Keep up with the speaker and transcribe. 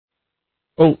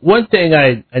Well, one thing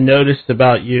I noticed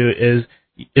about you is,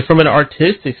 from an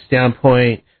artistic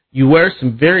standpoint, you wear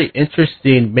some very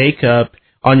interesting makeup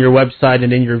on your website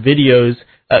and in your videos.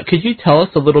 Could you tell us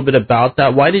a little bit about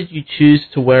that? Why did you choose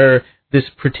to wear this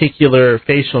particular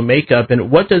facial makeup, and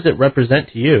what does it represent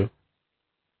to you?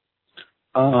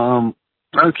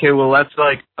 Okay, well, that's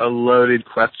like a loaded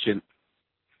question.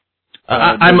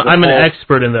 I'm an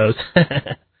expert in those.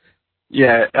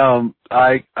 Yeah,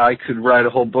 I could write a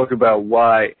whole book about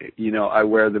why, I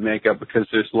wear the makeup, because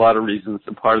there's a lot of reasons.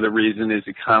 And part of the reason is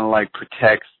it kind of like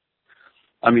protects,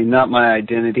 not my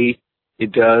identity.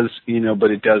 It does,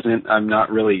 but it doesn't. I'm not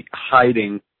really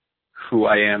hiding who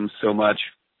I am so much.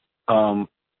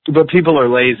 But people are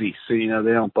lazy, so,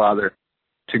 they don't bother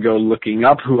to go looking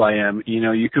up who I am.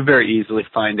 You could very easily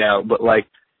find out, but like,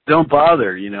 don't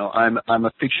bother, I'm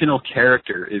a fictional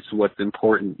character is what's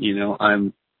important,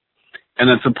 and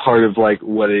that's a part of like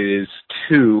what it is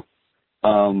too,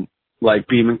 like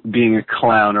being a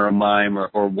clown or a mime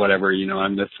or whatever,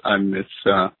 I'm this,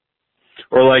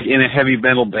 or like in a heavy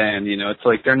metal band, it's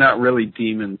like they're not really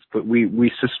demons, but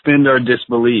we suspend our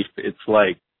disbelief. It's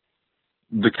like,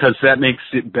 because that makes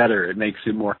it better. It makes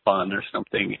it more fun or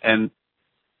something. And,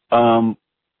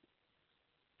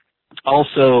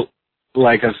 also,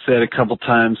 like I've said a couple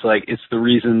times, like it's the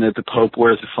reason that the Pope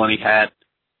wears a funny hat.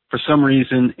 For some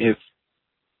reason, if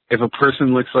a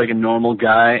person looks like a normal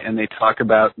guy and they talk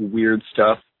about weird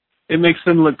stuff, it makes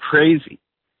them look crazy.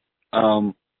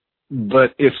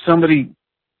 But if somebody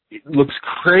looks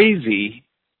crazy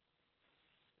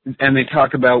and they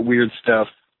talk about weird stuff,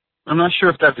 I'm not sure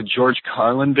if that's a George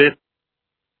Carlin bit,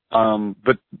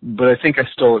 but I think I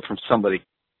stole it from somebody.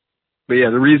 But yeah,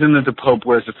 the reason that the Pope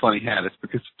wears a funny hat is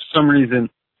because for some reason,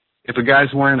 if a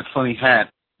guy's wearing a funny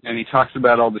hat and he talks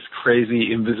about all this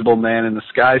crazy invisible man in the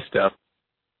sky stuff,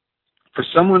 for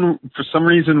some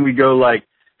reason we go like,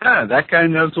 that guy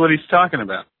knows what he's talking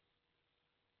about.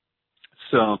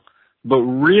 So, but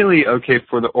really, okay,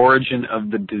 for the origin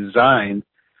of the design,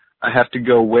 I have to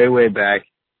go way, way back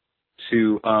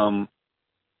to,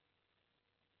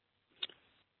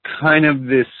 kind of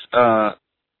this,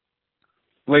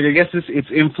 like, I guess it's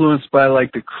influenced by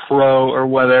like the Crow or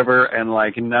whatever, and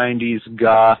like 90s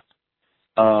goth,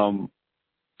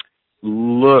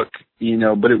 look,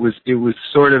 but it was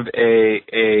sort of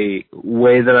a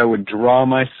way that I would draw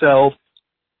myself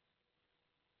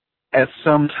at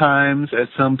some times, at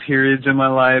some periods in my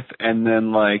life, and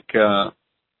then like, and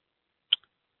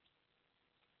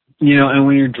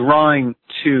when you're drawing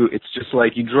too, it's just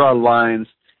like you draw lines,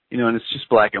 and it's just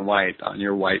black and white on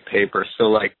your white paper. So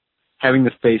like having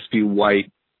the face be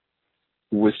white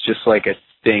was just like a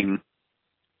thing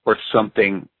or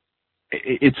something.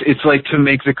 It's like to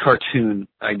make the cartoon,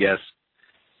 I guess.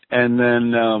 And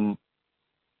then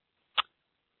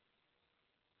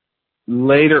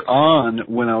later on,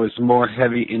 when I was more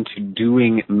heavy into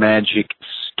doing magic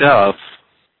stuff,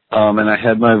 and I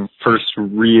had my first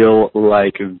real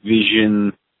like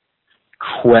vision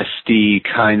questy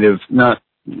kind of, not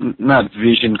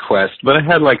vision quest, but I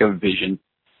had like a vision,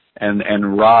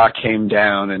 and Ra came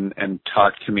down and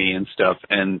talked to me and stuff,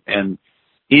 and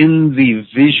in the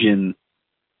vision,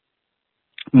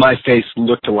 my face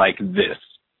looked like this,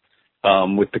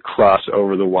 with the cross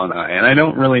over the one eye. And I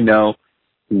don't really know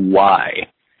why.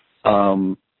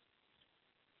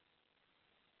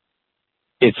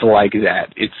 It's like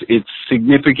that. It's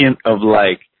significant of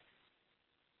like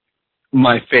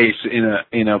my face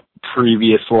in a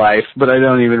previous life, but I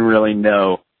don't even really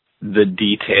know the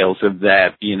details of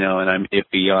that, and I'm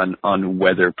iffy on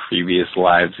whether previous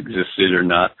lives existed or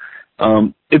not.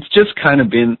 It's just kind of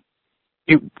been,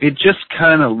 it just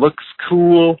kind of looks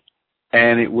cool,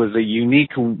 and it was a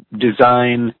unique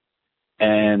design,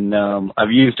 and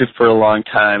I've used it for a long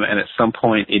time, and at some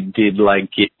point it did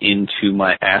like get into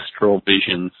my astral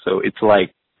vision. So it's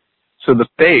like, so the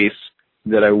face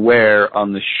that I wear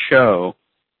on the show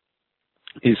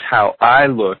is how I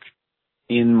look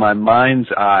in my mind's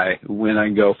eye when I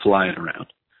go flying around.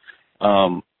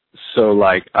 So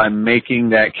like I'm making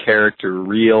that character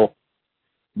real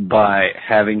by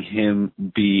having him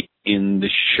be in the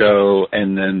show,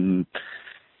 and then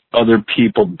other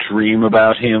people dream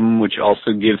about him, which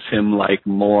also gives him like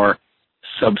more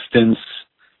substance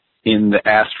in the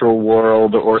astral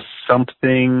world or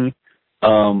something.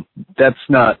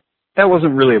 That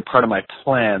wasn't really a part of my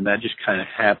plan. That just kind of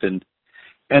happened.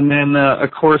 And then,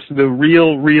 of course, the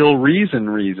real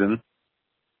reason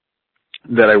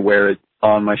that I wear it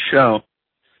on my show,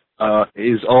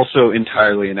 is also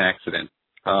entirely an accident.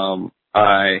 On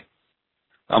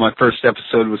my first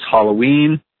episode was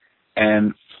Halloween,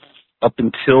 and up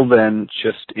until then,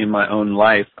 just in my own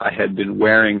life, I had been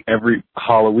wearing every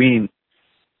Halloween,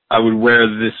 I would wear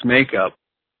this makeup,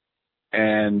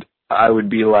 and I would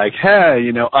be like, hey,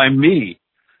 you know, I'm me,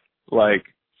 like,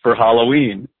 for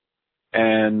Halloween.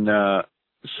 And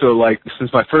so, like,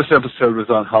 since my first episode was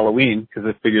on Halloween, because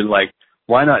I figured, like,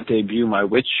 why not debut my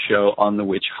witch show on the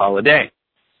witch holiday?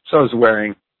 So I was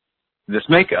wearing this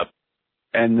makeup.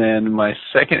 And then my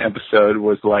second episode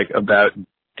was, like, about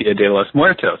Dia de los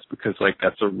Muertos, because, like,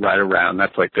 that's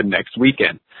like the next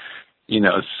weekend, you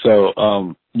know.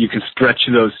 So you can stretch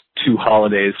those two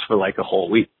holidays for, like, a whole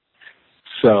week.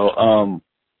 So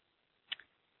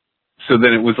so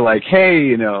then it was like, hey,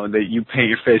 you know, that you paint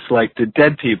your face like the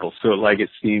dead people. So, like, it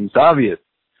seems obvious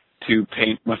to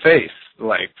paint my face,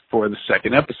 like, for the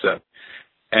second episode.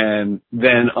 And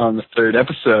then on the third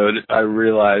episode, I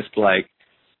realized, like,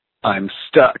 I'm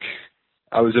stuck.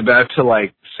 I was about to,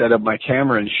 like, set up my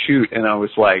camera and shoot, and I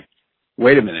was like,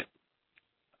 wait a minute.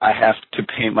 I have to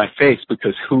paint my face,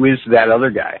 because who is that other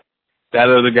guy? That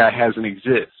other guy hasn't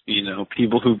existed. You know,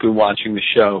 people who've been watching the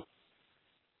show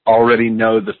already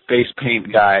know the face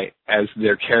paint guy as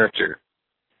their character.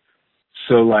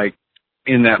 So, like,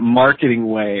 in that marketing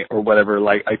way or whatever,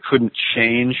 like, I couldn't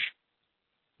change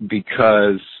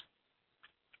because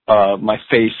my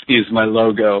face is my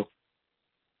logo,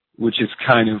 which is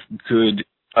kind of good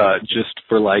just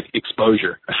for, like,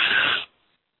 exposure.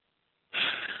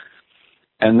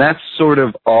 And that's sort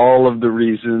of all of the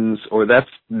reasons, or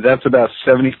that's about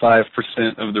 75%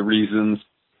 of the reasons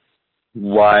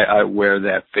why I wear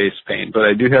that face paint. But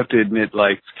I do have to admit,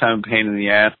 like, it's kind of a pain in the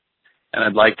ass, and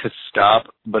I'd like to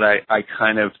stop, but I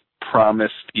kind of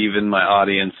promised even my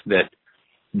audience that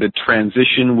the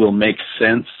transition will make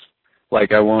sense.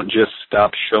 Like, I won't just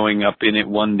stop showing up in it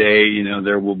one day, you know,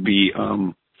 there will be,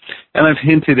 and I've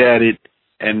hinted at it,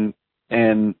 and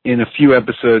in a few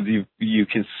episodes you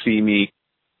can see me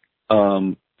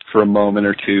for a moment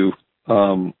or two.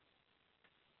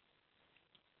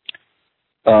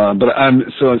 But I'm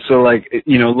so like,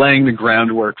 you know, laying the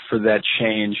groundwork for that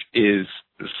change is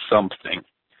something,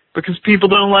 because people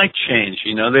don't like change.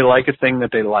 You know, they like a thing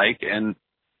that they like, and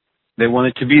they want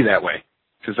it to be that way,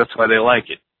 because that's why they like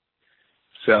it.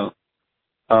 So,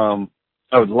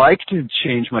 I would like to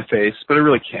change my face, but I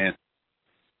really can't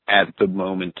at the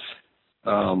moment.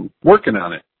 Working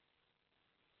on it.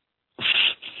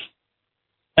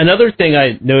 Another thing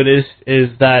I noticed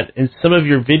is that in some of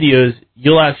your videos,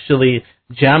 you'll actually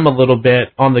jam a little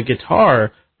bit on the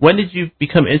guitar. When did you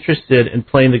become interested in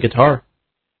playing the guitar?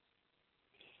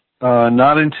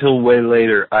 Not until way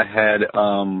later. I had,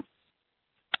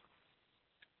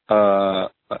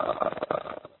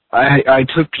 I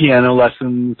took piano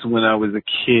lessons when I was a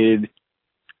kid,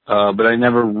 but I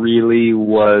never really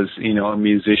was, you know, a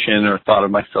musician or thought of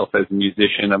myself as a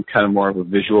musician. I'm kind of more of a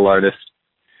visual artist.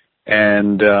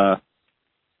 And,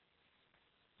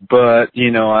 but,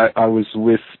 you know, I was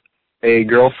with a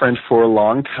girlfriend for a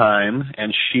long time,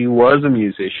 and she was a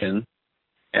musician,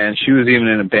 and she was even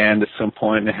in a band at some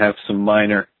point and had some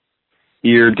minor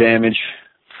ear damage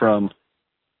from,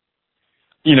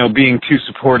 you know, being too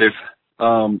supportive.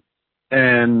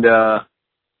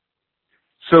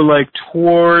 So, like,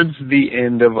 towards the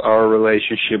end of our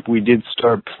relationship, we did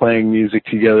start playing music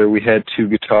together. We had two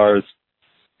guitars,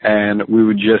 and we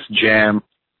would just jam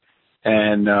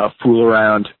and fool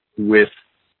around with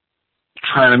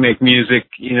trying to make music,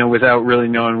 you know, without really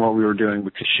knowing what we were doing,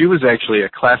 because she was actually a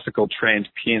classical trained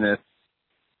pianist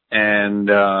and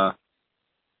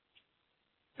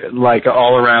like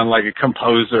all around like a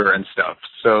composer and stuff.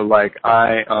 So like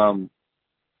but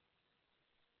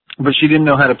she didn't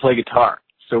know how to play guitar.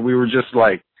 So we were just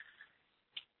like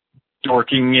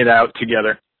dorking it out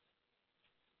together.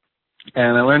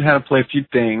 And I learned how to play a few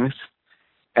things,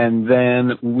 and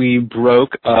then we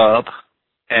broke up,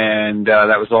 and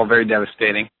that was all very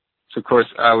devastating. So, of course,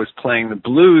 I was playing the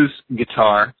blues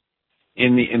guitar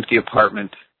in the empty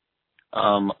apartment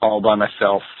all by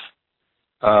myself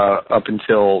right up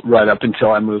until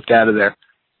I moved out of there.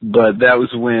 But that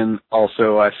was when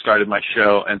also I started my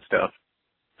show and stuff.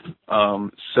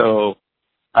 So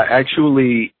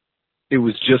it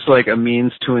was just like a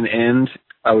means to an end.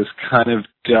 I was kind of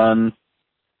done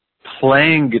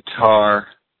playing guitar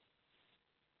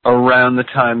around the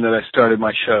time that I started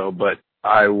my show, but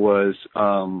I was,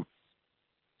 I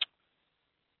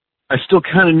still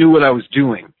kind of knew what I was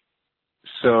doing.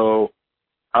 So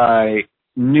I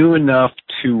knew enough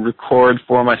to record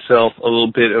for myself a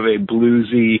little bit of a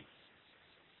bluesy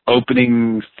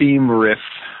opening theme riff,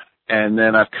 and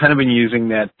then I've kind of been using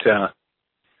that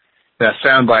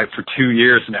soundbite for 2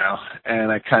 years now,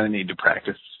 and I kind of need to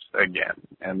practice again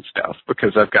and stuff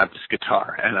because I've got this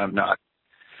guitar and I'm not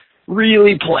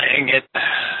really playing it.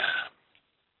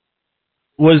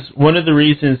 Was one of the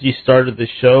reasons you started the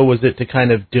show, was it to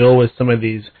kind of deal with some of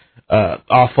these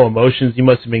awful emotions you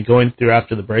must have been going through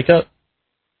after the breakup?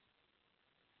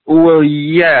 Well,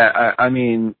 yeah, I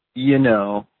mean, you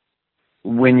know,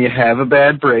 when you have a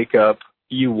bad breakup,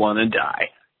 you want to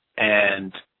die.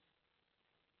 And,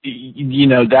 you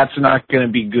know, that's not going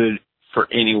to be good for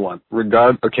anyone.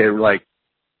 Like,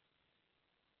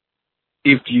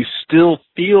 if you still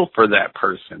feel for that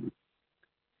person,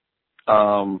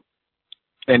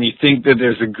 and you think that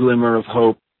there's a glimmer of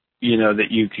hope, you know, that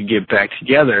you could get back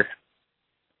together,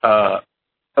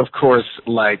 of course,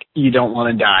 like, you don't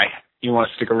want to die. You want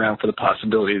to stick around for the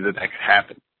possibility that that could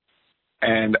happen.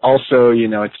 And also, you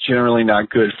know, it's generally not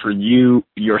good for you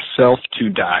yourself to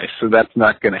die, so that's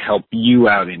not going to help you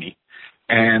out any.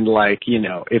 And, like, you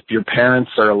know, if your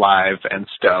parents are alive and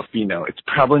stuff, you know, it's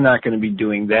probably not going to be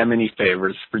doing them any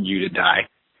favors for you to die,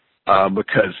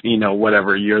 because, you know,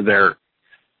 whatever, you're their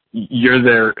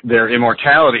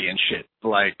immortality and shit.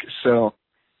 Like, so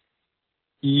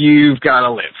you've got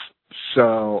to live.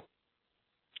 So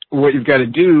what you've got to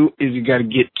do is you've got to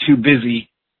get too busy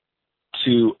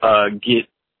to get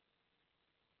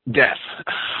death.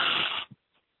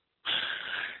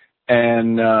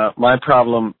 And my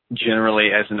problem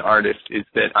generally as an artist is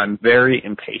that I'm very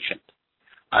impatient.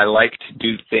 I like to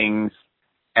do things,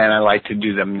 and I like to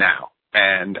do them now.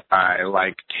 And I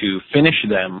like to finish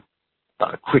them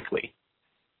quickly.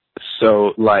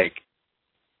 So, like,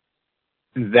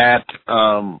 that's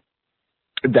a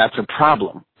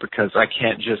problem, because I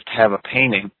can't just have a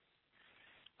painting.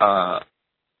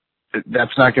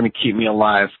 That's not going to keep me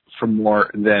alive for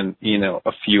more than, you know,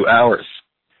 a few hours.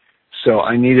 So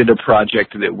I needed a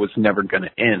project that was never going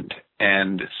to end.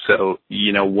 And so,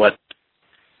 you know, what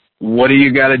do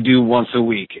you got to do once a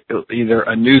week? Either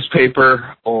a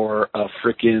newspaper or a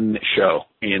frickin' show,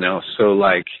 you know? So,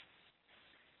 like,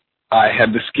 I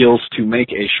had the skills to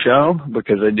make a show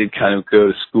because I did kind of go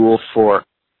to school for,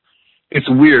 it's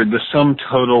weird, the sum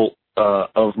total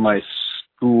of my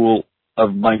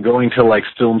going to, like,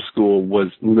 film school was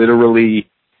literally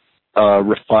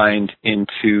refined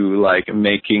into, like,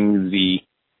 making the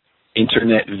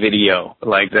internet video.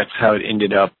 Like, that's how it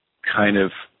ended up. Kind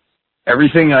of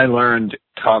everything I learned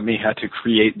taught me how to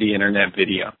create the internet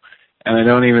video. And I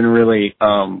don't even really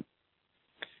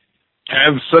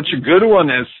have such a good one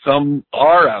as some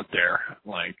are out there.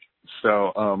 Like,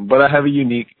 so, but I have a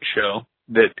unique show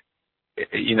that,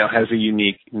 you know, has a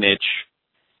unique niche,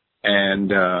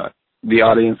 and the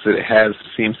audience that it has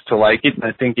seems to like it, and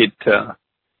I think that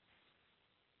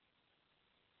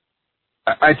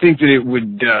it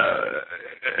would,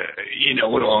 you know,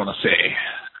 what do I want to say?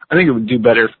 I think it would do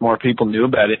better if more people knew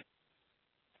about it.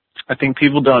 I think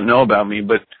people don't know about me,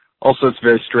 but also it's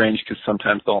very strange because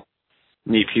sometimes I'll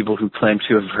meet people who claim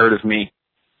to have heard of me,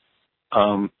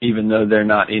 even though they're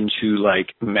not into,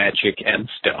 like, magic and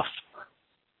stuff.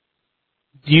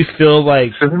 Do you feel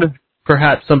like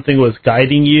perhaps something was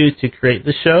guiding you to create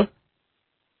the show?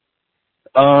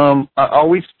 I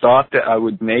always thought that I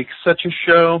would make such a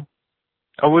show.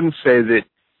 I wouldn't say that,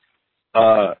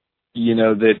 you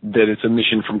know, that it's a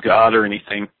mission from God or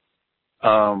anything.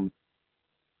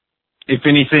 If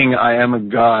anything, I am a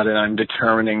god and I'm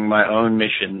determining my own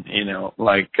mission, you know,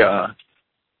 like, I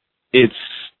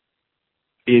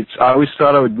always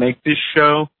thought I would make this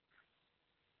show.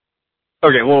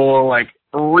 Okay, well, like,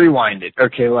 rewind it.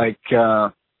 Okay, like,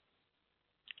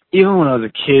 even when I was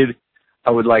a kid, I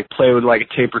would, like, play with, like, a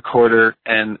tape recorder,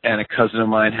 and a cousin of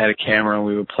mine had a camera, and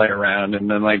we would play around, and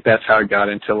then, like, that's how I got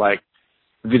into, like,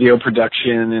 video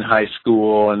production in high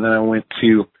school, and then I went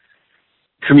to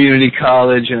community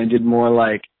college, and I did more,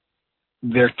 like,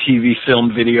 their TV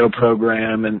film video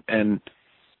program, and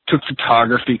took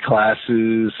photography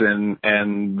classes, and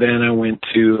then I went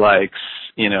to, like,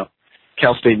 you know,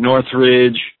 Cal State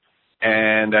Northridge,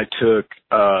 and I took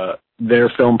their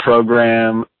film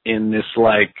program in this,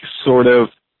 like, sort of,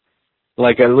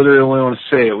 like, I literally only want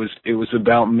to say it was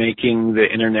about making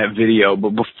the internet video,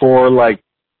 but before, like,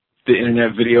 the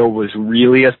internet video was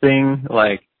really a thing,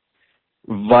 like,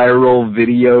 viral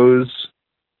videos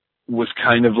was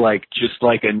kind of like just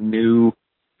like a new,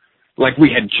 like, we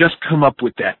had just come up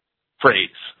with that phrase,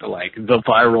 like, the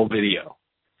viral video,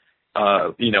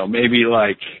 you know, maybe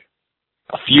like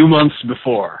a few months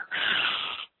before.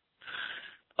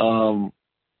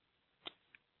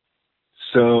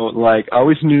 So, like, I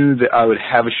always knew that I would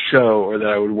have a show or that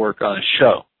I would work on a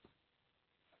show.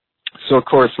 So, of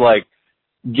course, like,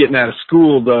 getting out of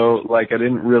school, though, like, I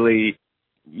didn't really,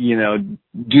 you know,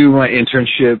 do my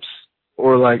internships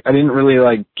or like I didn't really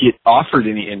like get offered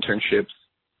any internships,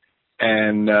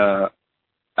 and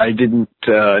I didn't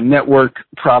network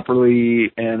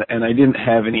properly, and I didn't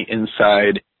have any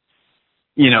inside,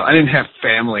 I didn't have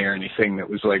family or anything that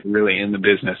was like really in the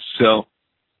business, so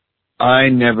I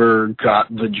never got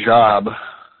the job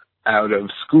out of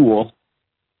school.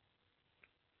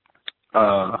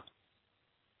 So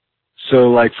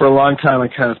like for a long time I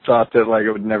kind of thought that like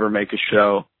I would never make a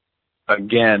show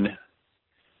again.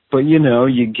 But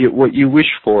you get what you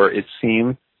wish for, it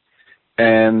seemed.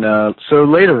 And so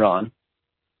later on,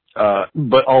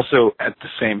 but also at the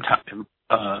same time,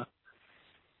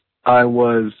 I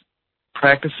was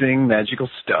practicing magical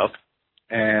stuff,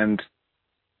 and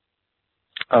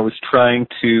I was trying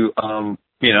to, I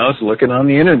was looking on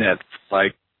the internet,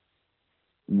 like,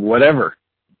 whatever,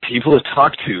 people to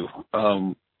talk to,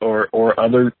 or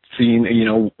other scene,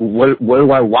 what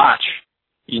do I watch?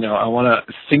 I want to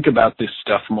think about this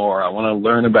stuff more. I want to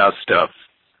learn about stuff.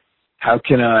 How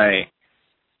can I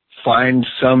find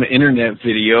some internet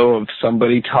video of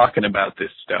somebody talking about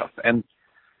this stuff? And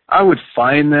I would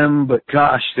find them, but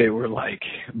gosh, they were like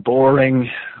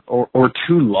boring or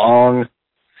too long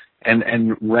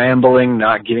and rambling,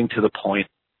 not getting to the point.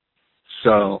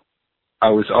 So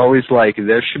I was always like,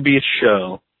 there should be a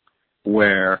show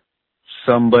where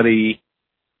somebody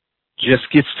just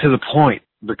gets to the point,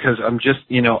 because I'm just,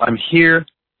 I'm here.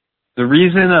 The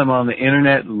reason I'm on the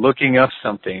internet looking up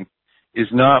something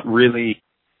is not really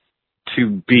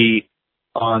to be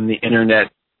on the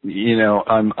internet.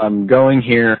 I'm going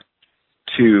here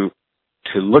to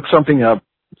look something up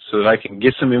so that I can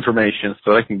get some information,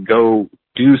 so that I can go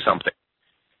do something.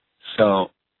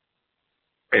 So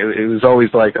it was always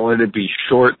like I wanted to be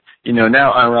short.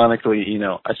 Now ironically,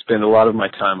 I spend a lot of my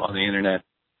time on the internet,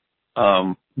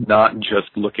 not just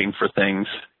looking for things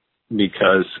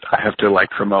because I have to like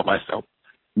promote myself.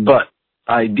 But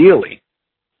ideally,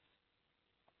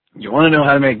 you want to know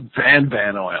how to make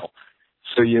Van oil.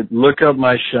 So you look up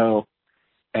my show,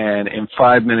 and in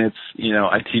 5 minutes,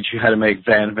 I teach you how to make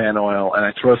Van oil, and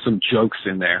I throw some jokes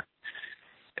in there.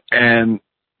 And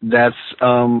that's,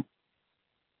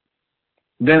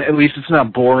 then at least it's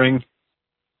not boring,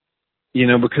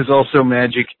 because also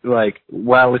magic, like,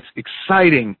 while it's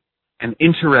exciting and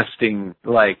interesting,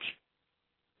 like,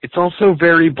 it's also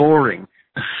very boring.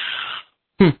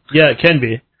 Yeah, it can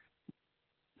be.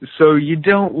 So you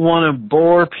don't want to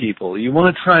bore people. You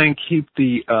want to try and keep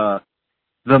the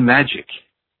magic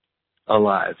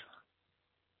alive.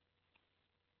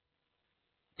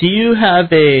 Do you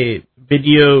have a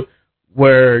video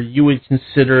where you would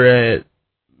consider it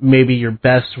maybe your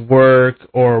best work,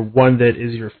 or one that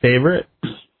is your favorite?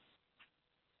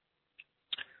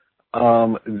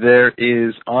 There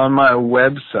is on my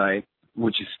website,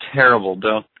 which is terrible.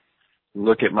 Don't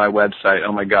look at my website.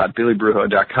 Oh my God,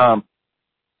 BillyBrujo.com.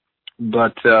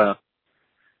 But I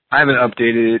haven't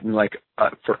updated it in like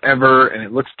forever, and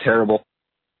it looks terrible.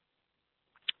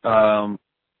 But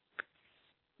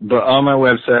on my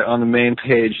website, on the main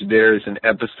page, there's an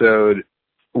episode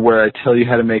where I tell you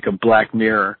how to make a black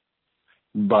mirror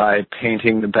by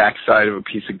painting the backside of a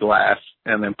piece of glass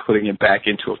and then putting it back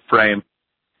into a frame.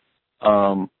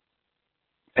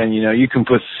 And you can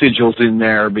put sigils in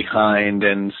there behind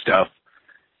and stuff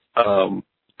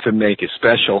to make it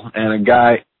special. And a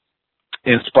guy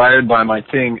inspired by my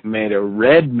thing made a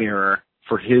red mirror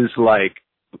for his like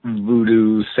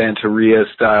voodoo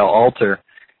Santeria style altar,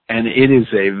 and it is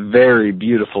a very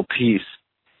beautiful piece.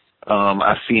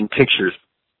 I've seen pictures.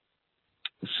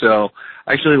 So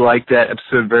I actually like that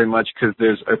episode very much because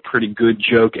there's a pretty good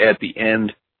joke at the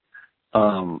end.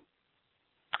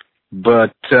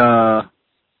 But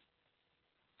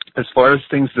as far as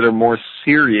things that are more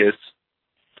serious,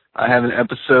 I have an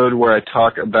episode where I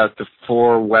talk about the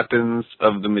 4 weapons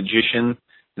of the magician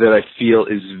that I feel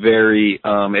is very,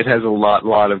 it has a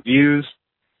lot of views.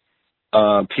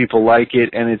 People like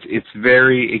it, and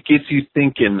it gets you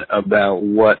thinking about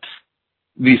what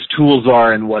these tools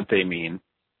are and what they mean.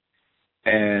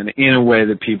 And in a way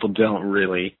that people don't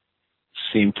really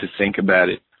seem to think about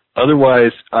it.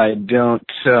 Otherwise, I don't,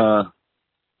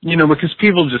 because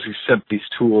people just accept these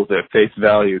tools at face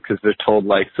value because they're told,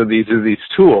 like, so these are these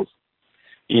tools,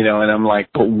 and I'm like,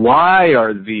 but why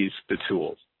are these the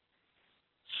tools?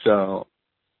 So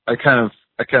I kind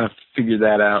of figured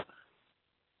that out.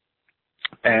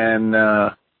 And,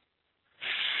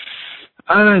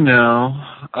 I don't know.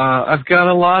 I've got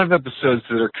a lot of episodes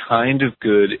that are kind of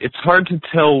good. It's hard to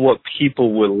tell what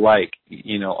people will like,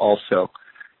 also.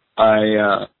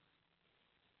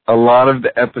 A lot of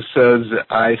the episodes that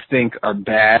I think are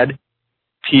bad,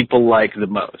 people like the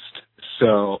most.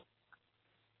 So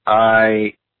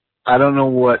I I don't know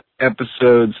what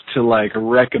episodes to like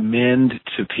recommend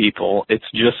to people. It's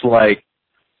just like,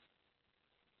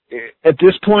 at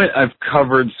this point I've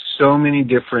covered so many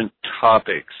different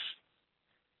topics.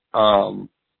 But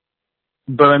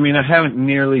I mean, I haven't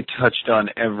nearly touched on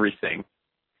everything.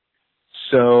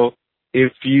 So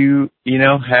if you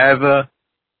have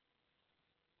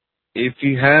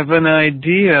an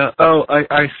idea,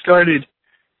 I started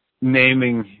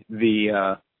naming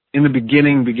in the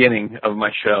beginning of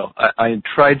my show, I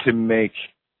tried to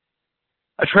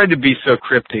be so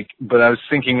cryptic, but I was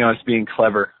thinking I was being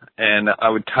clever, and I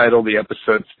would title the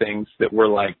episodes things that were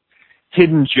like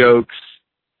hidden jokes,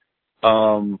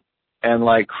 and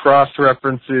like cross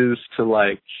references to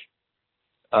like,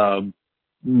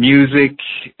 music,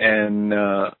 and,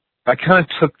 I kind of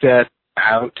took that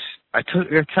out. I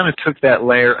kind of took that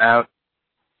layer out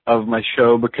of my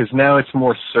show because now it's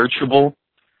more searchable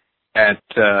at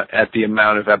the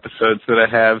amount of episodes that I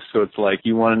have. So it's like,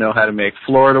 you want to know how to make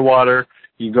Florida water,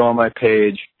 you go on my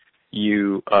page,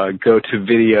 you go to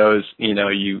videos,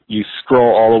 you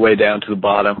scroll all the way down to the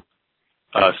bottom,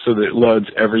 so that it loads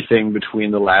everything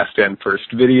between the last and first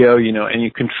video, and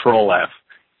you Control F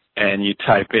and you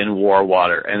type in war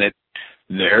water, and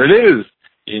there it is,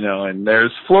 and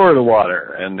there's Florida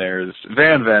water, and there's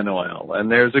Van oil,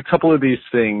 and there's a couple of these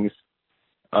things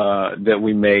that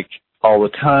we make all the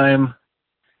time,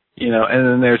 and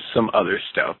then there's some other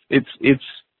stuff.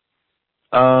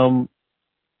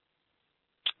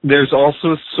 There's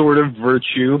also sort of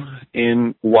virtue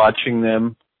in watching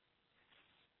them,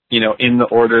 in the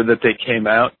order that they came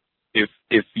out,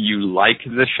 if you like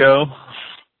the show,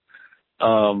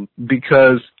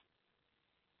 because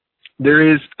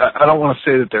there is, I don't want to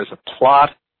say that there's a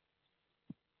plot,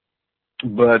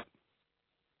 but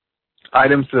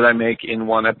items that I make in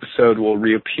one episode will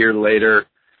reappear later,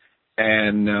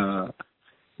 and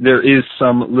there is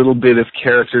some little bit of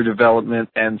character development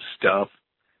and stuff.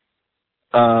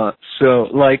 So,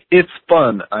 like, it's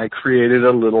fun. I created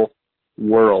a little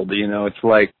world, it's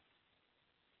like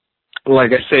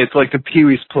I say, it's like the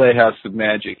Pee-wee's Playhouse of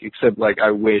Magic, except, like,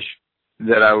 I wish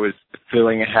that I was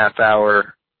filling a half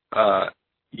hour,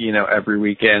 every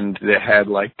weekend that had,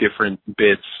 like, different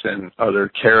bits and other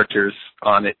characters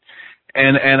on it.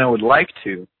 And I would like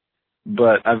to,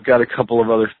 but I've got a couple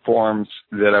of other forms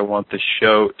that I want the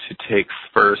show to take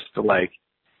first, like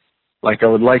I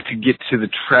would like to get to the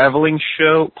traveling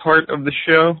show part of the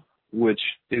show, which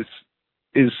is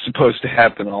supposed to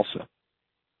happen also.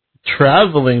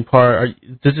 Traveling part?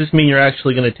 Does this mean you're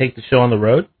actually going to take the show on the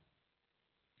road?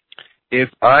 If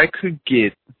I could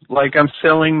get, like, I'm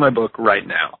selling my book right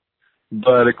now,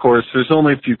 but of course there's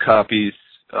only a few copies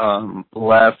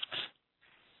left,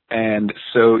 and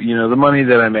so, the money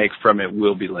that I make from it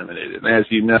will be limited. And as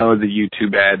you know, the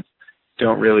YouTube ads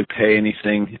don't really pay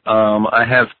anything. I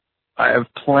have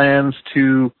plans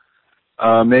to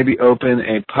maybe open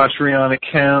a Patreon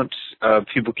account.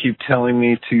 People keep telling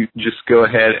me to just go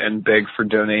ahead and beg for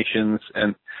donations,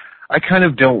 and I kind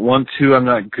of don't want to. I'm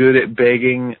not good at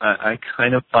begging. I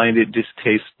kind of find it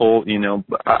distasteful,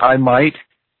 but I might.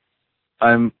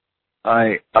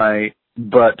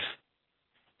 But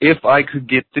if I could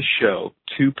get the show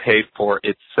to pay for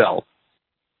itself,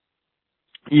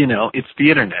 it's the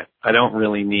internet. I don't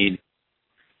really need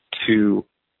to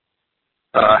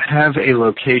have a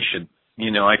location.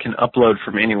 I can upload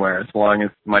from anywhere as long as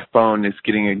my phone is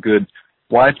getting a good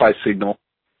Wi-Fi signal.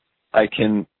 I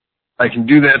can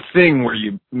do that thing where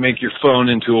you make your phone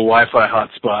into a Wi-Fi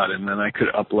hotspot, and then I could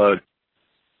upload,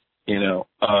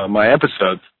 my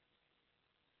episodes.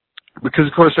 Because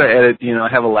of course I edit, I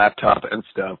have a laptop and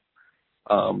stuff.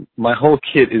 My whole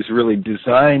kit is really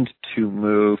designed to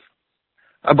move.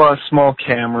 I bought small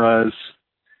cameras,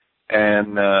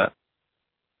 and I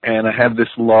have this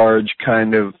large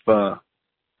kind of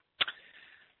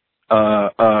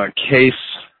case.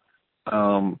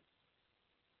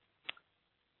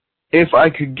 If I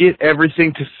could get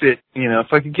everything to fit,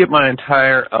 if I could get my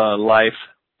entire life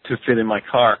to fit in my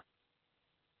car,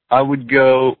 I would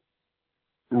go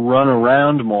run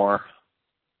around more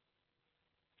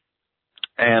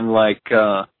and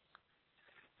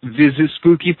visit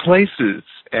spooky places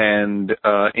and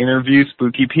interview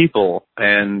spooky people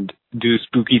and do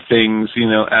spooky things,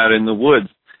 out in the woods.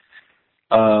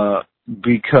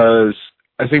 Because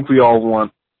I think we all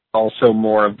want also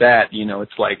more of that.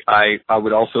 It's like I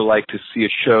would also like to see a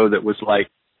show that was like,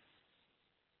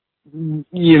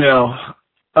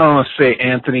 I don't want to say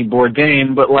Anthony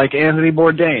Bourdain, but like Anthony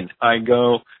Bourdain. I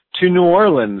go to New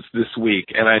Orleans this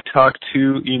week and I talk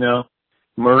to,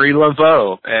 Marie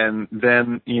Laveau, and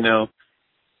then,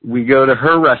 we go to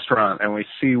her restaurant and we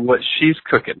see what she's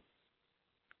cooking.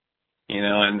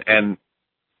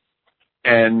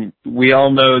 and we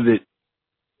all know that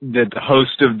the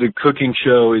host of the cooking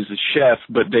show is a chef,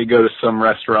 but they go to some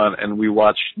restaurant and we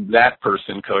watch that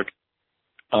person cook,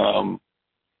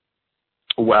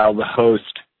 while the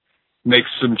host makes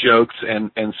some jokes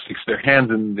and sticks their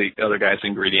hands in the other guy's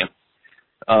ingredient.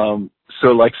 So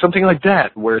like something like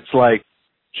that, where it's like,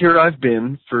 here I've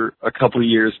been for a couple of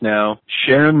years now,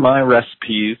 sharing my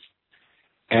recipes,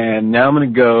 and now I'm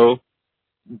going to go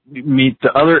meet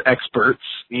the other experts,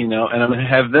 and I'm going to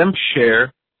have them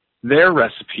share their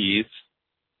recipes,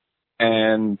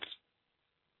 and,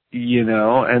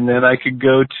 and then I could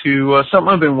go to something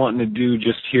I've been wanting to do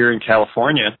just here in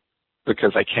California,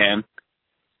 because I can.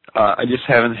 I just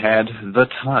haven't had the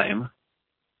time,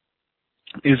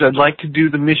 is I'd like to do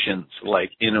the missions,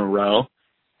 like, in a row,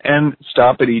 and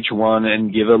stop at each one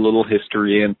and give a little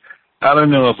history. And I don't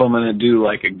know if I'm going to do,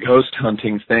 like, a ghost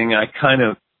hunting thing. I kind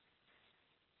of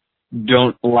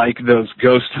don't like those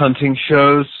ghost hunting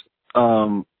shows,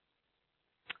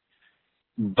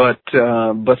 but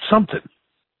something.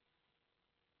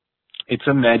 It's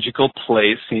a magical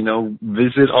place,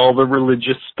 visit all the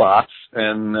religious spots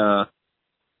and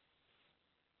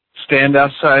stand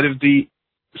outside of the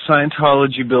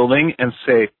Scientology building and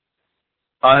say,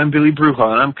 I'm Billy Bruja,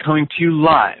 and I'm coming to you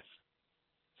live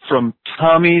from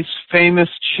Tommy's famous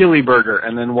chili burger,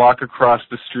 and then walk across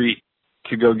the street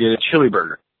to go get a chili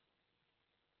burger.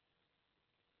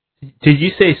 Did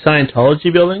you say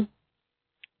Scientology building?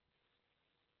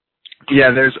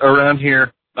 Yeah, there's around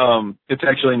here, it's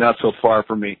actually not so far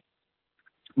from me.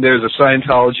 There's a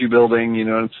Scientology building,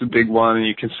 and it's a big one, and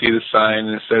you can see the sign,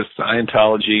 and it says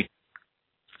Scientology.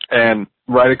 And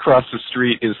right across the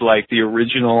street is like the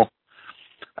original,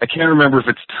 I can't remember if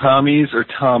it's Tommy's or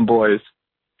Tomboy's,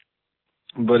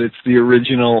 but it's the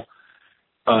original,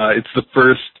 it's the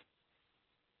first,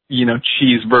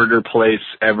 cheeseburger place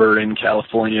ever in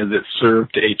California that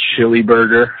served a chili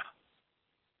burger.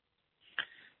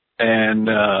 And,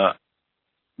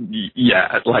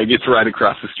 yeah, like, it's right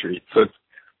across the street. So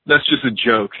that's just a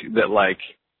joke that, like,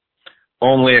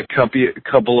 only a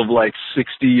couple of, like,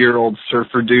 60-year-old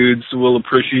surfer dudes will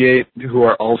appreciate, who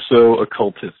are also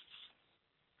occultists.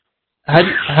 How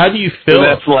do you feel? So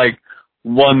that's, like,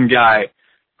 one guy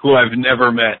who I've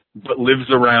never met, but lives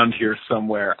around here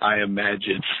somewhere, I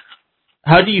imagine.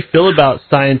 How do you feel about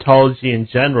Scientology in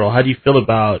general? How do you feel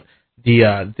about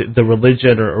the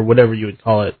religion or whatever you would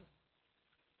call it?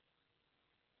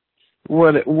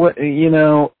 What,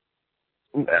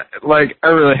 like, I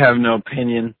really have no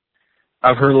opinion.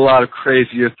 I've heard a lot of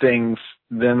crazier things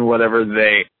than whatever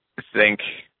they think.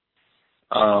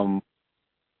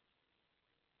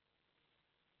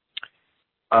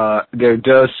 There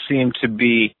does seem to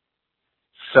be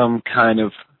some kind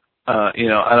of, I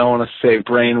don't want to say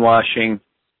brainwashing,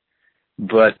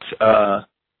 but,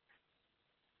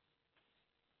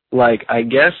 like, I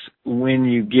guess when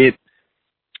you get,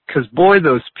 because boy,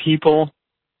 those people,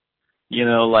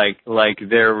 like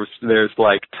there's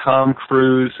like Tom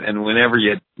Cruise, and whenever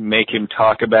you make him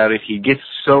talk about it, he gets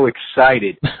so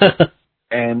excited.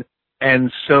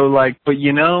 and so, like, but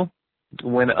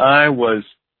when I was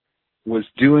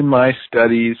doing my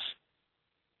studies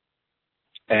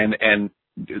and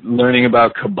learning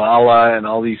about Kabbalah and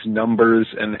all these numbers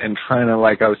and trying to,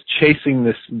 like, I was chasing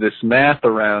this math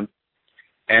around,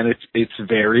 and it's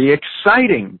very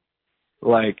exciting.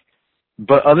 Like,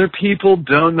 but other people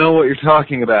don't know what you're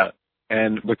talking about,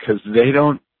 and because they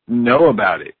don't know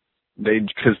about it,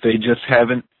 because they just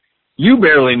haven't. You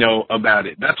barely know about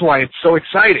it. That's why it's so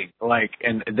exciting. Like,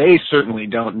 and they certainly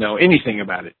don't know anything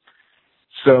about it.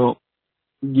 So,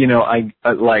 I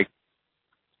like.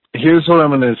 Here's what I'm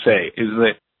going to say: is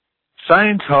that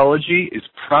Scientology is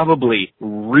probably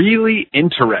really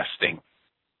interesting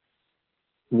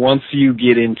once you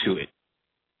get into it,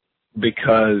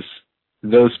 because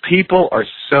those people are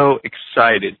so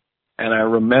excited. And I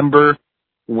remember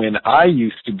when I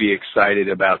used to be excited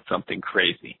about something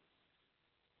crazy.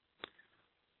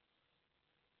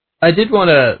 I did want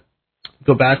to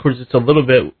go backwards just a little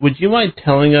bit. Would you mind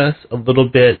telling us a little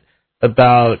bit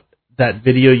about that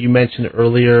video you mentioned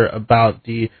earlier about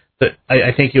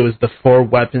I think it was the 4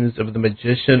 weapons of the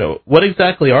magician? What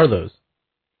exactly are those?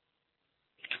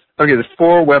 Okay, the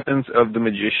 4 weapons of the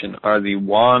magician are the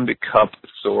wand, cup,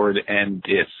 sword, and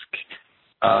disc.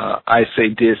 I say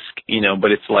disc,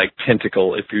 but it's like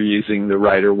pentacle if you're using the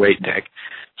Rider-Waite deck.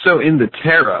 So in the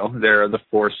tarot, there are the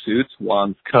 4 suits: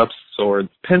 wands, cups, swords,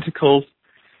 pentacles,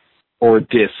 or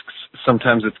discs.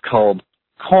 Sometimes it's called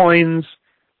coins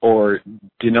or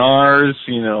dinars,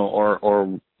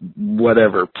 or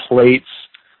whatever, plates.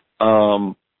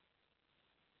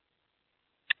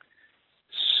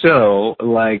 so,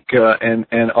 like,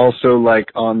 and also,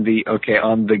 like, on the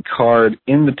card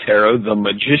in the tarot, the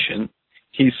Magician,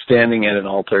 he's standing at an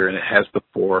altar and it has the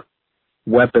 4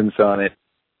 weapons on it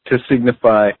to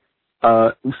signify,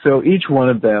 so each one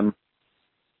of the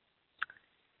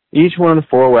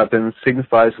 4 weapons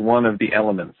signifies one of the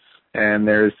elements. And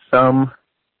there's some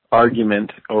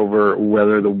argument over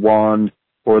whether the wand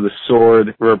or the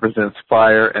sword represents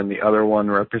fire and the other one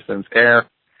represents air.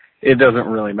 It doesn't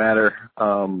really matter.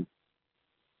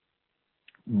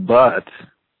 But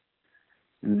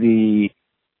the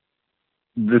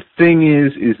thing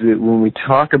is that when we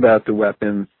talk about the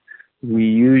weapons, we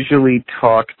usually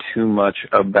talk too much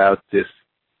about this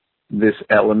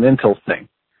elemental thing,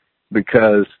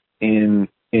 because in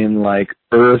like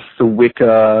Earth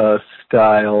Wicca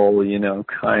style, you know,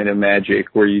 kind of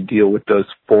magic where you deal with those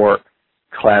 4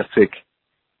 classic,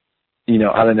 you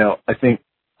know, I don't know, I think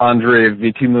Andre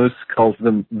Vitimus calls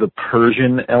them the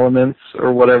Persian elements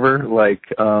or whatever. Like,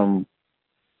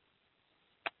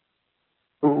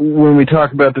 when we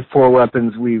talk about the 4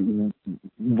 weapons, we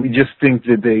just think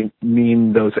that they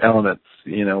mean those elements.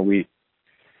 You know, we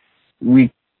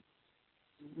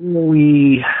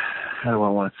how do I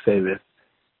want to say this?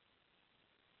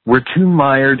 We're too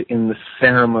mired in the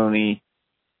ceremony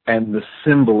and the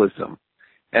symbolism.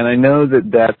 And I know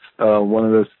that that's one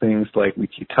of those things, like, we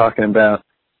keep talking about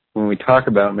when we talk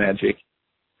about magic,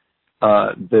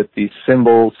 that these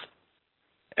symbols,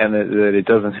 and that it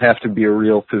doesn't have to be a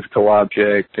real physical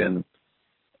object, and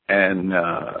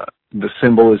the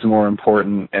symbol is more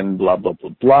important, and blah, blah,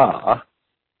 blah, blah.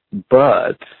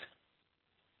 But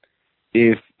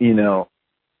if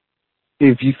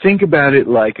you think about it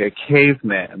like a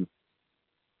caveman,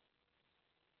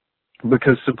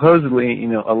 because supposedly, you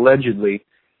know, allegedly,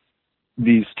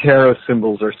 these tarot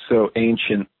symbols are so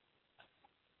ancient,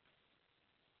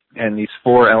 and these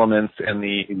 4 elements and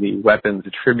the weapons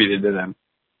attributed to them.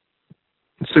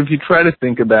 So if you try to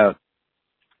think about,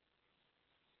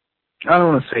 I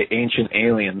don't want to say ancient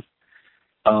aliens,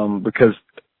 because,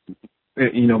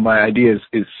 you know, my idea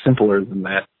is simpler than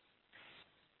that.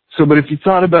 So, but if you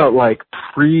thought about like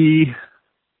pre-Ice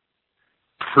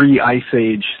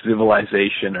Age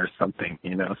civilization or something,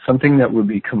 you know, something that would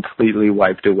be completely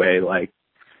wiped away, like,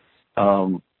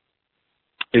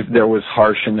 if there was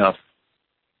harsh enough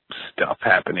stuff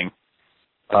happening,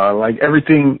 like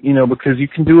everything, you know, because you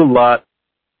can do a lot,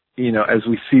 you know, as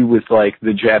we see with like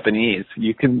the Japanese,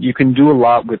 you can do a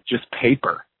lot with just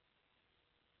paper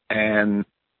and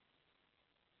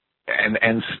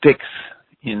sticks,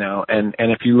 you know, and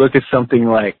if you look at something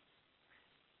like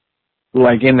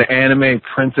in the anime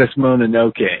Princess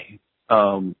Mononoke,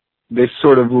 they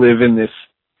sort of live in this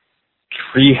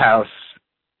treehouse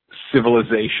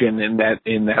civilization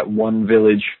in that one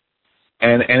village,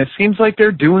 and it seems like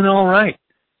they're doing all right.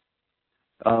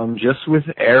 Just with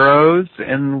arrows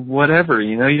and whatever,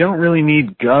 you know, you don't really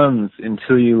need guns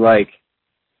until you like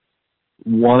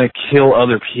want to kill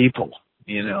other people,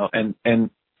 you know, and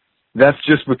that's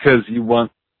just because you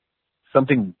want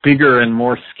something bigger and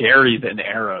more scary than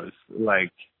arrows.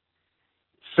 Like,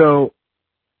 so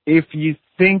if you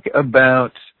think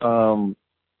about, you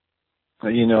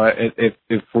know,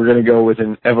 if we're going to go with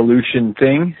an evolution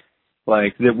thing,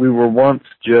 like that we were once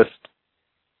just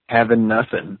having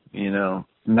nothing, you know,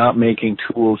 not making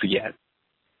tools yet,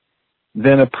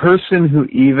 then a person who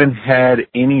even had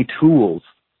any tools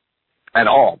at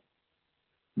all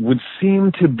would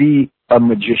seem to be a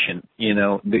magician, you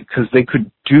know, because they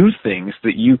could do things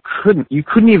that you couldn't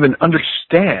even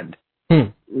understand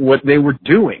what they were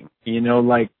doing, you know,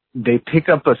 like they pick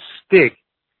up a stick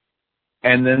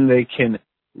and then they can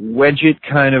wedge it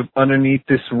kind of underneath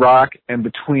this rock and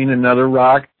between another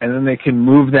rock, and then they can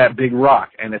move that big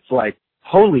rock, and it's like,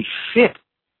 holy shit,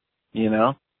 you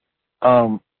know?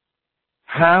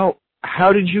 How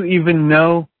did you even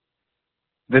know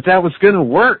that was going to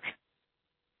work?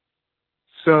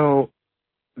 So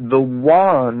the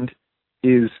wand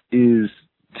is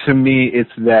to me,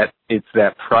 it's that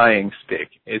prying stick.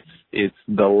 It's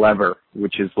the lever,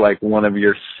 which is like one of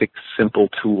your 6 simple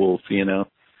tools, you know?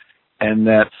 And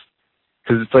that's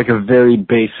because it's like a very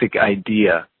basic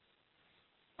idea.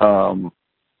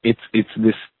 It's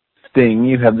this thing,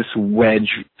 you have this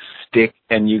wedge stick,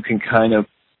 and you can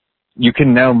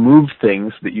now move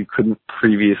things that you couldn't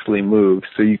previously move.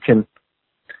 So you can,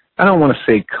 I don't want to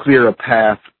say clear a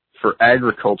path for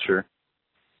agriculture,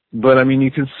 but I mean,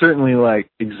 you can certainly like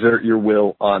exert your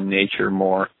will on nature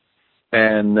more.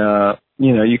 And,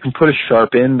 you know, you can put a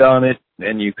sharp end on it,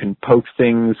 and you can poke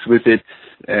things with it,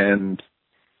 and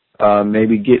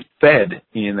maybe get fed,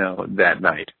 you know, that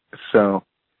night. So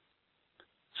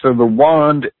the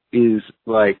wand is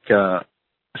like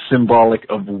symbolic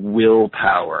of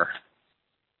willpower.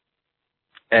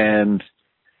 And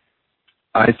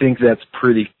I think that's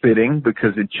pretty fitting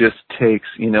because it just takes,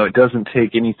 it doesn't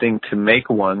take anything to make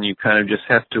one. You kind of just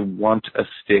have to want a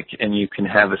stick and you can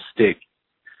have a stick.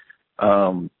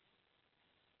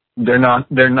 They're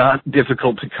not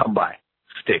difficult to come by,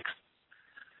 sticks.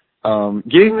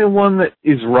 Getting the one that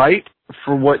is right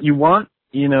for what you want,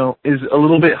 is a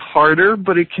little bit harder,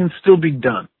 but it can still be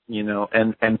done,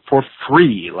 and for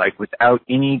free, like without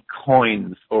any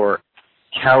coins or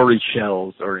cowrie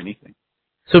shells or anything.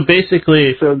 So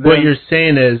basically, what you're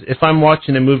saying is, if I'm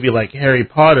watching a movie like Harry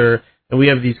Potter, and we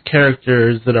have these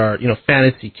characters that are,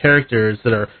 fantasy characters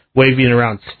that are waving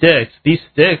around sticks, these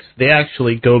sticks, they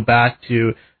actually go back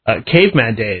to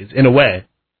caveman days, in a way.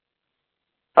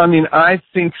 I mean, I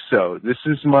think so. This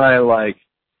is my,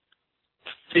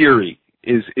 theory,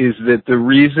 is that the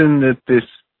reason that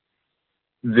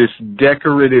this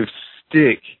decorative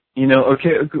stick,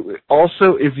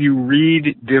 also if you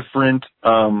read different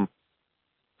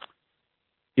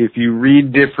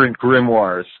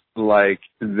grimoires, like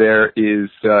there is,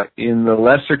 in the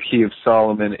Lesser Key of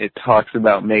Solomon, it talks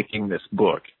about making this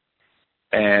book.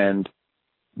 And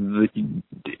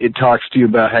it talks to you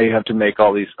about how you have to make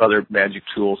all these other magic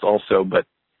tools also, but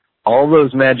all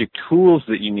those magic tools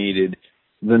that you needed,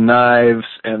 the knives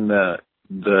and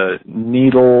the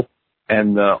needle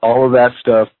and all of that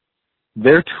stuff,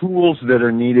 they're tools that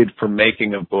are needed for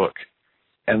making a book.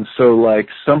 And so,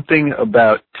 something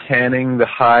about tanning the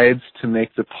hides to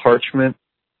make the parchment,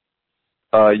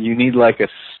 you need, a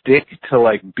stick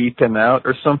to, beat them out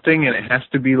or something, and it has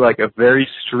to be, a very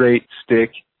straight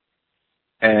stick,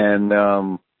 and,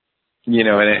 and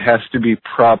it has to be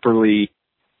properly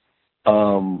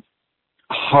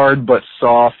hard but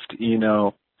soft,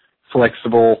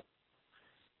 flexible,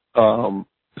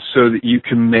 so that you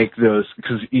can make those,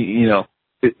 because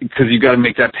you got to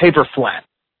make that paper flat.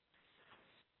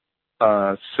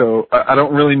 So I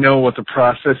don't really know what the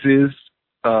process is,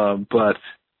 but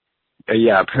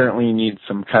apparently you need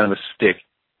some kind of a stick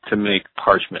to make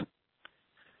parchment.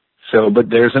 So, but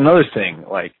there's another thing,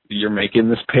 you're making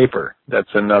this paper. That's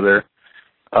another,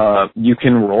 you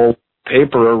can roll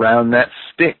paper around that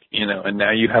stick, and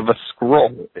now you have a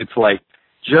scroll. It's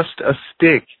just a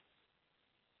stick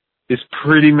is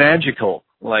pretty magical,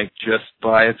 just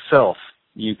by itself.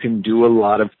 You can do a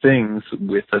lot of things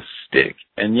with a stick.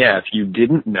 And if you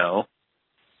didn't know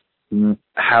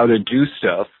how to do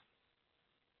stuff,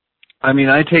 I mean,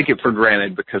 I take it for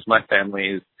granted because my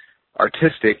family is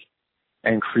artistic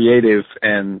and creative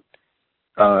and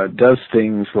does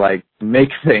things like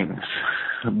make things.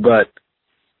 But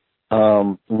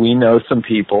we know some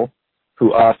people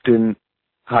who often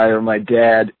hire my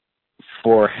dad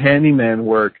for handyman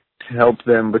work to help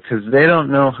them because they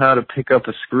don't know how to pick up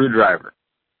a screwdriver.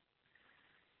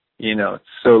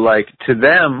 So to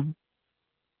them,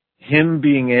 him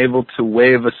being able to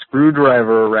wave a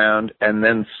screwdriver around and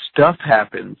then stuff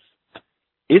happens,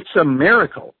 it's a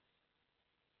miracle.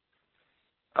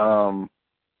 And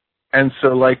so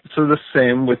the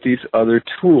same with these other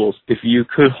tools. If you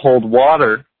could hold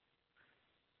water,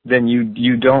 then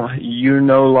you're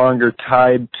no longer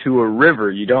tied to a river.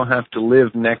 You don't have to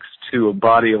live next to a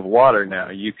body of water now.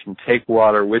 You can take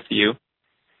water with you,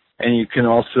 and you can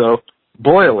also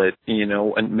boil it,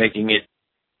 and making it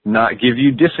not give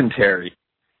you dysentery.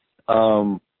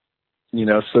 So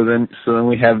then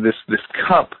we have this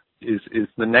cup is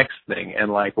the next thing.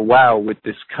 And wow, with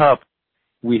this cup,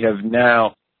 we have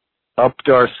now upped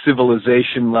our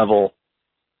civilization level,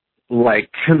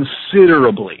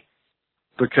 considerably,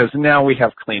 because now we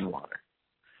have clean water.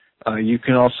 You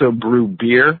can also brew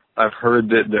beer. I've heard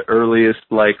that the earliest,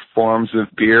 forms of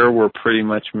beer were pretty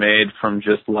much made from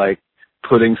just,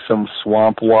 putting some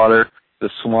swamp water, the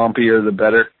swampier the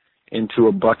better, into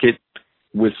a bucket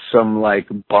with some,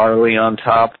 barley on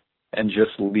top and just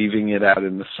leaving it out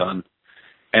in the sun.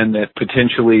 And that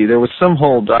potentially, there was some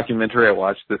whole documentary I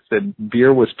watched that said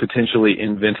beer was potentially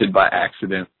invented by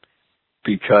accident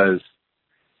because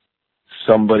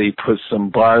somebody put some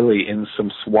barley in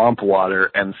some swamp water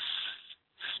and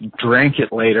drank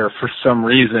it later for some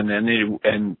reason,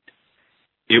 and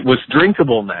it was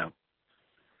drinkable now.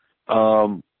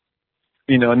 And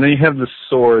then you have the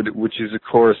sword, which is, of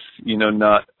course,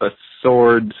 not a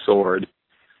sword.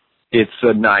 It's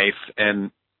a knife,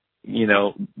 and,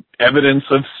 evidence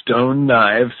of stone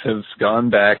knives has gone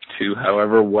back to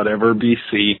whatever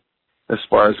BC, as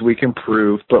far as we can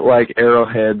prove, but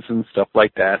arrowheads and stuff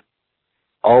like that.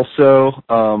 Also,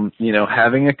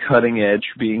 having a cutting edge,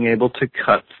 being able to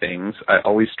cut things. I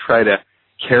always try to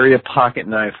carry a pocket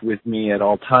knife with me at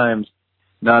all times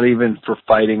not even for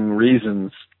fighting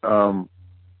reasons. But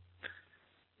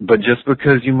just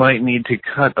because you might need to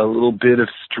cut a little bit of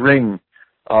string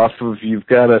off of, you've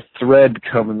got a thread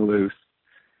coming loose,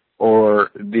 or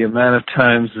the amount of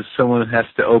times that someone has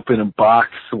to open a box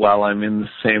while I'm in the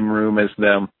same room as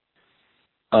them,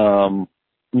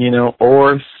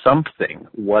 or something,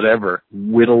 whatever.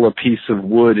 Whittle a piece of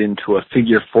wood into a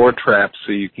figure 4 trap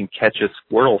so you can catch a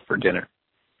squirrel for dinner.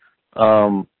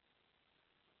 The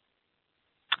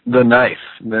knife.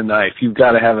 You've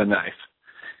got to have a knife.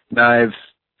 Knives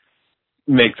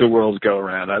make the world go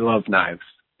around. I love knives.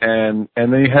 And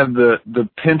then you have the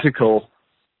pentacle.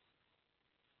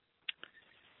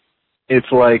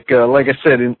 It's like I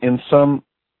said, in some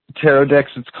tarot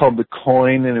decks it's called the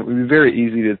coin, and it would be very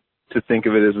easy to think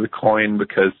of it as the coin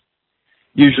because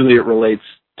usually it relates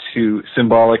to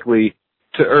symbolically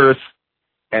to earth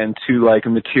and to like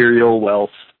material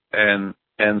wealth, and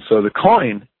so the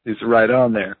coin is right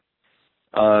on there.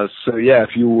 So yeah,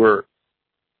 if you were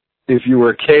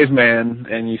a caveman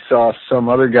and you saw some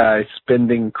other guy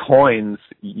spending coins,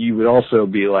 you would also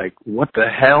be like, what the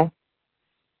hell?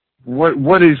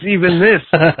 What is even this?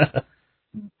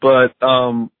 But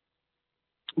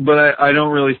I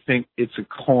don't really think it's a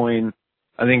coin.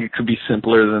 I think it could be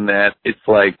simpler than that. It's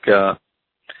like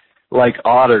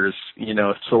otters,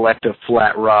 select a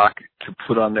flat rock to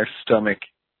put on their stomach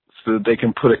so that they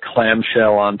can put a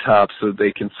clamshell on top so that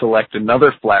they can select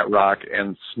another flat rock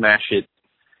and smash it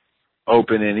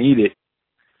open and eat it.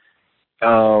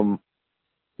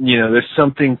 There's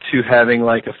something to having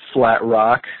like a flat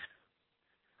rock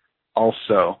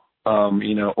also,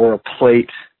 or a plate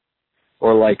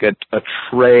or like a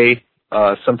tray,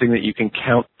 something that you can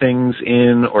count things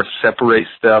in or separate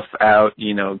stuff out,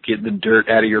 get the dirt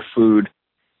out of your food.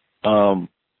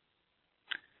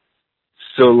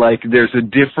 So like there's a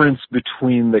difference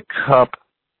between the cup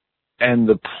and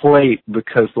the plate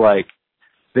because like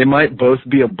they might both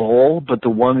be a bowl, but the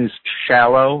one is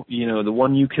shallow, the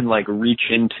one you can like reach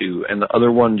into and the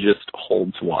other one just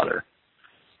holds water.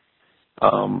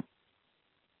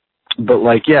 But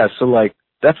like, yeah, so like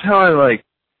that's how I like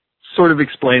sort of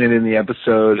explain it in the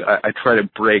episode. I try to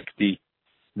break the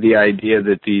idea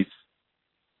that these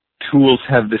tools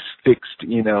have this fixed,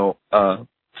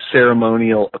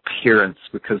 ceremonial appearance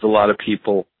because a lot of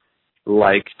people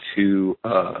like to,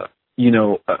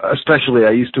 especially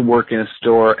I used to work in a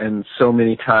store and so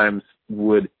many times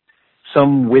would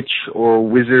some witch or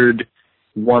wizard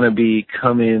wannabe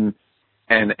come in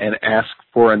and ask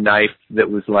for a knife that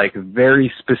was like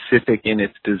very specific in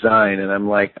its design. And I'm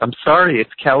like, I'm sorry,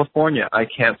 it's California. I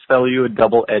can't sell you a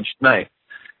double-edged knife.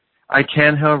 I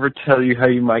can, however, tell you how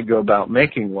you might go about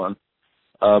making one.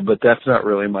 But that's not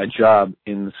really my job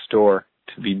in the store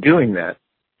to be doing that.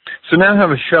 So now I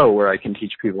have a show where I can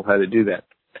teach people how to do that.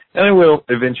 And I will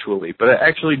eventually, but I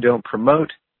actually don't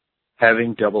promote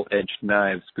having double-edged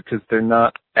knives because they're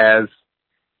not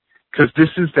because this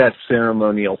is that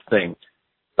ceremonial thing.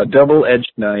 A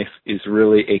double-edged knife is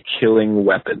really a killing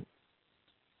weapon.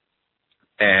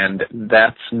 And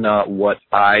that's not what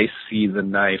I see the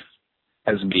knife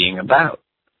as being about.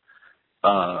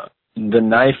 The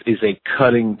knife is a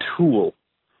cutting tool.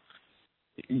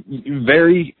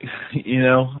 Very,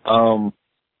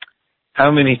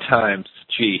 how many times,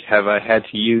 have I had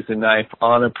to use a knife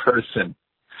on a person?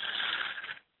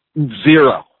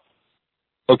 0.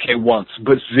 Okay, once,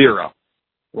 but 0.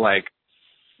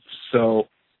 So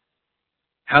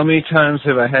how many times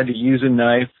have I had to use a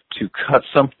knife to cut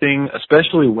something,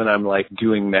 especially when I'm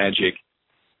doing magic,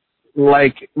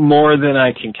 more than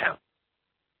I can count?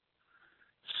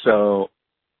 So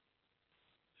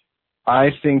I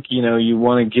think, you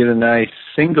want to get a nice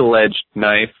single-edged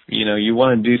knife. You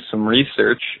want to do some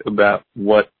research about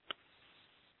what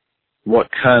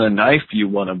kind of knife you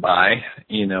want to buy,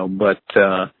 but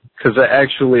because I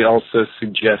actually also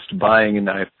suggest buying a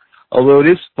knife, although it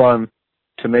is fun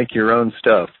to make your own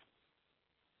stuff.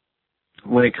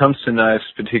 When it comes to knives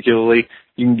particularly,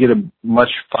 you can get a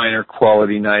much finer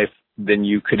quality knife than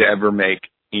you could ever make,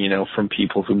 from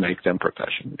people who make them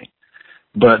professionally.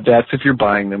 But that's if you're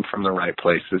buying them from the right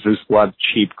places. There's a lot of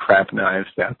cheap crap knives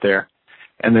out there.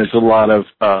 And there's a lot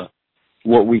of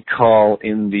what we call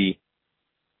in the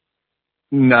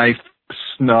knife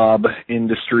snob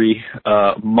industry,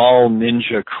 mall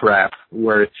ninja crap,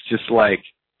 where it's just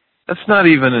that's not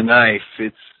even a knife.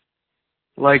 It's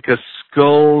like a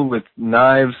skull with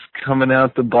knives coming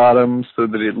out the bottom so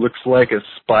that it looks like a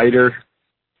spider.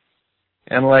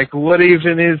 And what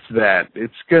even is that?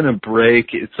 It's gonna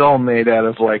break. It's all made out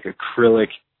of acrylic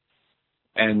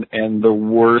and the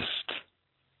worst.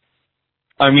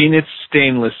 I mean, it's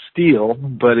stainless steel,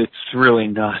 but it's really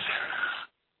not.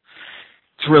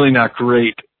 it's really not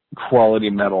great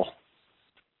quality metal.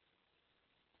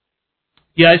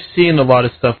 Yeah, I've seen a lot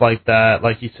of stuff like that.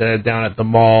 Like you said, down at the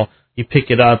mall, you pick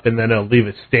it up and then it'll leave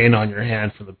a stain on your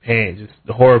hand from the paint. Just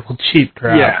the horrible, cheap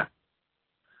crap. Yeah.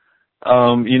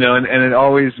 You know, and it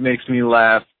always makes me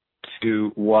laugh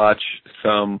to watch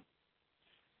some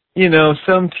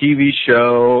TV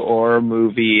show or a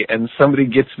movie, and somebody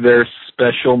gets their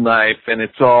special knife and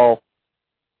it's all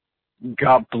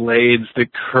got blades that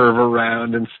curve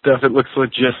around and stuff. It looks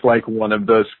just like one of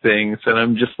those things, and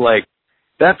I'm just like,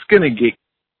 that's gonna get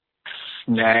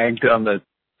snagged on the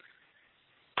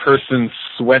person's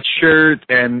sweatshirt,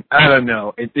 and I don't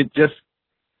know. It just,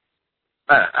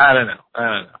 I don't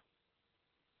know.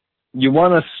 You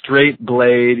want a straight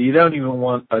blade. You don't even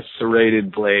want a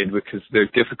serrated blade because they're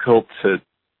difficult to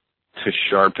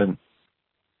sharpen.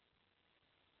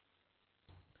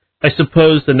 I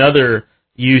suppose another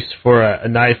use for a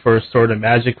knife or a sword of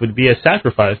magic would be a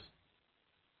sacrifice.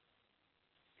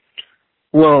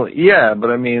 Well, yeah, but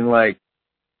I mean, like,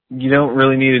 you don't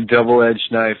really need a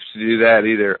double-edged knife to do that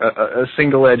either. A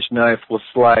single-edged knife will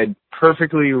slide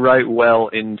perfectly right well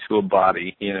into a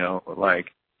body,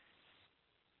 like,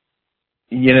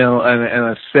 and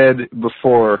I've said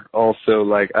before also,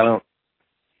 like, I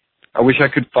wish I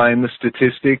could find the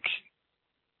statistic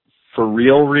for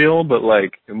real, but,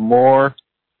 like, more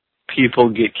people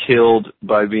get killed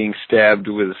by being stabbed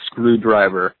with a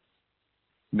screwdriver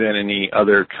than any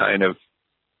other kind of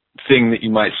thing that you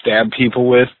might stab people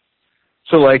with.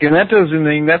 So, like, and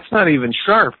that's not even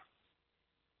sharp.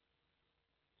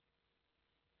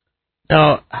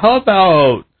 Now, how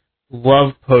about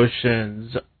love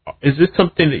potions? Is this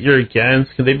something that you're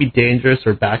against? Can they be dangerous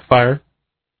or backfire?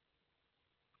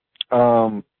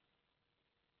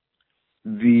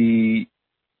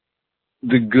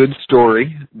 The good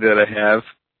story that I have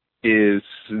is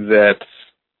that,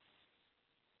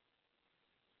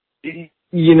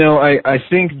 I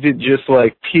think that just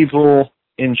like people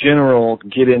in general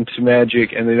get into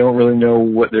magic and they don't really know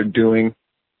what they're doing.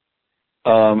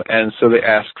 And so they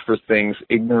ask for things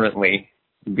ignorantly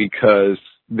because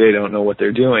they don't know what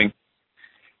they're doing.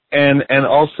 And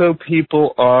also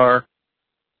people are,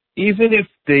 even if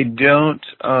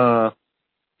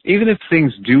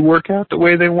things do work out the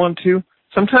way they want to,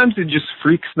 sometimes it just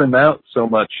freaks them out so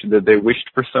much that they wished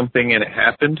for something and it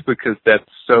happened because that's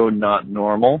so not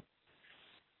normal,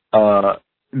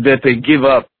 that they give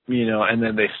up, and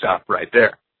then they stop right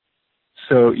there.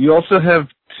 So you also have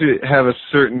to have a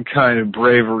certain kind of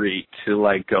bravery to,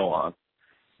 like, go on.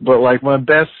 But, like, my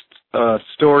best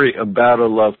story about a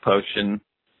love potion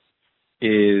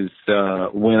is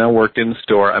when I worked in the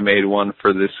store, I made one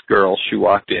for this girl. She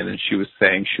walked in and she was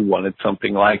saying she wanted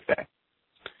something like that.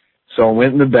 So I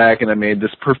went in the back and I made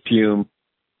this perfume,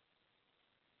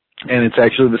 and it's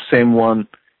actually the same one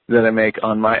that I make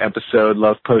on my episode,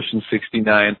 Love Potion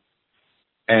 69.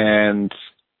 And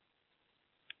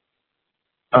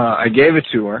I gave it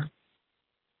to her,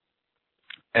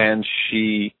 and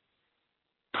she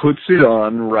puts it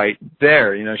on right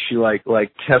there. She like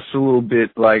tests a little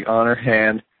bit, like, on her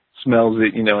hand, smells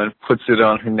it, and puts it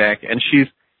on her neck. And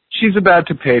she's about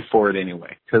to pay for it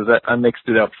anyway, because I mixed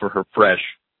it up for her fresh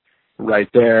right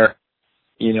there,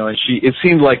 and it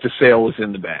seemed like the sale was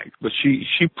in the bag. But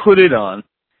she put it on,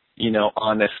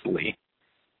 honestly.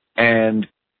 And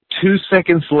 2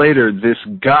 seconds later, this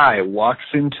guy walks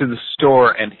into the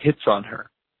store and hits on her.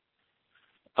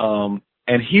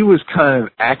 And he was kind of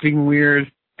acting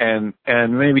weird, and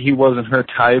maybe he wasn't her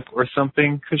type or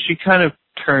something, because she kind of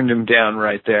turned him down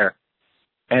right there.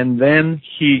 And then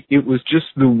it was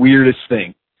just the weirdest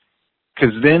thing,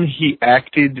 because then he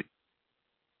acted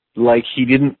like he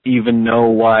didn't even know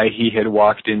why he had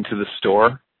walked into the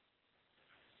store,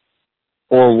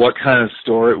 or what kind of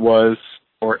store it was,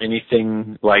 or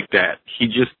anything like that.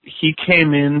 He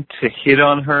came in to hit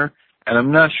on her, and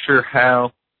I'm not sure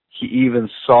how he even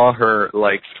saw her,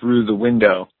 like, through the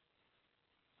window.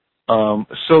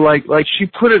 So like she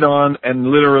put it on, and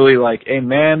literally, like, a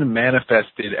man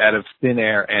manifested out of thin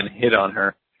air and hit on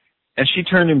her. And she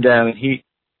turned him down, and he,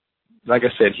 like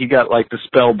I said, he got, like, the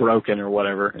spell broken or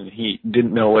whatever, and he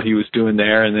didn't know what he was doing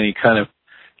there, and then he kind of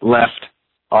left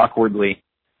awkwardly.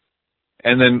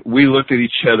 And then we looked at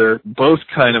each other, both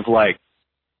kind of like,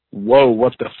 whoa,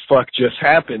 what the fuck just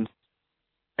happened?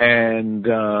 And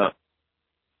so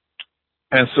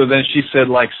then she said,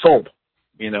 like, sold,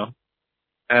 And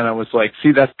I was like,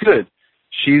 see, that's good.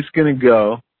 She's going to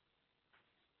go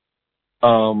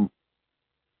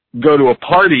to a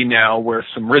party now where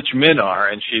some rich men are,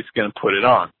 and she's going to put it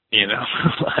on,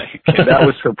 Like, that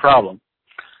was her problem,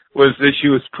 was that she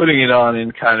was putting it on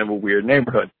in kind of a weird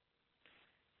neighborhood.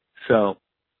 So,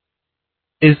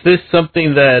 Is this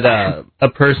something that a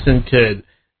person could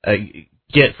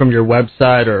get from your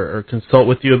website or consult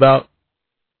with you about?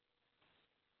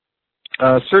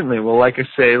 Certainly. Well, like I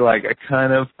say, like I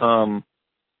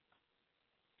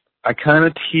kind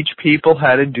of teach people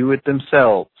how to do it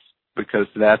themselves, because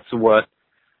that's what,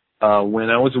 when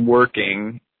I was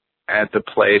working at the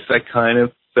place, I kind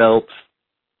of felt,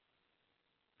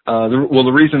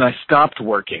 the reason I stopped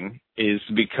working is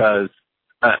because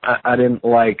I didn't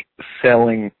like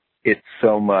selling it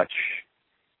so much.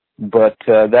 But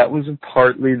that was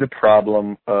partly the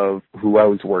problem of who I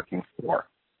was working for,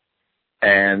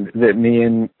 and that me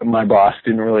and my boss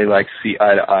didn't really like see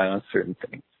eye to eye on certain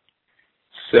things.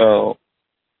 So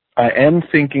I am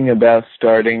thinking about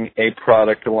starting a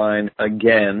product line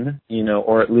again,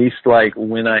 or at least like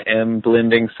when I am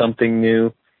blending something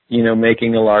new,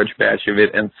 making a large batch of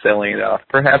it and selling it off,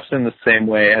 perhaps in the same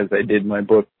way as I did my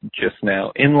book just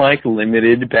now, in like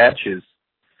limited batches.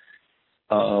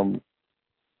 And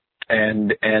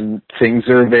things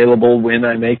are available when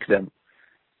I make them.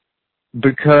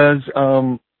 Because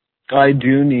I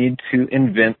do need to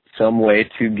invent some way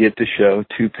to get the show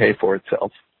to pay for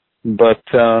itself. But,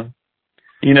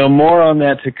 more on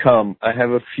that to come. I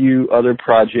have a few other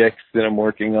projects that I'm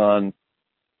working on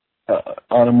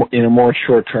in a more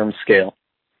short-term scale.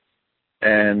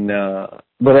 And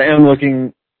but I am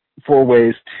looking for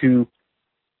ways to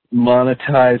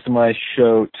monetize my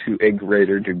show to a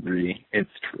greater degree. It's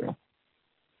true.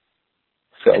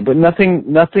 So, but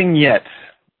nothing yet.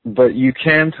 But you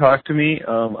can talk to me.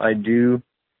 I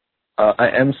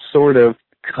am sort of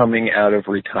coming out of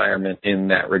retirement in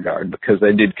that regard, because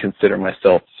I did consider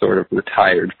myself sort of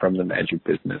retired from the magic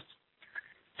business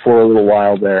for a little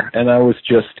while there, and I was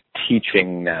just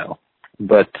teaching now.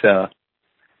 But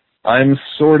I'm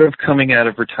sort of coming out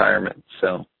of retirement,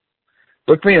 so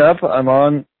look me up. I'm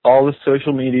on all the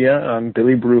social media. I'm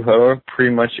Billy Brujo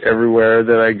pretty much everywhere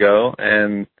that I go,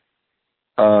 and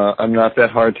I'm not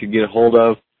that hard to get a hold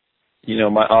of.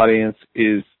 My audience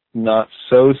is not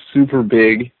so super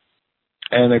big,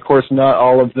 and of course not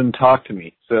all of them talk to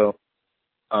me. So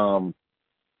I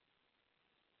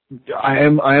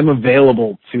am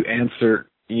available to answer,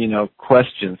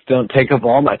 questions. Don't take up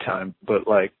all my time, but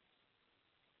like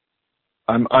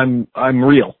I'm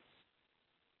real.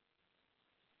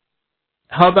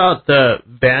 How about the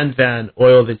Van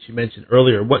oil that you mentioned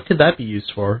earlier? What could that be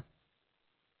used for?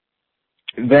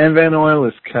 Van oil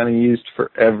is kind of used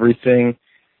for everything.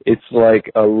 It's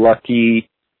like a lucky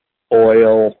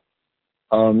oil.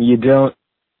 You don't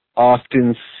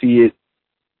often see it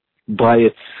by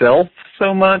itself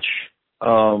so much,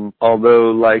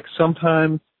 although like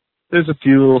sometimes there's a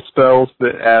few little spells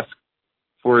that ask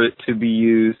for it to be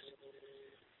used.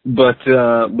 But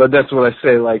that's what I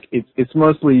say, like it's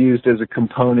mostly used as a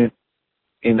component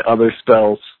in other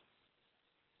spells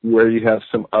where you have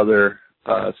some other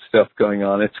stuff going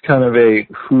on. It's kind of a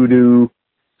hoodoo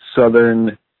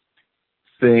southern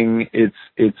thing. It's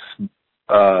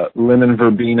lemon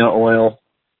verbena oil,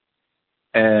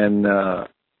 and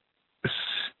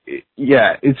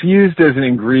it's used as an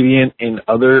ingredient in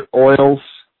other oils,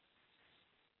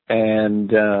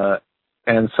 and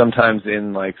sometimes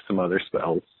in like some other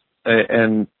spells,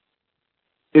 and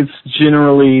it's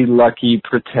generally lucky,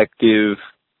 protective.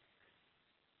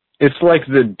 It's like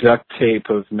the duct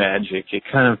tape of magic. It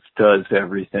kind of does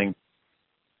everything.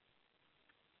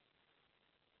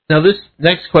 Now, this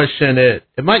next question, it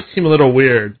might seem a little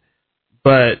weird,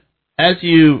 but as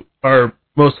you are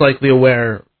most likely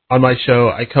aware, on my show,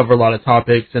 I cover a lot of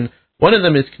topics, and one of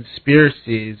them is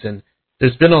conspiracies, and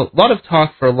there's been a lot of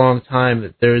talk for a long time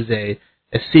that there's a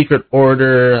secret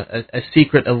order, a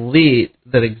secret elite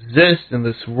that exists in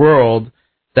this world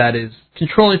that is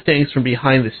controlling things from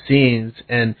behind the scenes,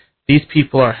 and these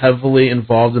people are heavily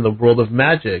involved in the world of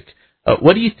magic.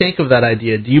 What do you think of that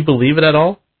idea? Do you believe it at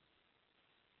all?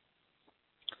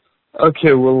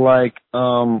 Okay, well, like,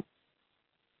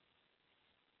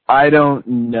 I don't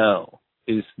know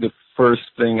is the first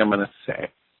thing I'm going to say,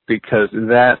 because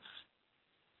of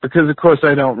course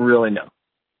I don't really know.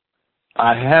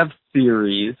 I have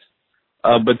theories,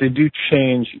 but they do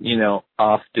change,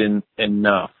 often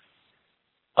enough.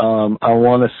 I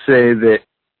want to say that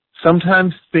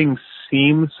sometimes things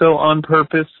seem so on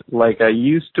purpose. Like I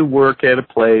used to work at a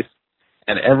place,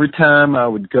 and every time I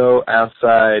would go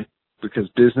outside because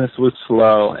business was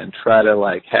slow and try to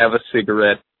like have a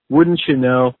cigarette, wouldn't you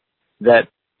know that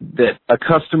a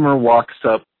customer walks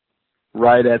up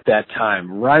right at that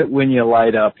time, right when you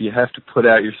light up, you have to put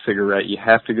out your cigarette, you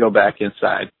have to go back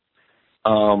inside.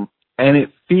 And it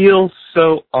feels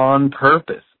so on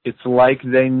purpose. It's like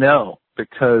they know,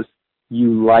 because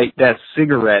you light that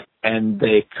cigarette and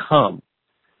they come.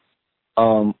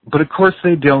 But of course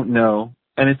they don't know,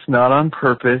 and it's not on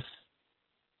purpose,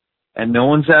 and no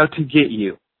one's out to get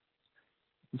you.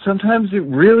 Sometimes it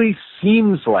really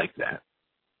seems like that.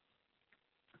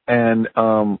 And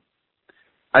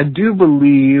I do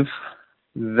believe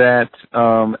that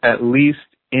at least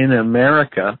in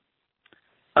America,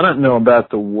 I don't know about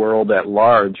the world at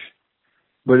large,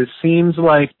 but it seems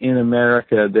like in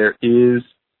America there is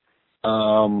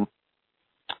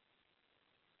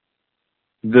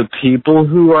the people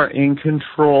who are in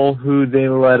control, who they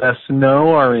let us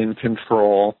know are in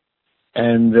control,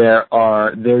 and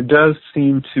there does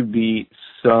seem to be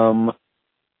some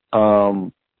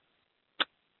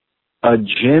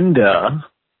agenda,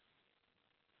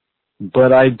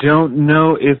 but I don't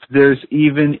know if there's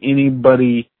even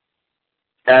anybody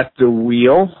at the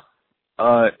wheel,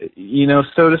 so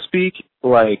to speak.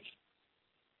 Like,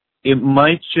 it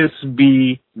might just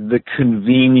be the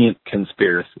convenient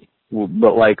conspiracy.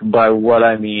 But, like, by what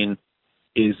I mean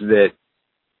is that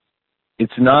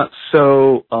it's not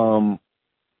so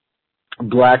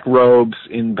black robes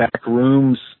in back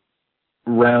rooms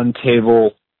round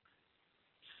table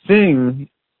thing.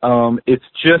 It's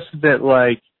just that,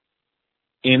 like,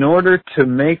 in order to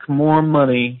make more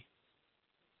money,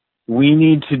 we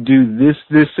need to do this,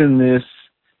 this, and this,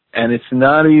 and it's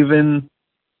not even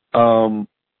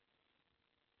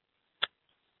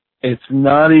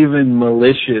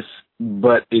malicious,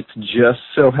 but it just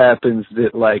so happens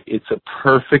that, like, it's a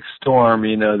perfect storm,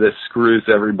 that screws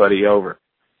everybody over.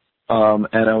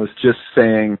 And I was just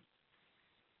saying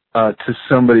to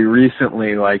somebody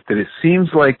recently, like, that it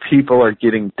seems like people are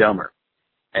getting dumber.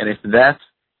 And if that's,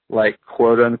 like,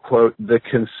 quote unquote, the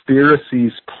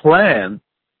conspiracy's plan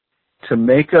to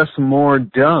make us more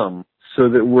dumb so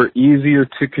that we're easier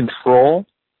to control,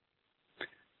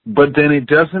 but then it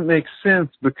doesn't make sense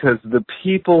because the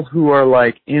people who are,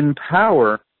 like, in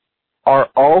power are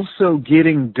also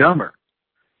getting dumber.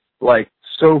 Like,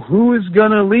 so who is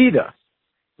gonna lead us?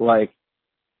 Like,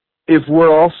 if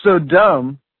we're all so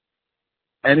dumb,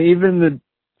 and even the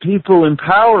people in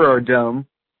power are dumb,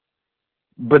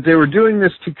 but they were doing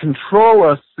this to control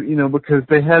us, because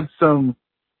they had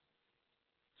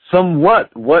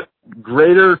what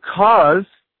greater cause,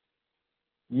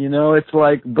 it's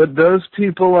like, but those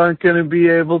people aren't going to be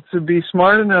able to be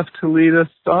smart enough to lead us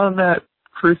on that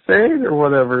crusade or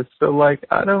whatever. So, like,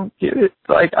 I don't get it.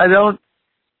 Like, I don't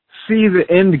see the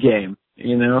end game,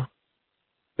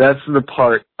 That's the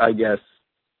part, I guess,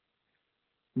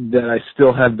 that I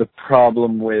still have the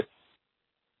problem with.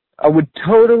 I would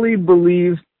totally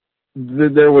believe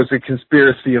that there was a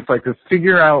conspiracy if I could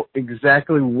figure out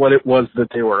exactly what it was that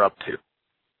they were up to.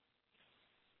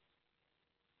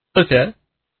 Okay.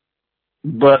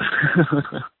 But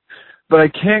I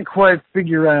can't quite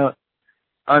figure out,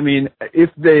 if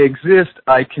they exist,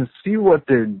 I can see what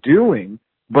they're doing,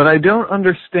 but I don't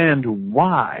understand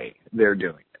why they're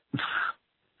doing it.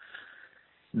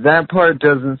 That part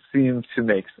doesn't seem to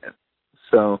make sense.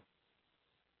 So,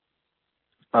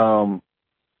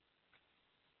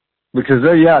 because,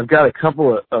 I've got a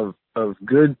couple of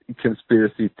good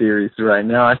conspiracy theories right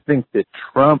now. I think that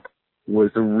Trump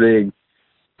was rigged,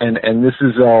 and this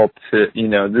is all to,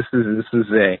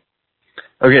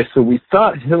 okay, so we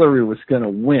thought Hillary was going to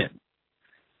win,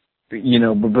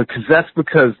 but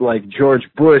because, like, George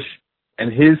Bush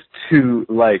and his two,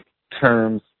 like,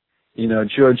 terms,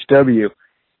 George W.,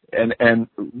 and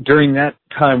during that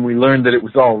time we learned that it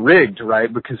was all rigged,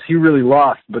 right? Because he really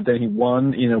lost, but then he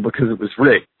won, because it was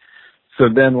rigged. So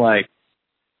then, like,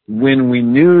 when we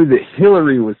knew that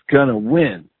Hillary was gonna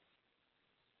win,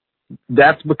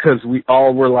 that's because we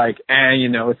all were like,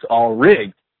 it's all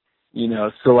rigged,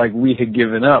 so, like, we had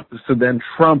given up. So then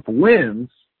Trump wins,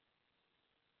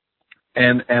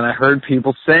 and I heard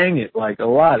people saying it, like, a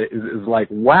lot. It was like,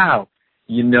 wow,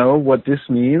 you know what this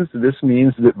means? This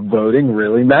means that voting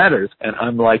really matters. And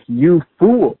I'm like, you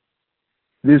fool.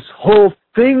 This whole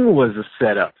thing was a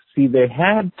setup. See, they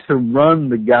had to run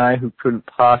the guy who couldn't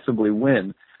possibly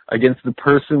win against the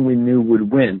person we knew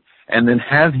would win, and then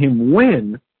have him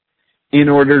win in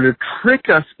order to trick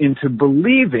us into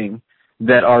believing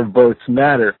that our votes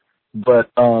matter.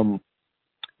 But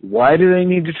why do they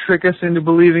need to trick us into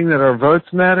believing that our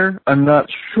votes matter? I'm not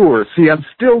sure. See, I'm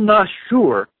still not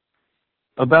sure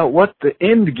about what the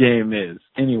end game is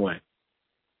anyway.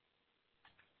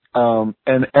 And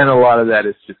a lot of that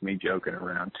is just me joking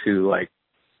around too. I'm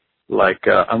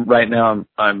right now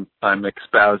I'm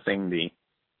espousing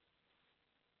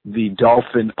the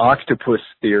dolphin octopus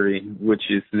theory, which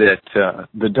is that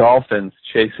the dolphins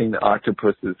chasing the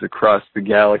octopuses across the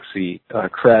galaxy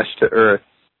crash to Earth,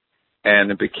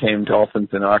 and it became dolphins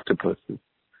and octopuses.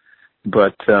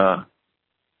 But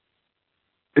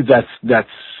that's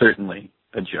certainly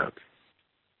a joke.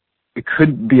 It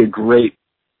could be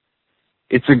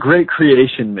it's a great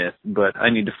creation myth, but I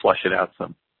need to flush it out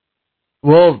some.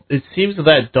 Well, it seems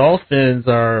that dolphins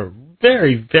are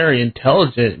very, very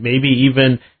intelligent, maybe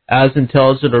even as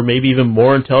intelligent or maybe even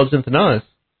more intelligent than us.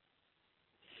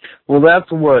 Well,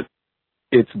 that's what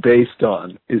it's based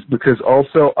on, is because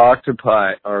also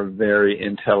octopi are very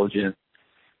intelligent.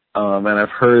 And I've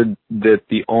heard that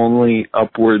the only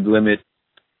upward limit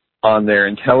on their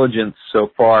intelligence so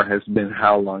far has been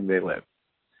how long they live.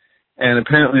 And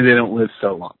apparently they don't live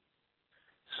so long.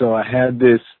 So I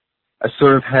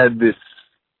sort of had this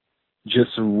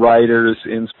just writer's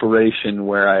inspiration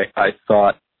where I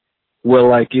thought, well,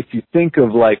 like, if you think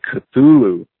of, like,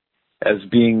 Cthulhu as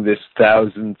being this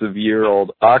thousands of year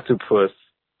old octopus,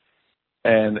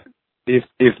 and if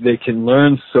they can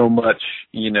learn so much,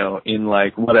 in,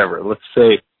 like, whatever, let's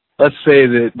say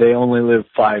that they only live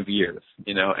 5 years,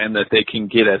 and that they can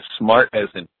get as smart as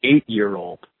an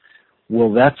 8-year-old,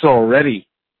 well, that's already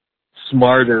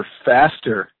smarter,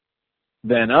 faster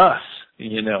than us,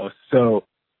 So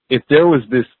if there was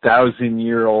this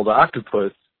 1,000-year-old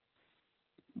octopus,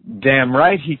 damn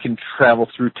right he can travel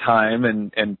through time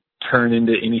and turn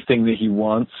into anything that he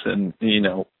wants and,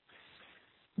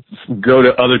 go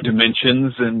to other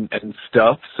dimensions and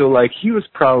stuff. So, like, he was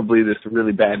probably this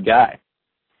really bad guy.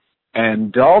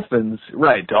 And dolphins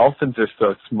are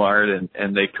so smart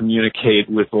and they communicate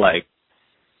with, like,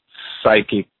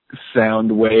 psychic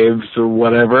sound waves or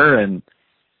whatever. And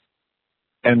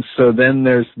so then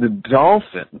there's the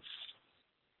dolphins.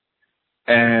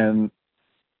 And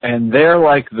they're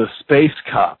like the space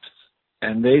cops.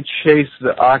 And they chase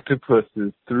the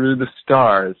octopuses through the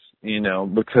stars,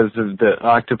 because of the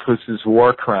octopus's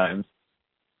war crimes.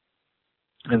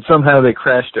 And somehow they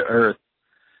crash to Earth.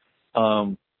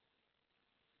 And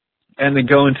they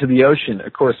go into the ocean,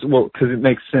 of course, because it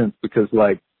makes sense, because,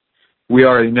 like, we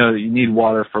already know that you need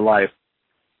water for life.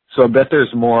 So I bet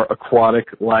there's more aquatic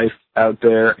life out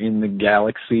there in the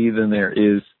galaxy than there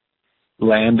is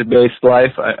land-based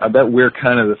life. I bet we're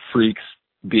kind of the freaks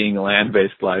being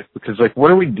land-based life, because, like, what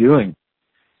are we doing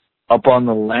up on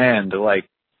the land? Like,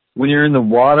 when you're in the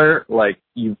water, like,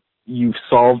 you've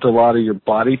solved a lot of your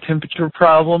body temperature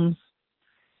problems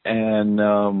and,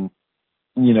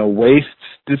 waste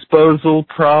disposal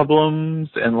problems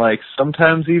and, like,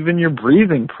 sometimes even your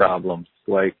breathing problems.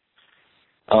 Like,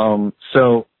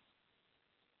 so,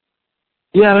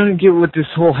 yeah, I don't get what this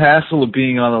whole hassle of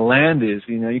being on the land is.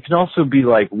 You can also be,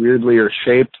 like, weirdly or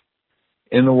shaped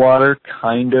in the water,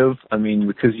 kind of. I mean,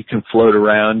 because you can float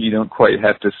around, you don't quite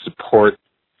have to support.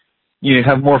 You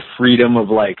have more freedom of,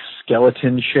 like,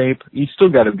 skeleton shape. You still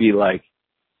got to be, like,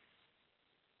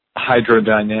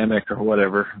 hydrodynamic or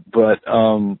whatever. But,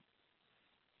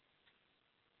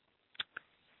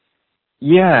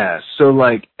 yeah, so,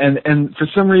 like, and for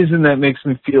some reason that makes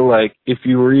me feel like if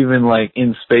you were even, like,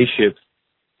 in spaceships,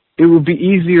 it would be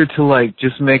easier to, like,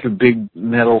 just make a big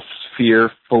metal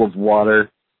sphere full of water.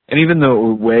 And even though it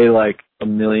would weigh, like,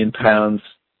 1 million pounds,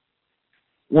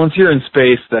 once you're in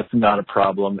space, that's not a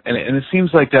problem. And it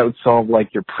seems like that would solve,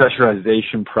 like, your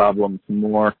pressurization problems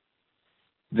more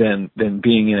than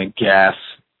being in a gas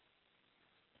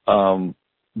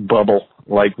bubble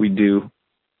like we do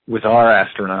with our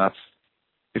astronauts.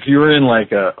 If you were in,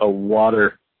 like, a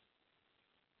water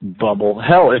bubble,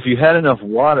 hell, if you had enough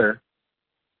water,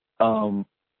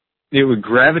 it would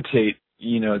gravitate,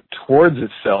 towards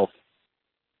itself.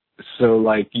 So,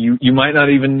 like, you might not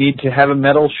even need to have a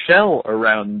metal shell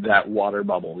around that water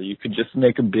bubble. You could just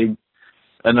make a big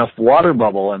enough water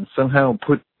bubble and somehow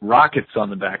put rockets on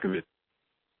the back of it.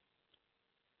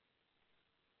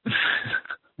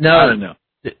 No, I don't know.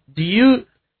 Do you,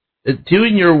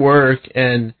 doing your work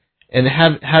and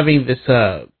having this,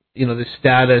 this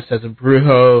status as a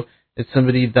brujo, as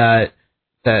somebody that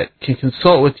can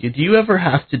consult with you, do you ever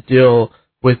have to deal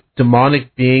with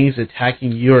demonic beings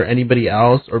attacking you or anybody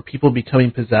else, or people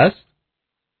becoming possessed?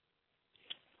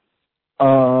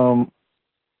 I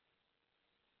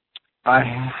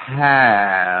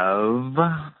have,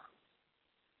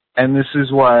 and this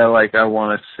is why, like, I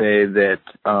want to say that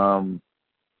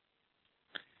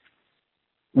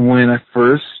when I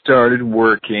first started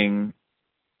working,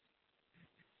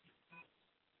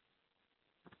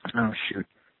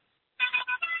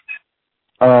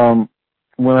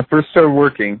 when I first started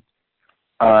working,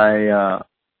 I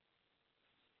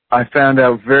found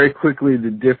out very quickly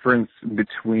the difference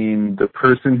between the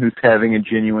person who's having a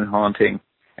genuine haunting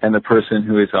and the person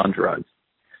who is on drugs.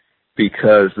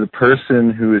 Because the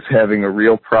person who is having a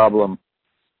real problem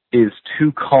is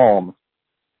too calm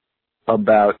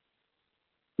about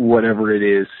whatever it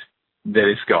is that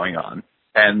is going on.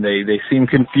 And they seem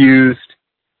confused,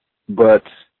 but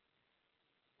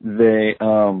they're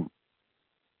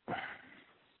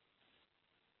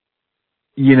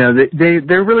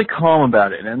really calm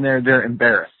about it, and they're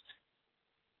embarrassed.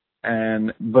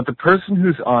 But the person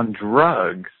who's on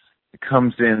drugs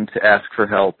comes in to ask for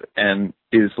help and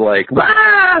is like,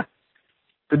 "Ah!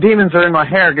 The demons are in my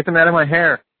hair, get them out of my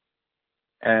hair."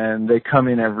 And they come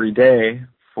in every day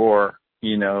for,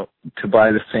 to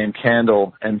buy the same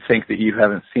candle and think that you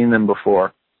haven't seen them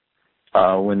before,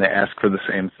 when they ask for the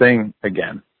same thing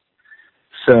again.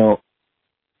 So,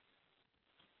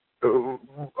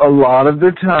 a lot of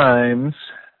the times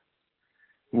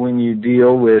when you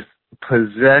deal with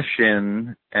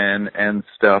possession and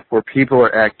stuff where people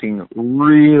are acting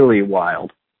really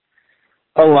wild,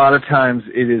 a lot of times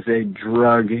it is a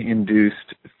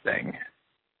drug-induced thing.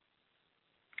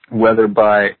 Whether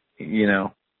by,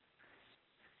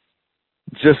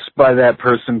 just by that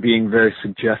person being very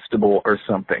suggestible or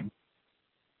something.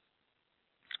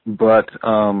 But,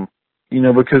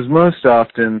 because most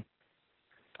often,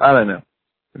 I don't know,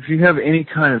 if you have any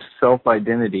kind of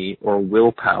self-identity or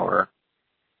willpower,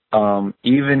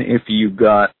 even if you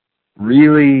got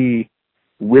really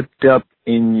whipped up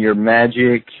in your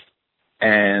magic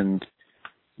and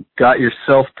got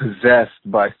yourself possessed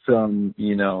by some,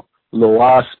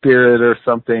 Loa spirit or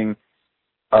something,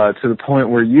 to the point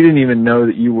where you didn't even know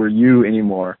that you were you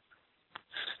anymore,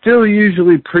 still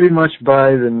usually pretty much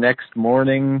by the next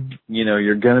morning,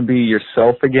 you're going to be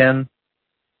yourself again.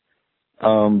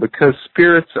 Because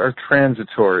spirits are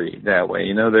transitory that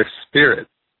way, they're spirits.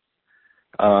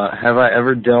 Have I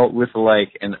ever dealt with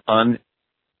like an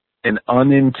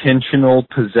unintentional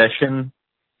possession?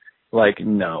 Like,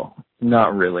 no,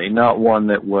 not really. Not one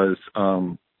that was,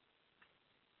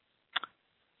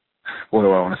 what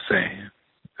do I want to say?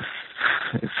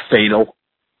 Fatal.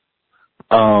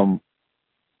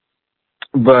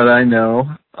 But I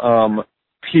know,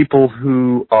 people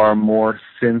who are more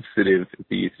sensitive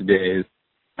these days,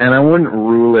 and I wouldn't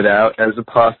rule it out as a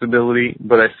possibility,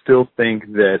 but I still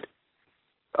think that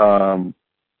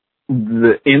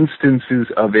the instances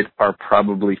of it are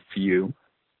probably few.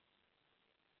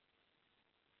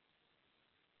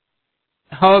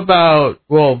 How about,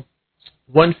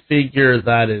 one figure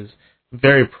that is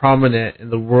very prominent in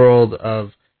the world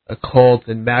of occult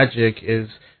and magic is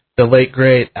the late,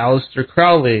 great Aleister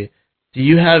Crowley. Do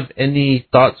you have any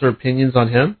thoughts or opinions on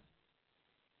him?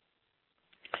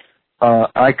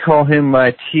 I call him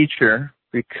my teacher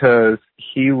because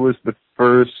he was the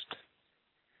first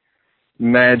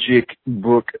magic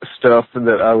book stuff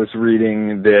that I was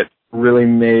reading that really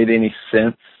made any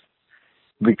sense,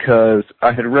 because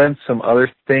I had read some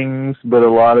other things, but a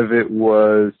lot of it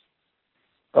was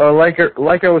like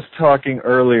I was talking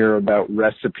earlier about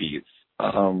recipes.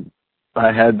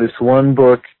 I had this one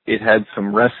book, it had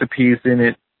some recipes in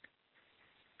it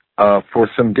for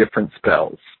some different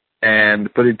spells,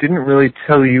 but it didn't really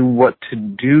tell you what to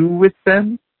do with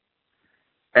them.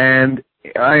 And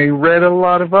I read a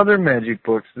lot of other magic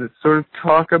books that sort of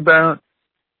talk about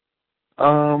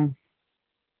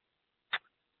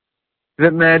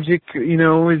that magic,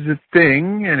 is a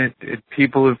thing, and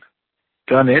people have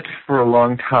done it for a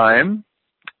long time.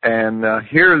 And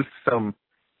here's some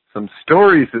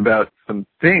stories about some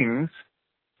things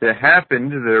that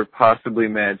happened that are possibly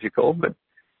magical, but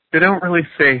they don't really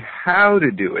say how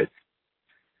to do it.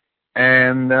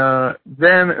 And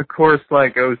then, of course,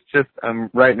 right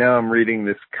now I'm reading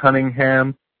this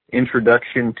Cunningham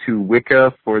Introduction to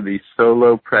Wicca for the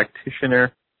Solo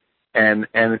Practitioner. And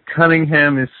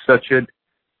Cunningham is such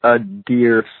a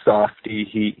dear softy.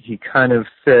 He kind of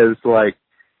says, like,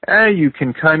 you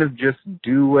can kind of just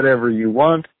do whatever you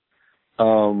want.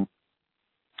 Of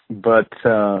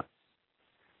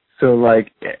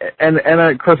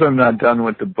course I'm not done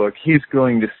with the book. He's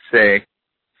going to say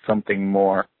something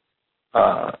more.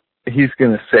 He's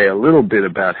going to say a little bit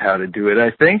about how to do it,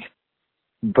 I think.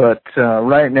 But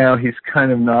right now he's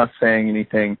kind of not saying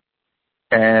anything.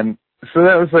 And so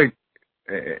that was like,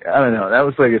 I don't know, that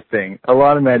was like a thing. A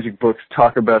lot of magic books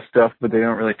talk about stuff, but they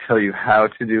don't really tell you how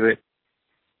to do it.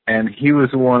 And he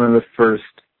was one of the first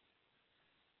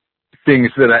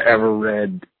things that I ever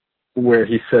read where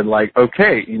he said, like,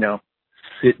 okay,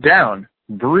 sit down,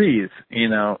 breathe,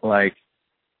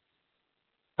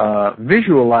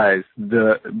 visualize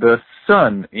the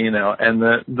sun, and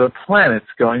the planets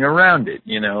going around it,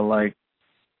 like,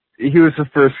 he was the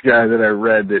first guy that I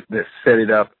read that set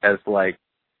it up as like,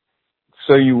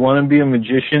 so you want to be a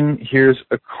magician? Here's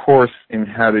a course in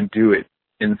how to do it,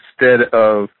 instead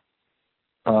of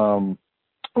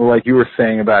like you were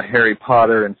saying about Harry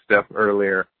Potter and stuff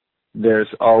earlier, there's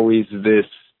always this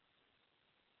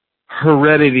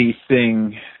heredity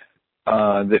thing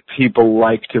that people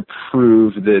like to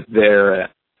prove that they're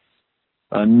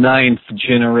a ninth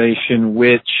generation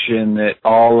witch and that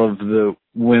all of the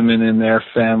women in their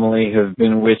family have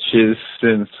been witches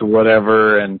since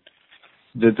whatever, and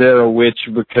that they're a witch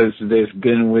because they've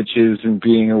been witches and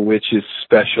being a witch is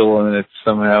special and it's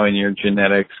somehow in your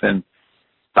genetics. And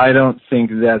I don't think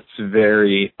that's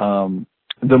very,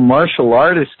 the martial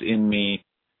artist in me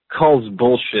calls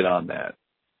bullshit on that,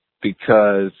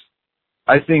 because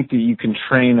I think that you can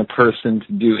train a person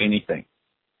to do anything.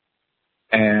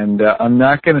 And I'm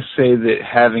not going to say that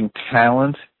having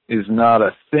talent is not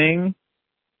a thing.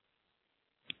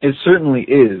 It certainly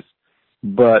is,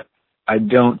 but I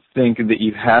don't think that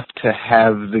you have to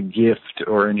have the gift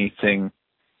or anything.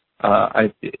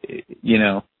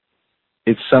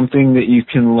 It's something that you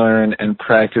can learn, and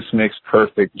practice makes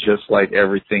perfect, just like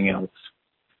everything else.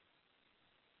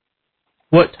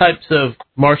 What types of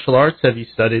martial arts have you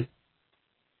studied?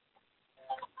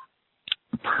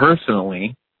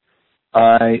 Personally,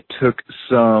 I took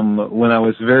some, when I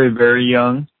was very, very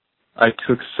young, I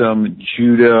took some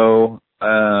judo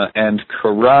and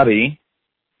karate.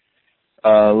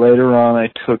 Later on, I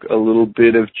took a little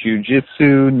bit of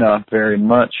jiu-jitsu, not very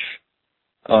much.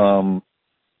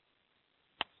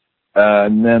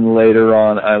 And then later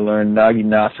on, I learned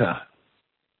naginata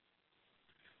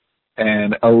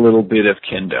and a little bit of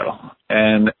kendo.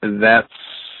 And that's,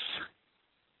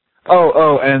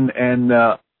 and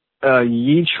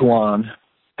Yichuan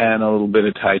and a little bit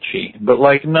of Tai Chi. But,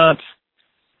 like, not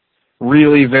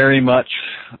really very much.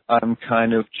 I'm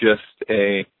kind of just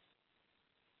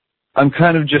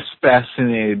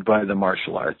fascinated by the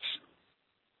martial arts.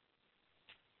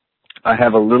 I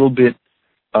have a little bit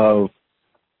of,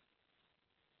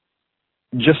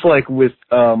 just like with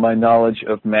my knowledge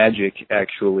of magic,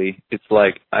 actually, it's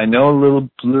like I know a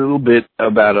little bit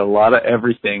about a lot of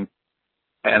everything,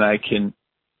 and I can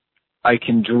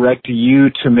direct you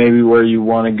to maybe where you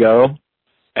want to go,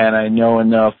 and I know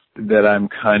enough that I'm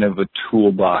kind of a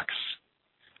toolbox.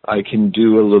 I can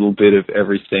do a little bit of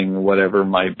everything, whatever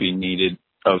might be needed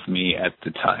of me at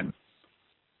the time.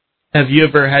 Have you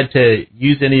ever had to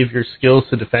use any of your skills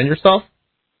to defend yourself?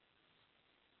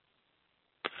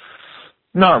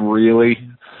 Not really.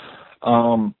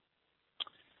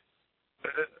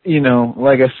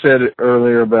 Like I said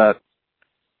earlier about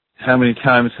how many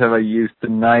times have I used the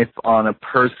knife on a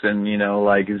person,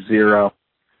 like 0.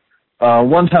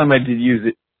 One time I did use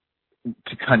it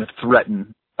to kind of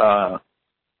threaten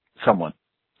someone.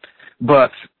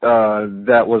 But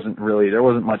there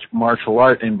wasn't much martial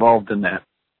art involved in that.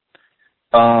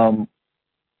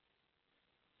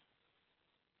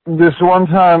 This one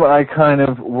time I kind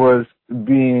of was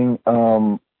being,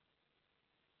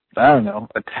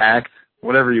 attacked,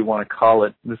 whatever you want to call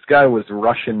it. This guy was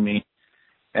rushing me,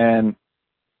 and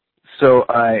so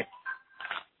I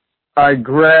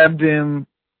grabbed him,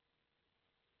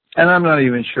 and I'm not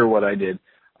even sure what I did.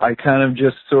 I kind of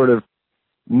just sort of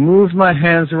moved my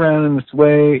hands around in this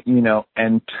way,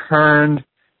 and turned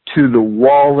to the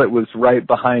wall that was right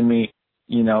behind me,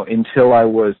 until I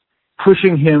was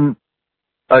pushing him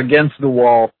against the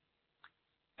wall,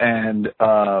 and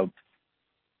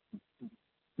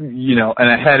and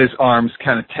I had his arms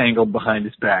kind of tangled behind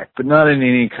his back, but not in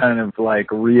any kind of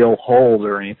like real hold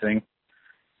or anything.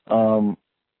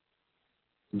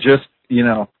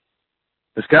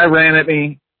 This guy ran at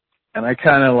me, and I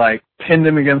kind of like pinned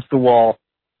him against the wall,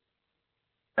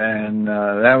 and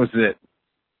that was it.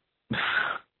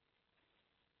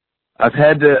 I've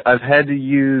had to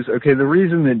use, the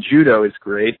reason that judo is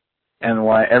great and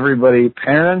why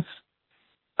parents,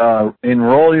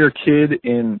 enroll your kid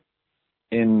in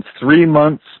 3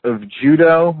 months of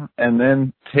judo and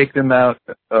then take them out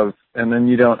and then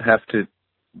you don't have to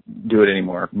do it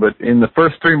anymore. But in the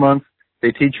first 3 months,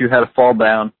 they teach you how to fall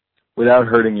down without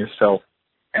hurting yourself.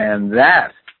 And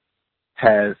that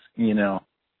has,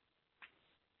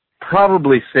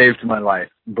 probably saved my life.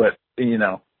 But,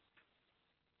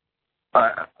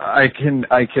 I can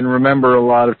remember a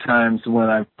lot of times when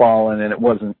I've fallen and it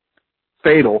wasn't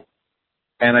fatal,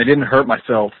 and I didn't hurt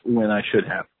myself when I should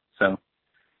have. So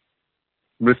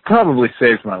it's probably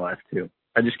saved my life too.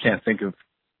 I just can't think of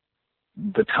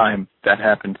the time that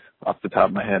happened off the top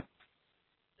of my head.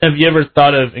 Have you ever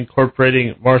thought of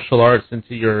incorporating martial arts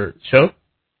into your show?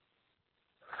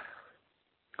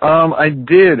 I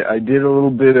did. I did a little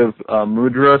bit of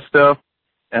mudra stuff,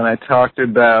 and I talked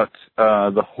about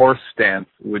the horse stance,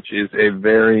 which is a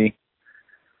very,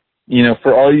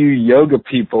 for all you yoga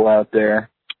people out there,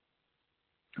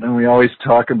 And we always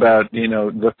talk about,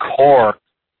 the core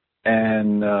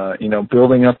and,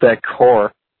 building up that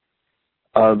core.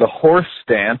 The horse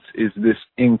stance is this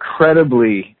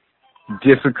incredibly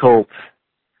difficult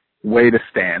way to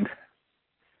stand.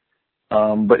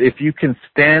 But if you can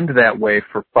stand that way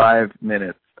for 5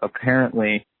 minutes,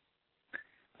 apparently,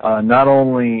 not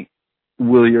only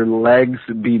will your legs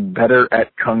be better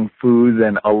at Kung Fu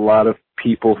than a lot of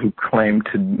people who claim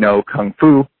to know Kung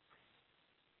Fu,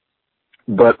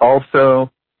 but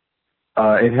also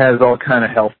it has all kind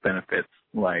of health benefits,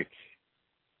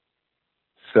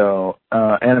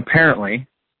 and apparently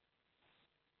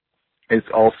it's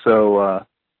also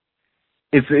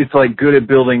it's like good at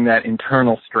building that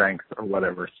internal strength or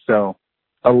whatever. So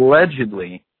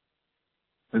allegedly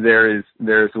there's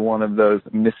one of those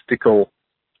mystical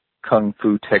Kung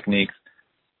Fu techniques.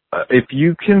 If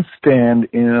you can stand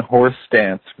in a horse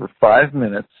stance for 5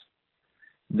 minutes,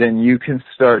 then you can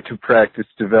start to practice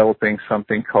developing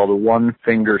something called a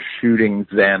one-finger shooting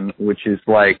Zen, which is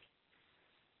like,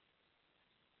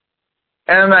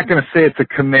 and I'm not going to say it's a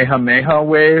Kamehameha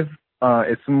wave.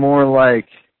 It's more like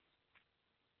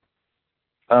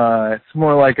a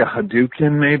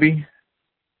Hadouken maybe,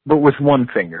 but with one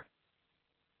finger.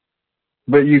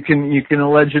 But you can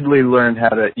allegedly learn how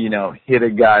to, hit a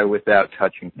guy without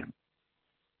touching him.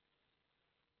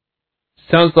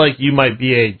 Sounds like you might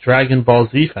be a Dragon Ball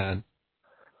Z fan.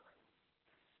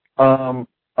 I'm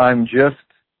just,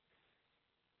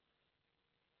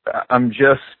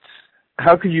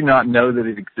 how could you not know that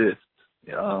it exists?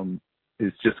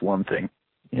 Is just one thing,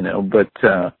 but,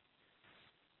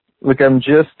 look, I'm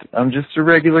just a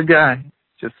regular guy,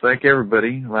 just like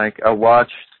everybody. Like, I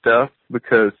watch stuff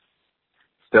because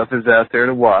stuff is out there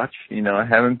to watch. I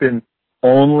haven't been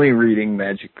only reading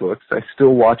magic books. I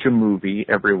still watch a movie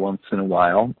every once in a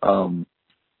while.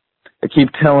 I keep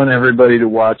telling everybody to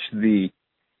watch the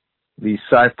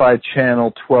Sci-Fi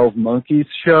Channel 12 Monkeys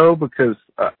show because,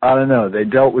 I don't know, they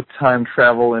dealt with time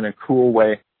travel in a cool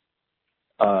way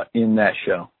in that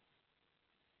show.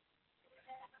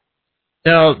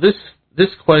 Now, this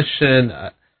question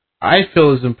I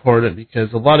feel is important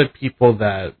because a lot of people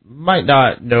that might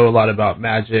not know a lot about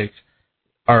magic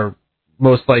are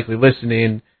most likely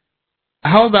listening.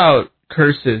 How about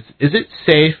curses? Is it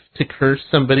safe to curse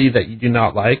somebody that you do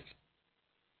not like?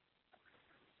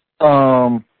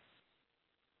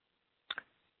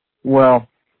 Well,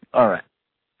 all right.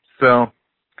 So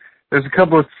there's a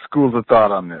couple of schools of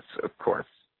thought on this, of course.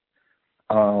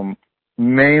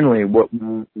 Mainly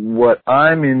what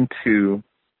I'm into,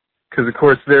 because of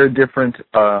course there are different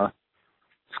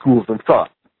schools of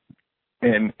thought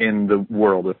in the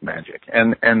world of magic,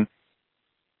 and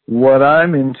what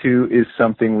I'm into is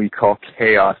something we call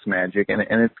chaos magic, and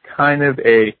it's kind of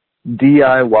a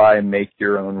DIY make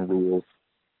your own rules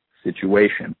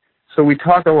situation. So we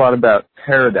talk a lot about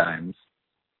paradigms,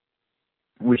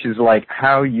 which is like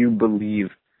how you believe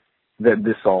that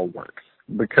this all works.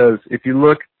 Because if you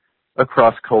look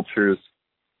across cultures,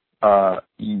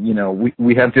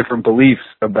 we have different beliefs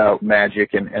about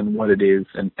magic and what it is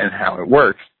and how it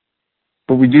works.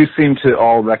 But we do seem to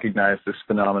all recognize this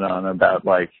phenomenon about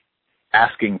like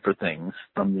asking for things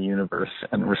from the universe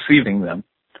and receiving them.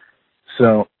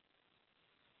 So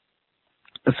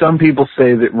some people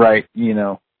say that, right,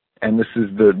 and this is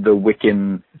the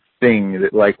Wiccan thing,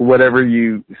 that like whatever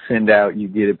you send out, you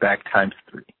get it back times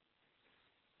 3.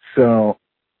 So,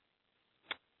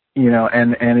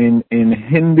 and in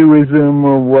Hinduism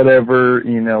or whatever,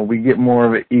 we get more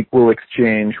of an equal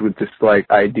exchange with this like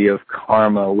idea of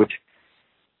karma, which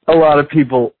a lot of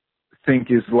people think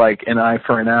is like an eye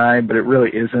for an eye, but it really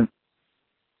isn't.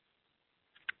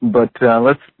 But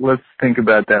let's think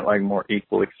about that like more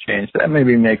equal exchange. That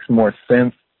maybe makes more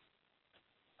sense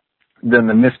than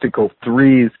the mystical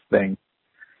threes thing.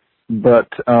 But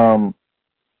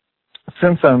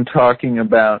since I'm talking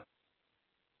about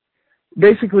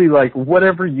basically like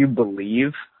whatever you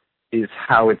believe is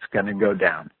how it's going to go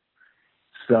down.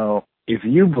 So if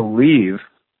you believe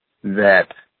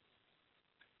that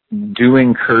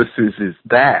doing curses is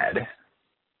bad,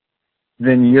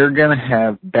 then you're going to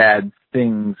have bad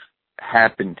things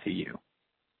happen to you.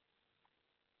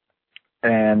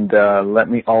 And let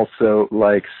me also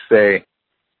like say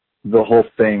the whole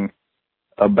thing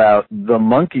about the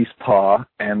monkey's paw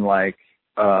and like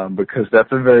because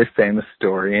that's a very famous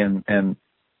story, and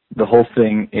the whole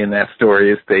thing in that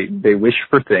story is they wish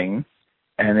for things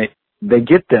and they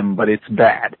get them, but it's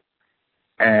bad.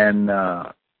 And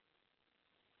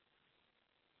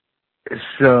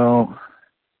so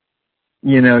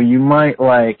you might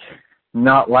like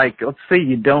not like, let's say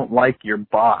you don't like your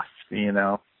boss,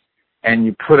 and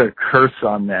you put a curse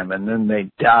on them and then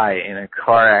they die in a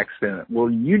car accident. Well,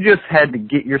 you just had to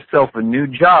get yourself a new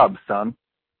job, son,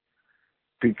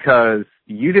 because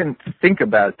you didn't think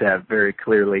about that very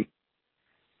clearly.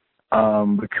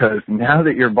 Because now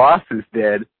that your boss is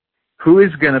dead, who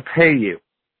is going to pay you?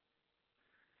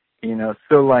 You know,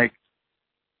 so like,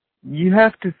 you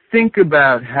have to think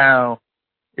about how,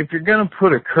 if you're going to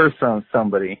put a curse on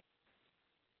somebody,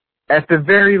 at the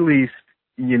very least,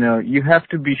 you know, you have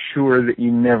to be sure that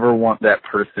you never want that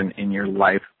person in your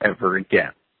life ever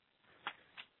again.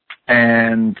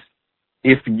 And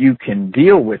if you can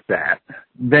deal with that,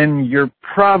 then you're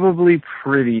probably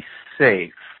pretty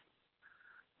safe.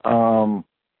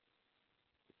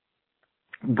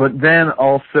 But then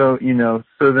also, you know,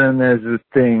 so then there's this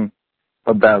thing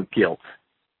about guilt.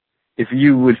 If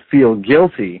you would feel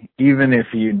guilty, even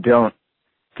if you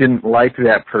didn't like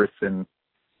that person,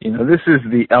 you know, this is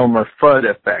the Elmer Fudd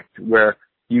effect, where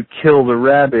you kill the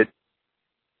rabbit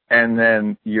and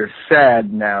then you're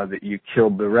sad now that you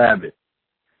killed the rabbit.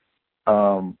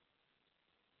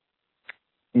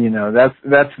 You know,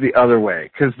 that's the other way.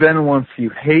 'Cause then once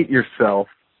you hate yourself,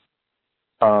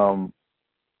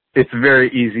 it's very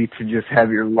easy to just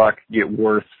have your luck get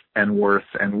worse and worse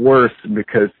and worse,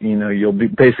 because, you know, you'll be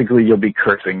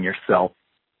cursing yourself.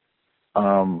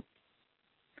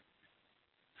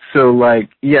 So like,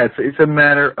 yeah, it's a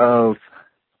matter of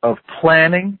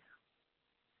planning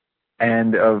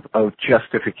and of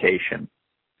justification.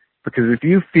 Because if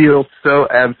you feel so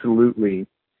absolutely,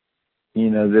 you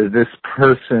know, that this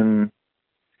person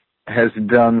has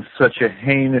done such a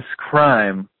heinous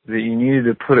crime that you needed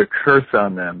to put a curse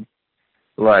on them,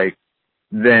 like,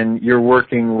 then you're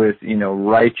working with, you know,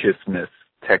 righteousness,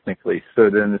 technically. So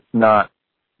then it's not,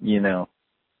 you know,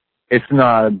 it's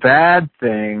not a bad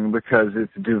thing because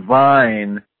it's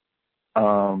divine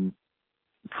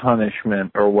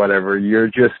punishment or whatever. You're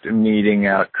just meting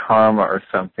out karma or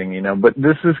something, you know. But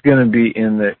this is going to be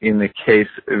in the case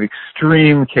of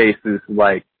extreme cases,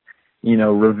 like, you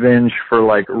know, revenge for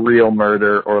like real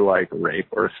murder or like rape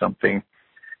or something.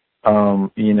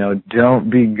 You know, don't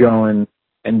be going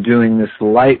and doing this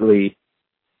lightly.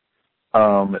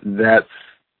 That's,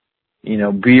 you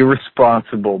know, be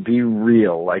responsible, be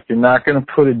real. Like, you're not going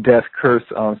to put a death curse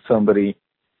on somebody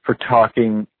for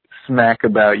talking smack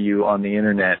about you on the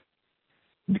internet,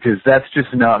 because that's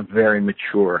just not very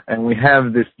mature. And we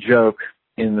have this joke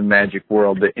in the magic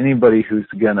world that anybody who's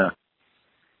going to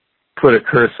put a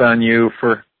curse on you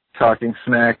for talking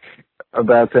smack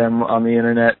about them on the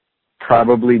internet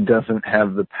probably doesn't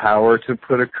have the power to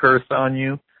put a curse on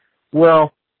you.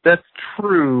 Well, that's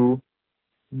true,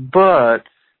 but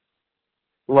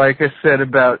like I said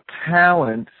about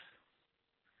talent,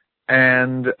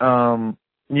 and,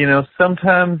 you know,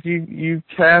 sometimes you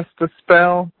cast a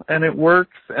spell and it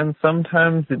works, and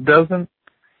sometimes it doesn't.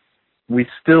 We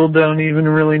still don't even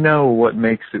really know what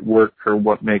makes it work or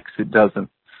what makes it doesn't.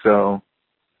 So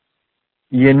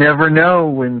you never know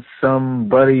when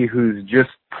somebody who's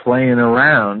just playing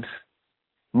around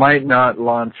might not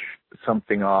launch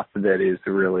something off that is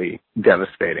really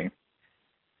devastating.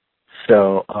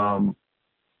 So,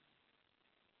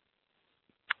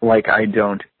 like, I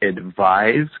don't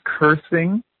advise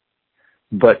cursing,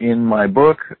 but in my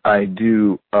book I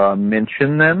do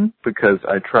mention them, because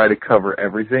I try to cover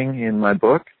everything in my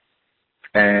book.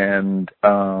 And,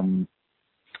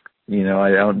 you know, I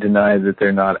don't deny that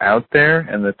they're not out there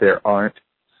and that there aren't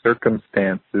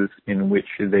circumstances in which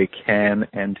they can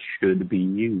and should be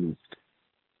used.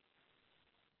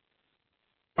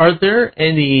 Are there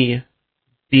any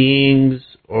beings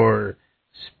or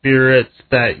spirits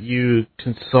that you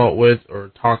consult with or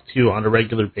talk to on a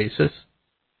regular basis?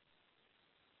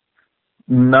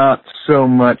 Not so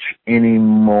much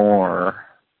anymore.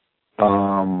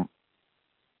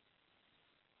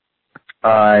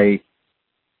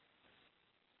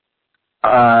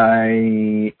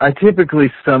 I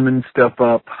typically summon stuff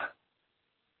up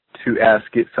to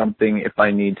ask it something if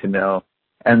I need to know,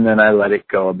 and then I let it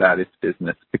go about its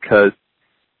business, because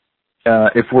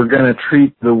if we're going to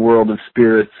treat the world of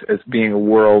spirits as being a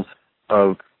world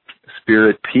of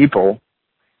spirit people,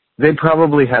 they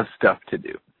probably have stuff to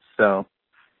do. So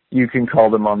you can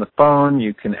call them on the phone,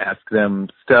 you can ask them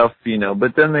stuff, you know,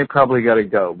 but then they probably got to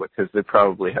go because they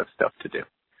probably have stuff to do.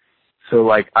 So,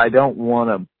 like, I don't want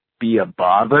to be a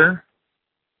bother.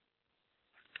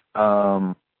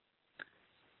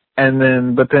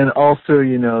 But then also,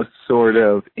 you know, sort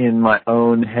of in my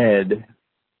own head,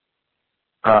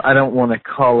 I don't want to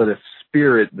call it a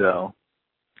spirit, though.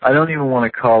 I don't even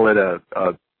want to call it a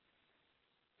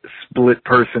split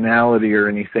personality or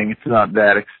anything. It's not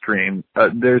that extreme.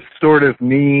 There's sort of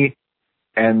me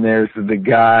and there's the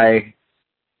guy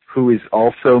who is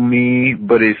also me,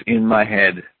 but is in my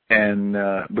head. And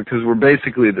because we're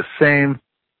basically the same,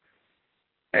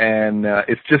 and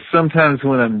it's just sometimes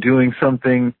when I'm doing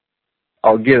something,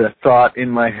 I'll get a thought in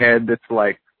my head that's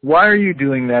like, why are you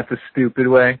doing that the stupid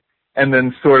way? And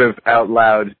then sort of out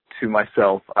loud to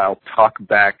myself, I'll talk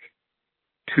back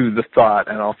to the thought,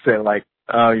 and I'll say like,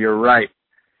 oh, you're right.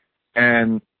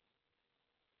 And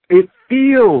it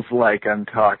feels like I'm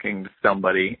talking to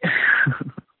somebody.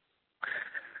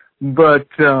 But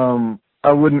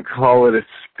I wouldn't call it a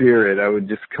spirit. I would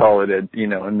just call it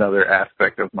another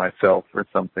aspect of myself or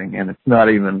something. And it's not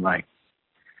even like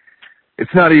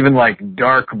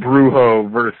dark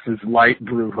Brujo versus light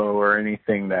Brujo or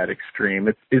anything that extreme.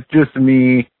 It's just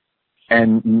me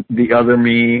and the other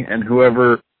me, and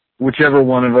whichever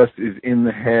one of us is in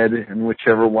the head and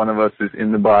whichever one of us is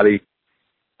in the body.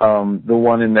 The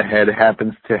one in the head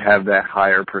happens to have that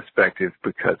higher perspective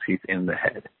because he's in the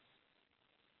head.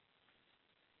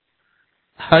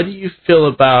 How do you feel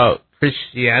about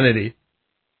Christianity?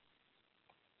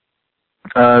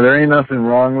 There ain't nothing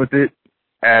wrong with it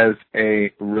as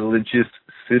a religious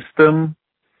system.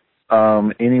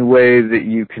 Any way that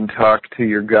you can talk to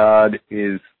your God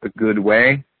is a good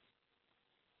way.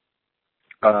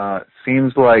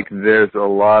 Seems like there's a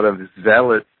lot of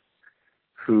zealots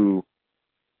who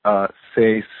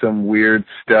say some weird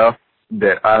stuff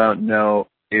that I don't know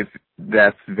if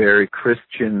that's very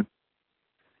Christian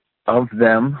of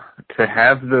them to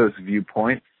have those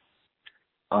viewpoints.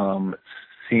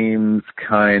 Seems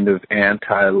kind of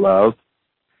anti-love.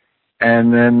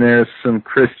 And then there's some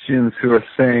Christians who are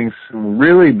saying some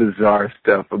really bizarre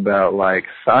stuff about like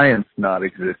science not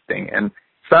existing. And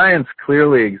science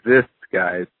clearly exists,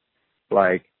 guys.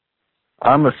 Like,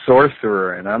 I'm a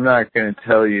sorcerer and I'm not going to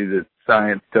tell you that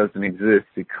science doesn't exist.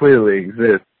 It clearly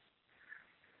exists.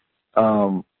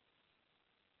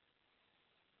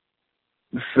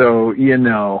 So,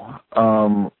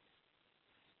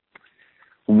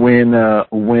 when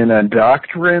a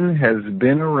doctrine has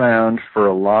been around for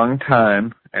a long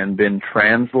time and been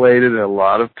translated a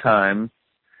lot of times,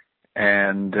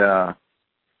 and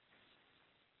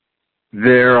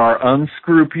there are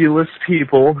unscrupulous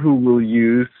people who will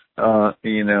use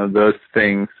those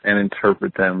things and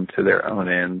interpret them to their own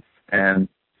ends. And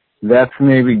that's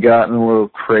maybe gotten a little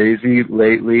crazy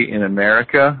lately in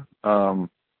America.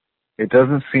 It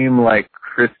doesn't seem like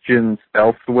Christians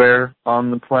elsewhere on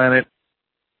the planet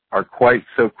are quite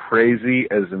so crazy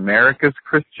as America's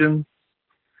Christians.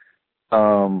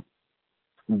 But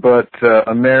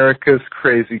America's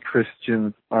crazy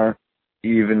Christians aren't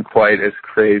even quite as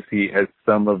crazy as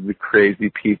some of the crazy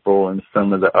people in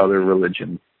some of the other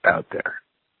religions out there.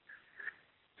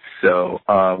 So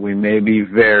we may be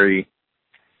very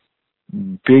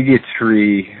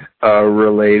bigotry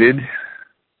related,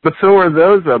 but so are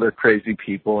those other crazy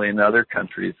people in other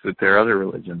countries with their other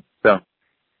religions. So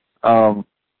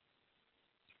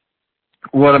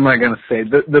what am I going to say?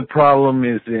 The problem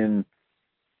is in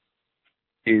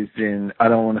I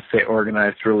don't want to say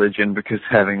organized religion because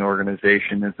having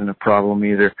organization isn't a problem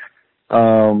either.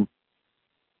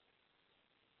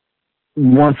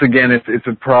 Once again, it's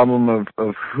a problem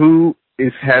of who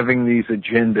is having these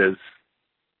agendas,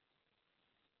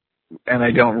 and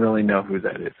I don't really know who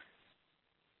that is.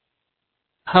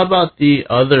 How about the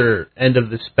other end of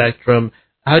the spectrum?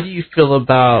 How do you feel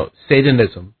about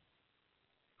Satanism?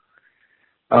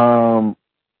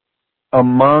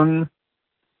 Among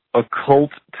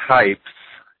occult types,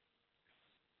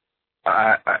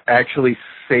 actually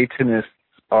Satanists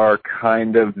are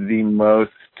kind of the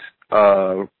most,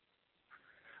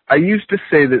 I used to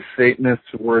say that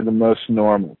Satanists were the most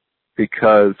normal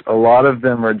because a lot of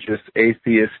them are just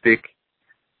atheistic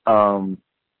and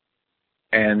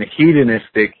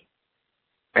hedonistic,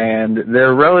 and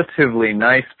they're relatively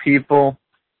nice people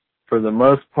for the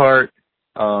most part.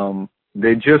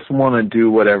 They just want to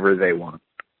do whatever they want.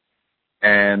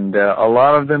 And a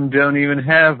lot of them don't even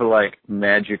have, like,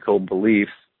 magical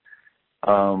beliefs.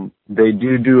 They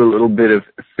do a little bit of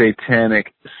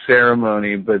satanic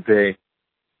ceremony, but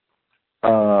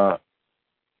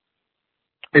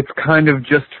it's kind of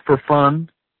just for fun.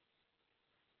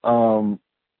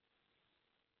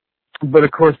 But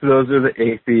of course, those are the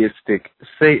atheistic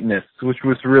Satanists, which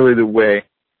was really the way.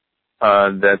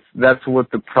 That's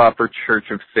what the proper Church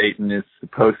of Satan is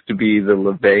supposed to be, the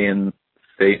LaVeyan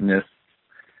Satanists.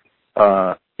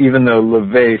 Even though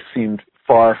LaVey seemed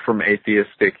far from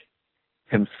atheistic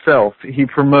himself, he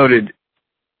promoted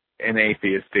an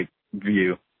atheistic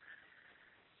view.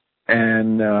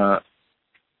 And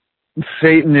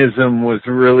Satanism was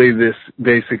really this,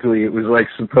 basically it was like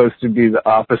supposed to be the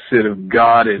opposite of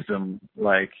Godism,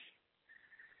 like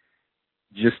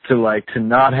just to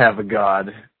not have a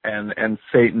God, and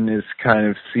Satan is kind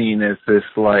of seen as this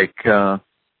like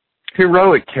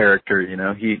heroic character, you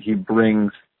know. He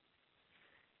brings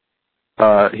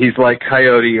he's like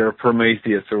Coyote or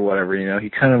Prometheus or whatever, you know. He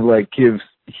kind of like gives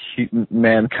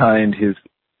mankind his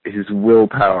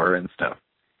willpower and stuff.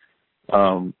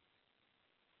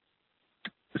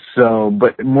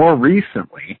 But more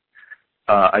recently,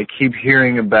 I keep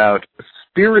hearing about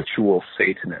spiritual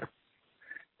Satanists,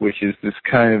 which is this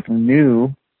kind of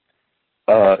new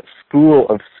school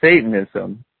of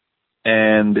Satanism,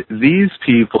 and these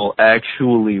people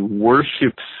actually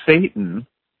worship Satan.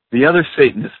 The other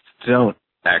Satanists don't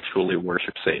actually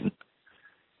worship Satan.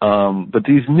 But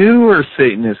these newer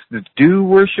Satanists that do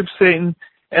worship Satan,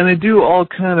 and they do all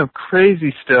kind of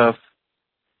crazy stuff,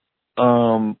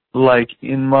 like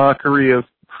in mockery of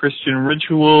Christian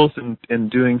rituals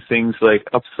and doing things like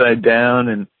upside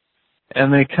down,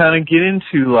 and they kind of get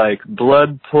into like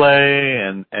blood play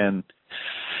and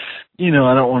you know,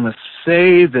 I don't want to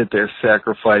say that they're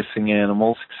sacrificing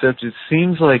animals, except it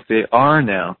seems like they are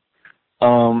now.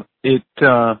 So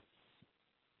I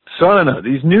don't know,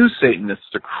 these new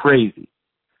Satanists are crazy.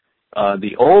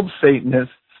 The old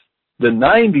Satanists, the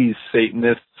 90s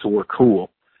Satanists were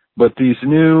cool. But these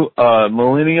new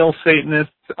millennial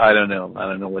Satanists, I don't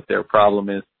know what their problem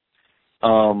is.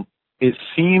 It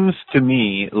seems to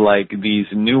me like these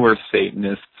newer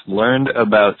Satanists learned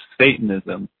about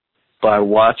Satanism by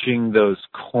watching those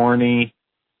corny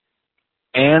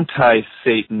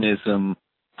anti-Satanism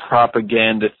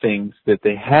propaganda things that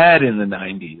they had in the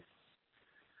 90s,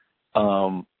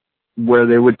 where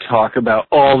they would talk about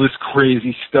all this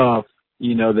crazy stuff,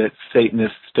 you know, that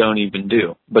Satanists don't even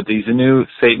do. But these new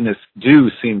Satanists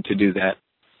do seem to do that.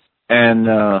 And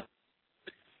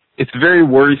it's very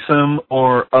worrisome,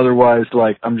 or otherwise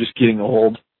like I'm just getting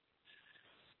old.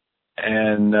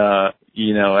 And,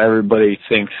 you know, everybody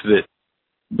thinks that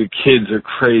the kids are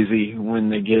crazy when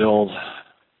they get old.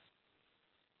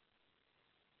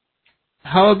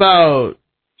 How about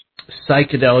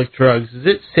psychedelic drugs? Is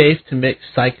it safe to mix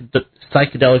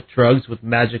psychedelic drugs with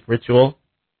magic ritual?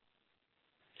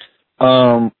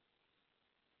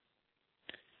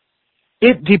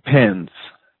 It depends.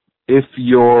 If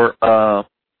you're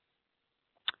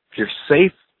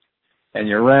safe and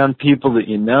you're around people that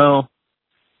you know,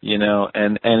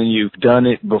 and you've done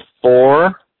it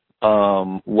before,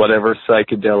 whatever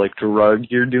psychedelic drug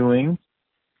you're doing,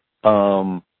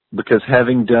 because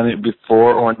having done it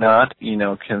before or not, you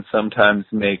know, can sometimes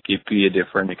make it be a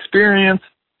different experience.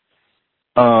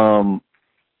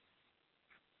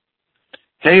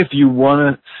 Hey, if you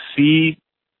want to see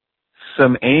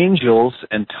some angels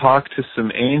and talk to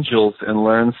some angels and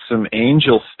learn some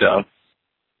angel stuff,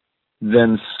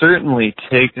 then certainly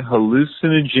take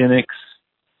hallucinogenics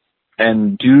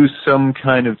and do some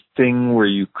kind of thing where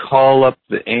you call up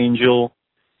the angel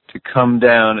to come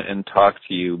down and talk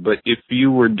to you. But if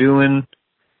you were doing,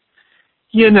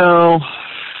 you know,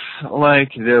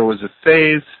 like there was a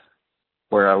phase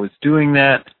where I was doing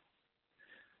that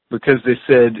because they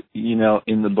said, you know,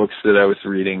 in the books that I was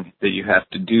reading that you have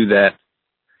to do that.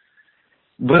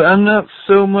 But I'm not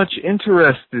so much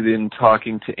interested in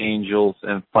talking to angels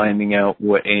and finding out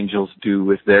what angels do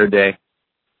with their day.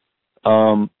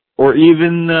 Or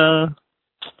even, I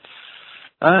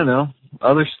don't know,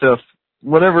 other stuff,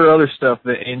 whatever other stuff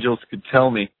that angels could tell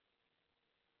me.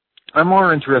 I'm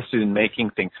more interested in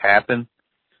making things happen.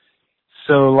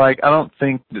 So, like, I don't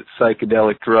think that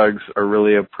psychedelic drugs are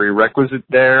really a prerequisite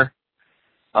there.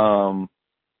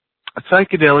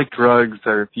 Psychedelic drugs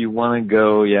are if you want to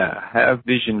go, have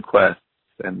vision quests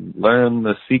and learn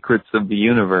the secrets of the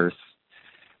universe.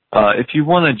 If you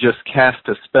want to just cast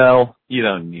a spell, you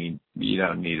don't need,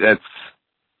 that's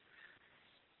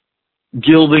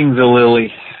gilding the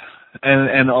lily.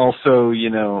 And also, you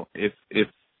know,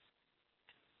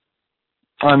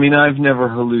 I've never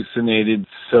hallucinated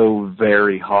so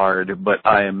very hard, but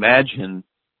I imagine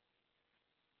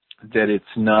that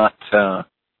it's not, that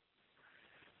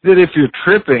if you're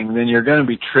tripping, then you're going to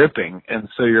be tripping, and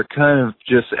so you're kind of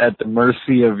just at the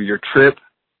mercy of your trip,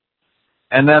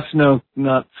 and that's not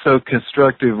so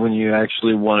constructive when you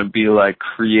actually want to be like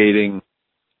creating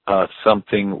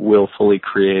something willfully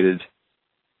created.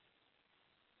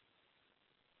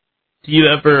 Do you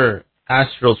ever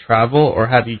astral travel, or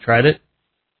have you tried it?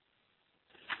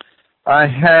 I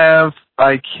have.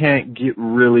 I can't get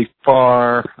really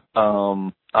far.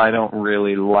 I don't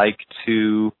really like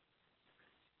to.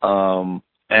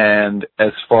 And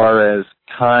as far as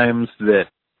times that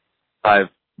I've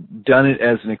done it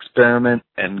as an experiment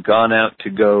and gone out to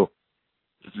go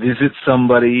visit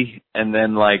somebody and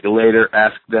then like later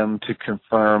ask them to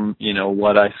confirm,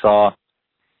 what I saw,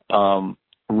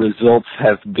 results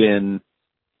have been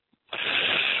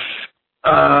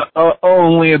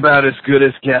only about as good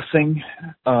as guessing.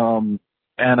 And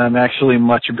I'm actually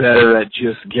much better at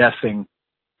just guessing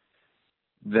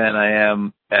than I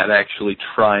am at actually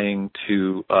trying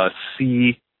to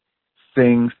see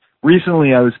things.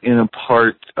 Recently I was in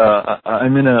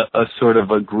I'm in a sort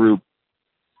of a group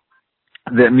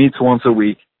that meets once a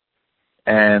week,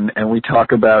 and we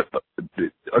talk about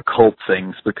occult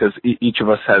things because each of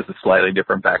us has a slightly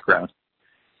different background.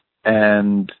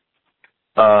 And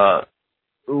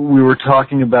we were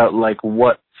talking about like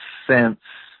what sense,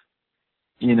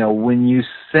 when you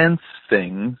sense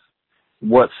things,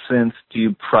 what sense do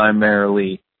you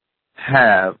primarily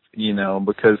have,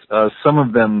 because some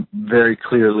of them very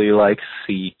clearly like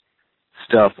see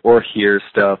stuff or hear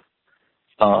stuff.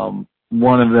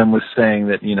 One of them was saying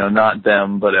that, not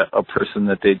them, but a person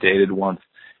that they dated once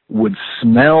would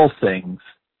smell things,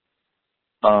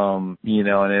 and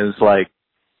it was like,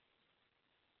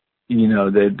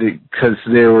 because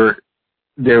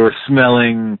they were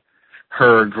smelling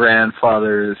her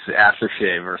grandfather's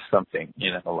aftershave or something,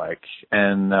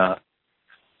 and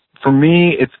for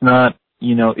me, it's not,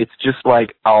 it's just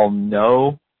like I'll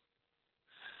know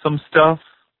some stuff.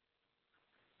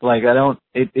 Like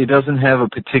it doesn't have a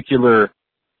particular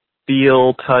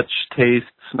feel, touch, taste,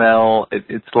 smell.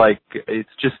 It's like,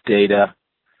 it's just data.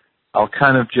 I'll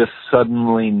kind of just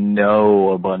suddenly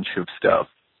know a bunch of stuff.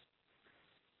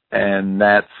 And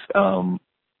that's,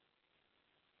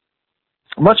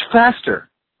 much faster,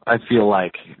 I feel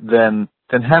like, than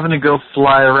having to go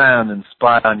fly around and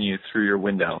spy on you through your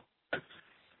window.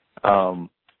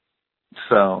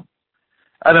 So,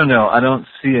 I don't know. I don't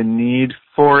see a need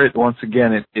for it. Once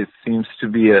again, it seems to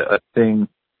be a thing.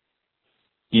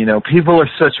 People are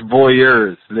such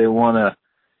voyeurs. They want to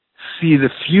see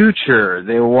the future.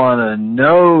 They want to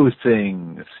know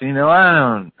things. I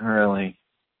don't really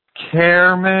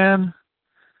care, man.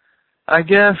 I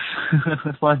guess.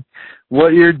 Like,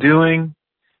 what you're doing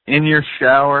in your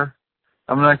shower,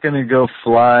 I'm not going to go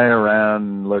fly around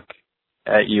and look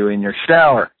at you in your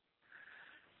shower.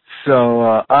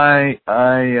 So I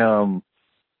don't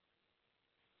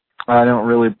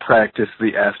really practice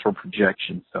the astral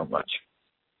projection so much.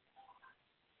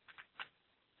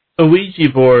 Ouija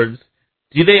boards,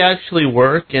 do they actually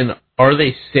work, and are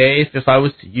they safe? If I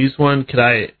was to use one, could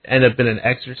I end up in an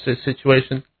exorcist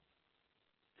situation?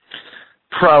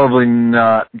 Probably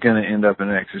not going to end up in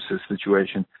an exorcist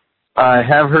situation. I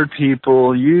have heard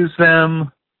people use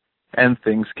them, and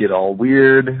things get all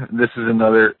weird. This is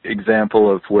another example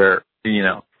of where,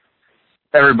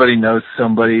 everybody knows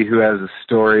somebody who has a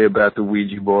story about the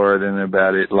Ouija board and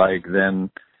about it, like, then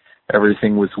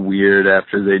everything was weird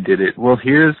after they did it. Well,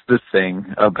 here's the thing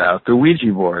about the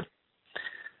Ouija board.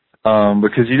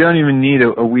 Because you don't even need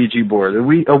a Ouija board. A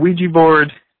Ouija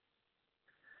board,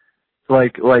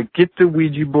 like, get the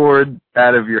Ouija board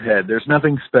out of your head. There's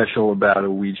nothing special about a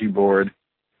Ouija board.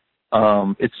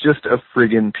 It's just a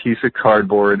friggin' piece of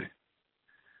cardboard.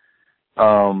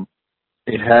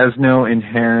 It has no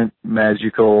inherent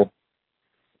magical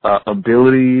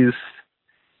abilities.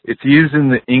 It's using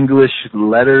the English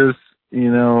letters,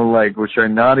 which are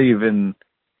not even,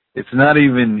 it's not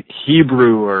even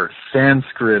Hebrew or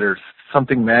Sanskrit or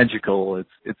something magical.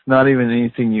 It's not even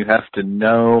anything you have to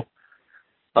know.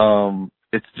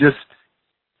 It's just,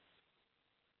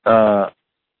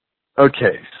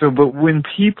 okay, but when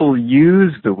people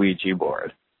use the Ouija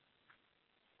board,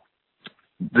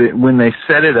 when they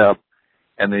set it up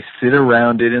and they sit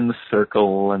around it in the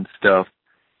circle and stuff,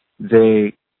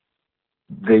 they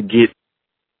get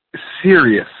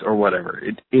serious or whatever.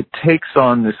 It takes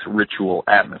on this ritual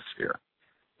atmosphere,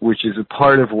 which is a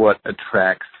part of what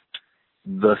attracts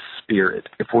the spirit.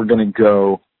 If we're going to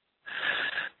go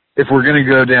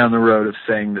down the road of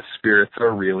saying the spirits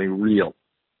are really real.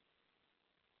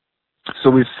 So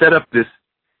we've set up this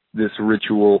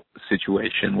ritual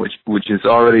situation, which is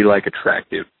already like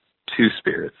attractive to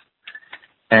spirits.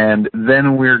 And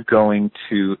then then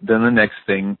the next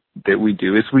thing that we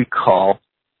do is we call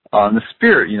on the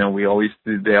spirit.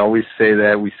 They always say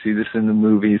that. We see this in the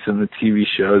movies and the TV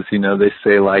shows. They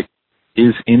say, like,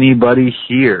 is anybody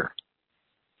here?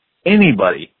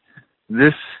 Anybody.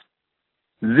 This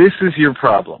is your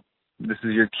problem. This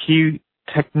is your key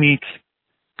technique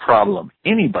problem.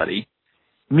 Anybody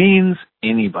means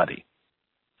anybody.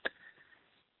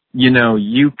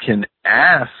 You can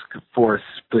ask for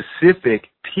specific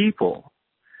people.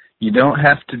 You don't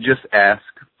have to just ask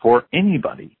for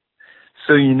anybody.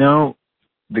 So,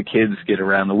 the kids get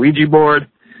around the Ouija board,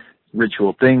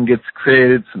 ritual thing gets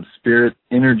created, some spirit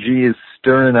energy is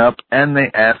stirring up, and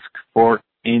they ask for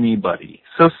anybody.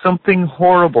 So something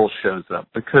horrible shows up,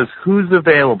 because who's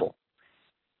available?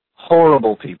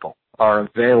 Horrible people are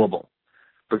available.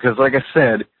 Because like I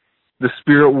said, the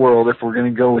spirit world, if we're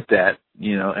going to go with that,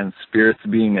 and spirits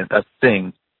being a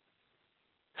thing,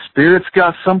 spirits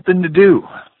got something to do.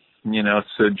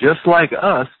 So just like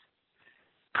us,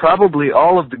 probably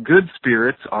all of the good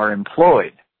spirits are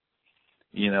employed.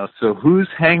 So who's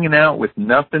hanging out with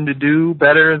nothing to do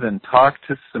better than talk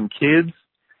to some kids?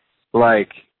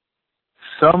 Like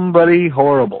somebody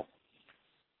horrible.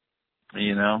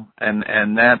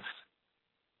 And that's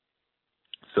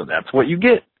what you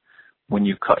get when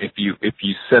if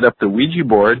you set up the Ouija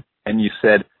board and you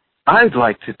said, I'd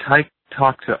like to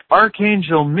talk to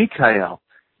Archangel Michael.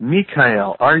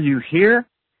 Michael, are you here?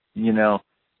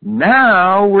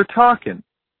 Now we're talking.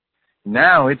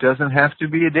 Now it doesn't have to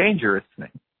be a dangerous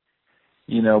thing.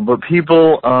 But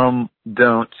people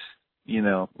don't,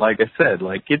 like I said,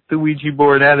 get the Ouija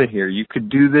board out of here. You could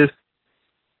do this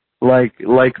like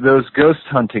those ghost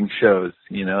hunting shows.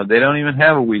 They don't even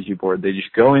have a Ouija board. They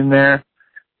just go in there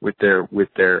with their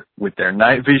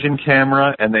night vision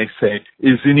camera and they say,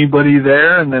 is anybody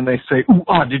there? And then they say, ooh,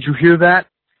 did you hear that?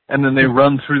 And then they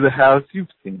run through the house. You've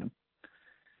seen them.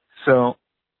 So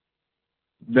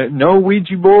no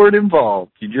Ouija board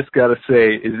involved. You just got to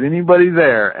say, is anybody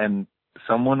there? And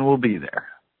someone will be there.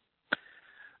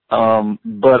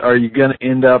 But are you going to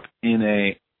end up in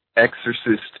a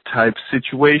exorcist type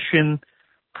situation?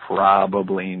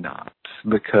 Probably not.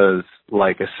 Because,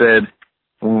 like I said,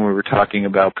 when we were talking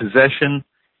about possession,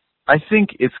 I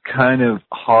think it's kind of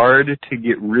hard to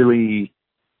get really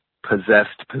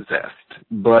possessed.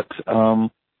 But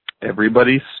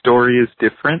everybody's story is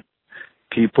different.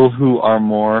 People who are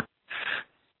more,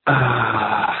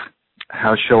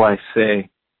 how shall I say,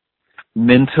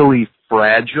 mentally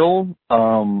fragile,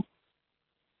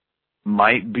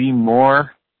 might be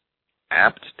more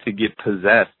apt to get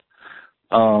possessed.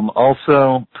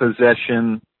 Also,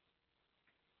 possession,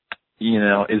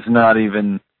 is not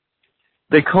even,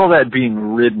 they call that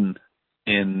being ridden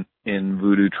in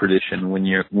voodoo tradition.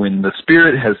 When the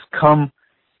spirit has come,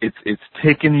 it's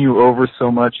taken you over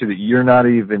so much that you're not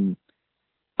even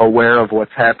aware of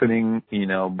what's happening,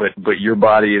 but your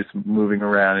body is moving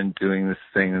around and doing this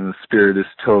thing, and the spirit is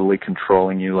totally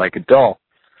controlling you like a doll.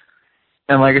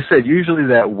 And like I said, usually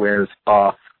that wears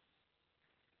off,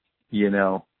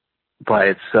 by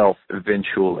itself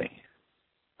eventually.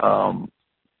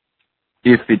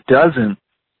 If it doesn't,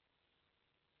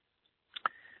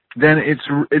 then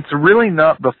it's really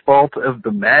not the fault of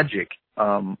the magic,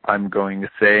 I'm going to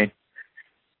say.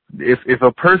 If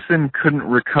a person couldn't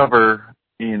recover,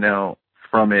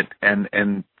 from it and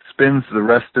spends the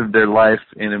rest of their life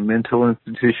in a mental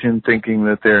institution thinking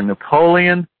that they're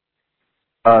Napoleon,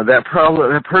 that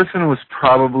person was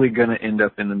probably going to end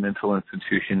up in the mental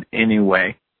institution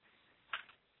anyway.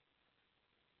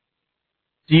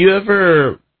 Do you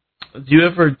ever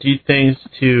do things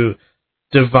to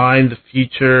divine the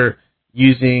future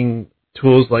using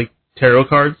tools like tarot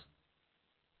cards?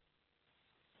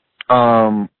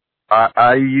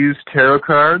 I use tarot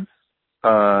cards.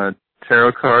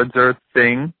 Tarot cards are a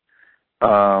thing.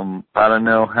 I don't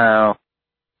know how.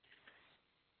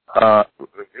 I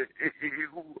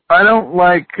don't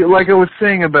like I was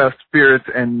saying about spirits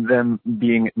and them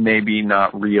being maybe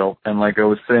not real, and like I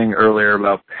was saying earlier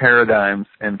about paradigms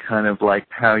and kind of like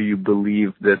how you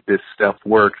believe that this stuff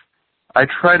works. I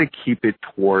try to keep it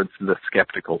towards the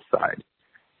skeptical side.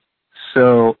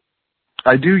 So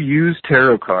I do use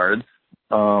tarot cards,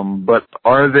 but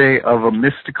are they of a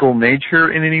mystical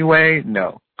nature in any way?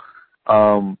 No.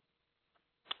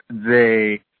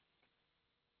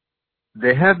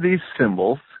 They have these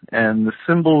symbols, and the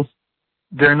symbols,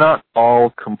 they're not all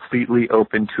completely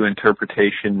open to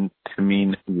interpretation to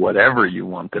mean whatever you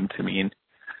want them to mean,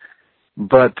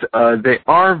 but they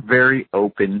are very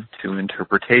open to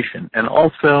interpretation. And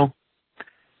also,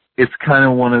 it's kind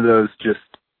of one of those just,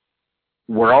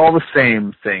 we're all the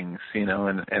same things,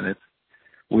 and it's,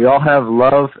 we all have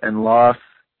love and loss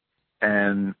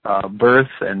and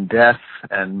birth and death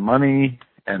and money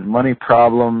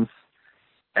problems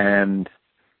and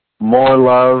more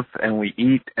love, and we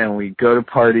eat and we go to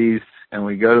parties and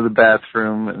we go to the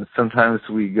bathroom, and sometimes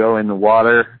we go in the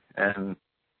water, and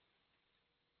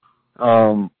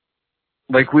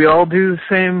like we all do the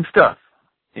same stuff,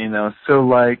 so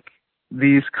like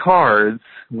these cards,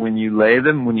 when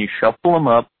you shuffle them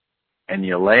up and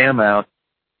you lay them out,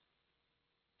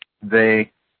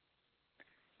 they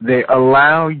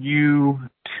allow you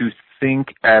to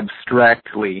think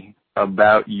abstractly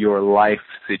about your life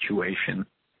situation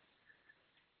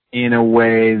in a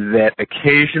way that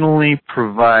occasionally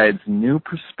provides new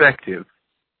perspective,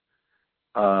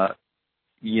 that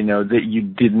you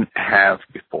didn't have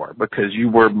before because you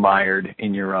were mired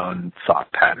in your own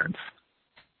thought patterns.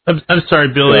 I'm sorry,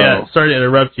 Billy. Sorry to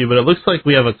interrupt you, but it looks like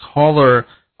we have a caller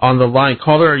on the line.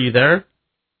 Caller, are you there?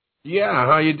 Yeah,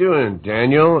 how you doing,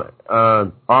 Daniel?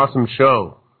 Awesome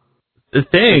show.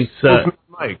 Thanks.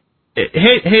 Mike.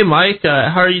 Hey, Mike.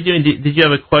 How are you doing? Did you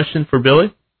have a question for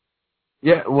Billy?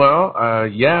 Yeah, well,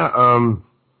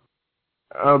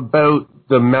 about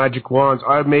the magic wands.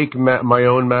 I make my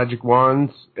own magic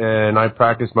wands, and I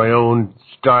practice my own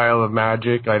style of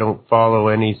magic. I don't follow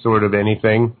any sort of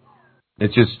anything.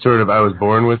 It's just sort of, I was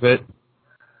born with it.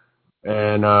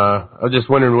 And I was just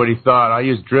wondering what he thought. I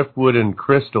use driftwood and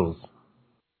crystals.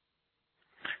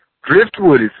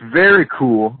 Driftwood is very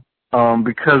cool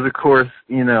because, of course,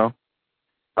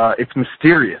 it's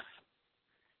mysterious.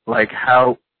 Like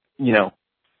how,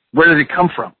 where did it come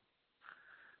from?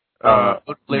 Yeah.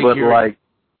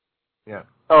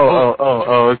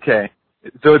 Okay.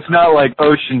 So it's not like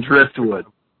ocean driftwood.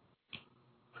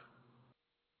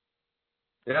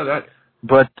 Yeah,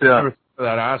 But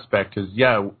that aspect is,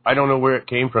 I don't know where it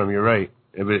came from. You're right.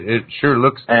 It sure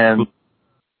looks. And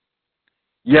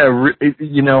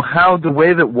how the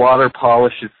way that water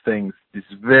polishes things is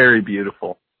very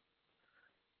beautiful.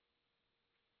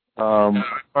 I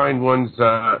find ones.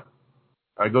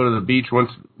 I go to the beach once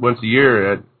a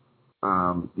year at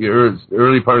the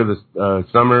early part of the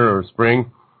summer or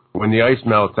spring. When the ice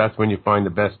melts, that's when you find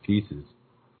the best pieces.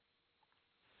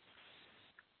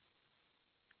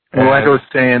 And like I was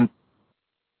saying...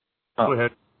 Go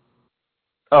ahead.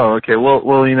 Oh, okay. Well,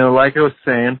 like I was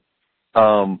saying,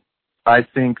 I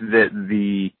think that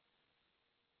the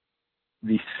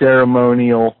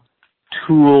ceremonial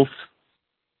tools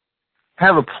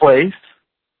have a place.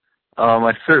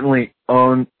 I certainly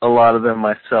own a lot of them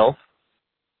myself.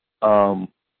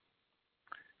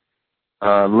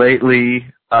 Lately,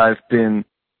 I've been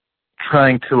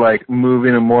trying to move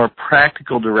in a more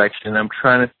practical direction. I'm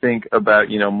trying to think about,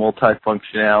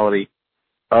 multifunctionality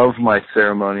of my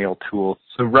ceremonial tools.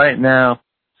 So right now,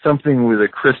 something with a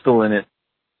crystal in it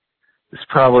is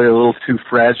probably a little too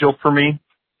fragile for me,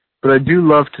 but I do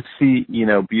love to see,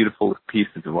 beautiful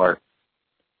pieces of art.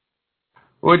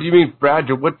 What do you mean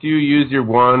fragile? What do you use your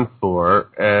wand for?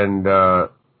 And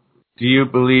do you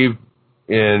believe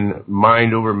in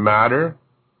mind over matter?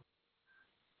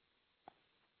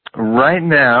 Right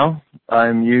now,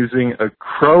 I'm using a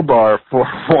crowbar for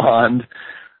a wand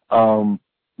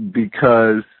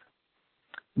because,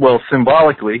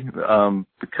 symbolically,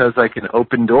 because I can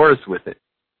open doors with it.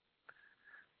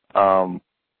 And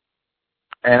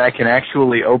I can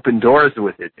actually open doors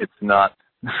with it. It's not...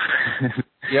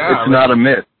 it's not a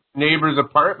myth. Neighbor's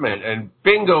apartment, and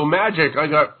bingo, magic, I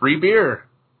got free beer.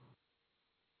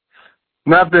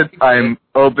 Not that I'm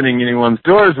opening anyone's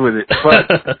doors with it, but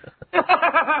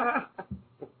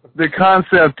the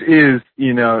concept is,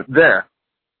 there.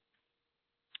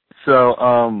 So,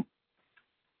 I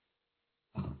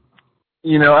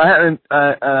haven't,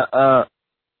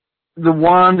 the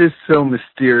wand is so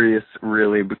mysterious,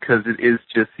 really, because it is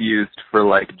just used for,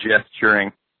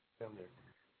 gesturing.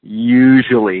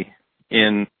 Usually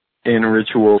in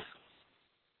rituals.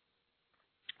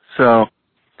 So,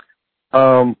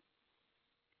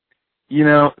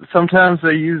 sometimes I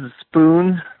use a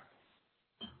spoon.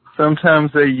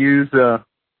 Sometimes I use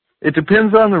it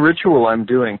depends on the ritual I'm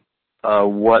doing,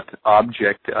 what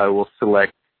object I will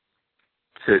select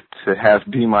to have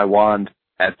be my wand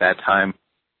at that time.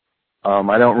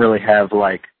 I don't really have,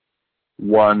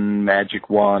 one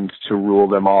magic wand to rule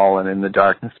them all and in the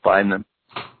darkness bind them.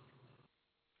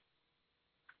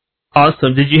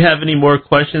 Awesome. Did you have any more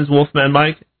questions, Wolfman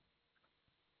Mike?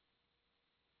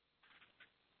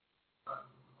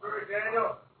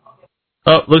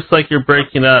 Oh, looks like you're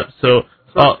breaking up. So,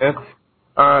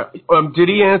 did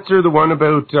he answer the one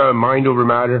about mind over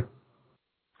matter?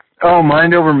 Oh,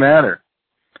 mind over matter.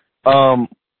 Do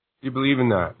you believe in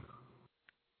that?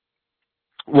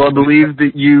 Well, I believe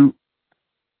that you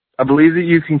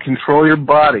can control your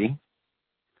body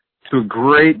to a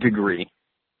great degree.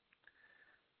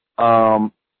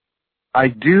 I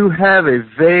do have a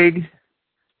vague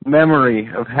memory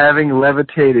of having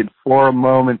levitated for a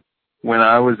moment when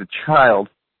I was a child.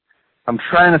 I'm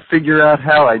trying to figure out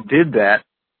how I did that,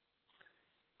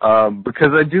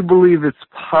 because I do believe it's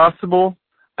possible.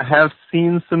 I have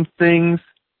seen some things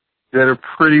that are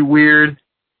pretty weird,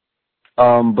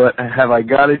 but have I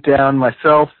got it down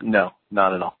myself? No,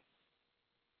 not at all.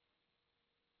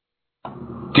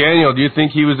 Daniel, do you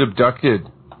think he was abducted?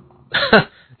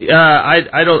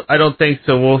 I don't think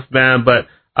so, Wolfman. But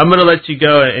I'm gonna let you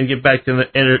go and get back to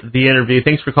the interview.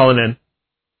 Thanks for calling in.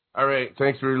 All right.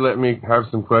 Thanks for letting me have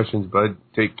some questions, bud.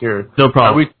 Take care. No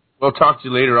problem. We'll talk to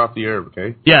you later off the air,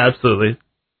 okay? Yeah, absolutely.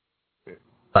 Okay.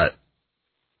 Bye.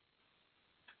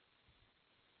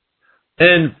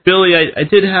 And Billy, I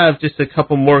did have just a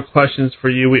couple more questions for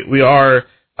you. We are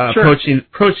Sure.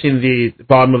 approaching the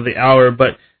bottom of the hour,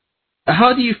 but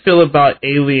how do you feel about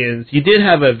aliens? You did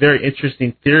have a very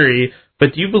interesting theory,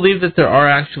 but do you believe that there are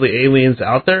actually aliens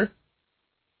out there?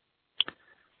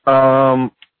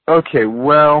 Okay,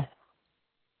 well,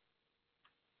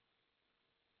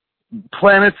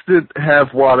 planets that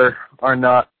have water are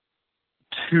not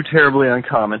too terribly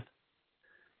uncommon.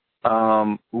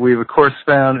 We've of course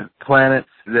found planets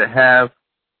that have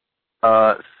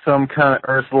some kind of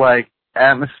Earth-like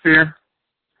atmosphere.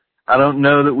 I don't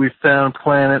know that we've found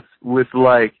planets with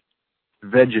like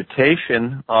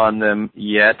vegetation on them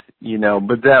yet,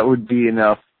 but that would be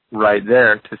enough right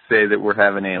there to say that we're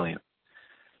having aliens.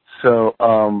 So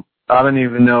I don't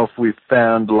even know if we've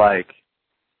found like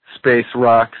space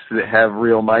rocks that have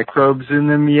real microbes in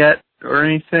them yet or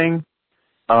anything,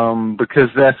 because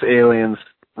that's aliens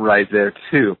right there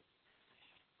too.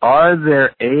 Are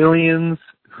there aliens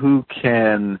who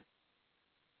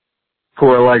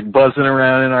are like buzzing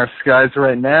around in our skies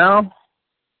right now?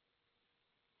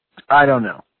 I don't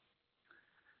know.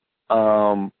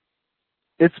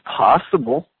 It's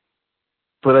possible,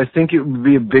 but I think it would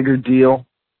be a bigger deal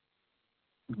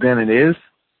than it is.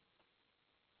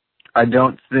 I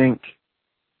don't think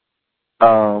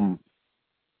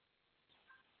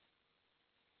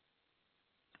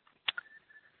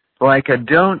I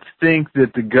don't think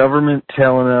that the government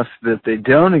telling us that they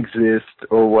don't exist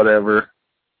or whatever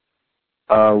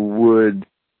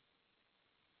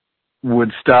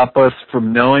would stop us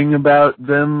from knowing about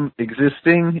them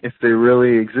existing if they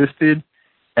really existed.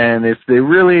 And if they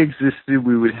really existed,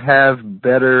 we would have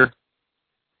better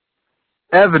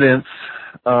evidence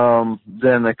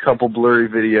than a couple blurry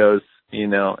videos,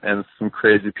 and some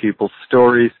crazy people's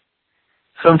stories,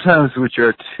 sometimes which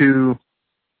are too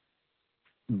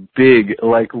big.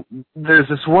 Like, there's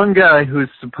this one guy who's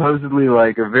supposedly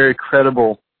like a very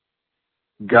credible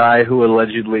guy who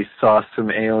allegedly saw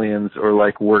some aliens or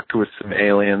like worked with some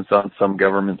aliens on some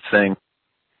government thing.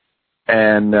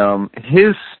 And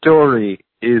his story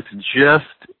is just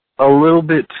a little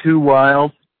bit too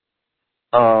wild.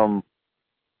 I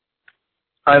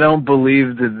don't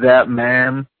believe that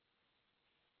man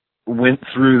went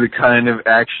through the kind of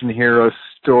action hero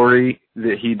story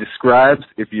that he describes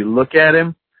if you look at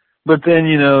him. But then,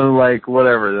 like,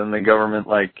 whatever, then the government,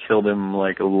 like, killed him,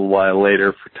 like, a little while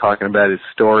later for talking about his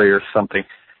story or something.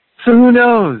 So who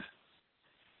knows?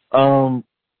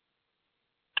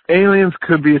 Aliens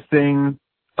could be a thing.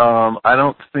 I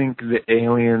don't think the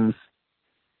aliens,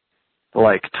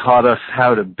 like, taught us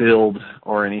how to build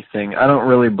or anything. I don't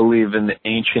really believe in the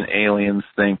ancient aliens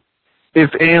thing. If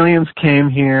aliens came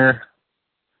here,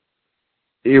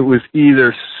 it was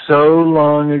either so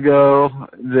long ago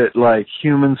that, like,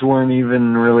 humans weren't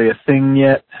even really a thing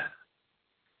yet,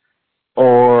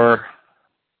 or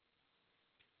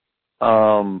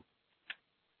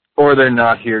they're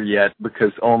not here yet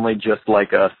because only just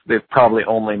like us, they've probably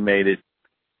only made it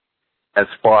as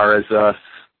far as us,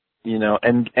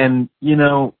 and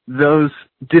those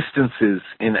distances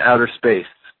in outer space,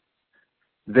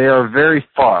 they are very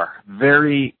far,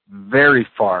 very, very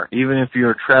far. Even if you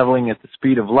were traveling at the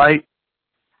speed of light,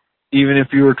 even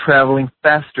if you were traveling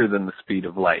faster than the speed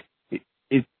of light,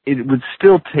 it would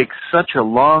still take such a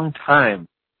long time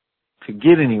to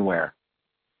get anywhere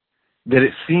that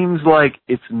it seems like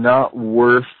it's not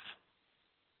worth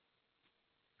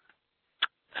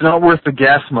the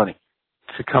gas money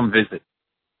to come visit.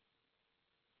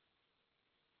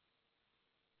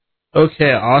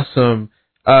 Okay, awesome.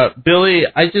 Billy,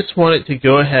 I just wanted to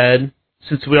go ahead,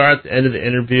 since we are at the end of the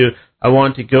interview, I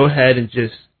want to go ahead and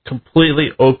just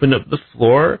completely open up the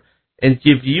floor and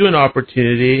give you an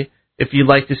opportunity, if you'd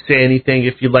like to say anything,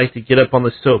 if you'd like to get up on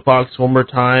the soapbox one more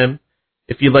time,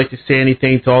 if you'd like to say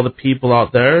anything to all the people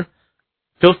out there,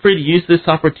 feel free to use this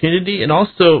opportunity, and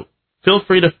also feel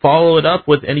free to follow it up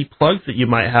with any plugs that you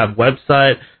might have,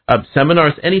 website,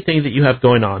 seminars, anything that you have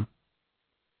going on.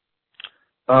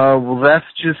 Well, that's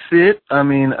just it. I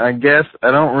mean, I guess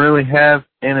I don't really have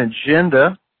an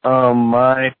agenda.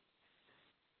 My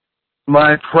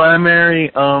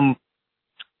primary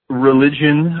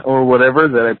religion or whatever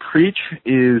that I preach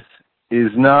is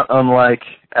not unlike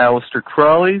Aleister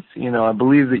Crowley's. I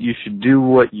believe that you should do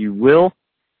what you will.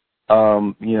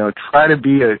 Try to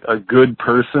be a good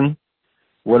person.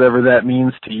 whatever that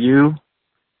means to you.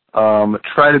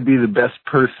 Try to be the best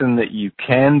person that you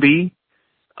can be.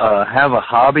 Have a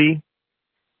hobby.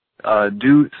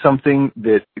 Do something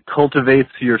that cultivates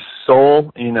your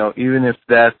soul, even if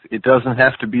it doesn't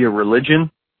have to be a religion.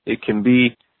 It can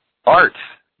be art.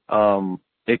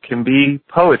 It can be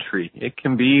poetry. It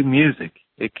can be music.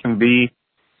 It can be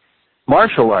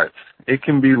martial arts. It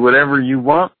can be whatever you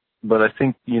want, but I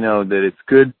think, that it's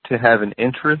good to have an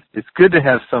interest. It's good to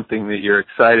have something that you're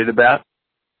excited about.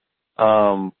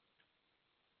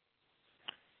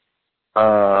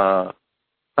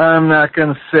 I'm not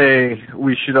going to say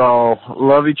we should all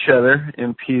love each other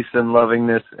in peace and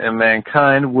lovingness and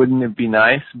mankind. Wouldn't it be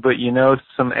nice? But,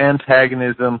 some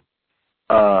antagonism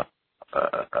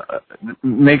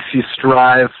makes you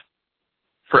strive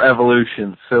for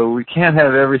evolution. So we can't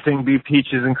have everything be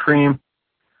peaches and cream.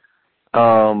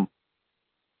 And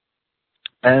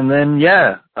then,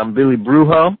 I'm Billy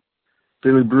Brujo.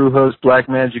 Billy Brujo's Black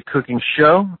Magic Cooking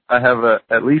Show. I have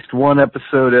at least one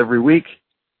episode every week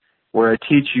where I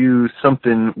teach you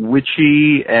something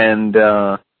witchy and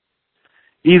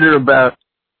either about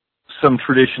some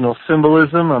traditional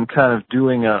symbolism. I'm kind of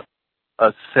doing a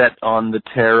set on the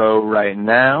tarot right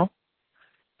now,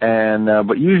 and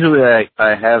but usually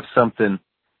I have something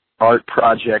art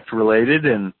project related,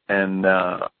 and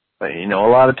a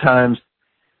lot of times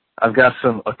I've got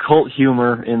some occult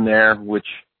humor in there, which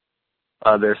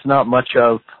there's not much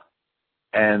of,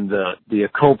 and the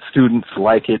occult students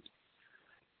like it.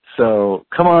 So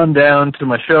come on down to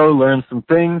my show, learn some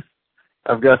things.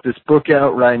 I've got this book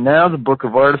out right now, The Book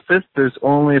of Artifice. There's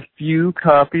only a few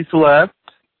copies left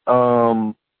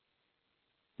because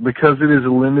it is a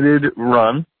limited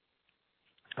run.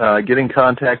 Get in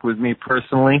contact with me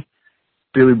personally,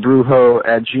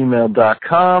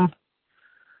 billybrujo@gmail.com,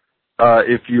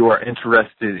 if you are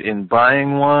interested in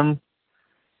buying one.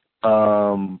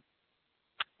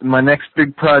 My next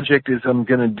big project is I'm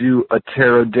going to do a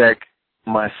tarot deck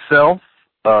myself,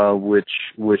 which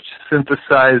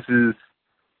synthesizes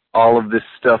all of this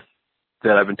stuff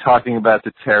that I've been talking about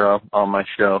the tarot on my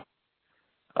show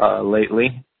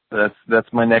lately.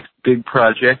 That's my next big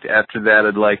project. After that,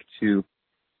 I'd like to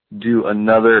do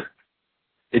another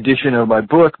edition of my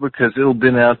book because it'll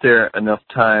been out there enough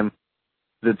time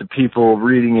that the people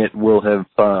reading it will have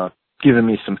given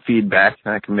me some feedback,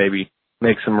 and I can maybe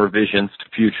make some revisions to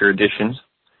future editions.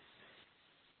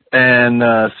 And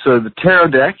so the tarot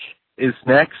deck is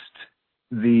next.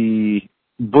 The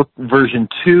book version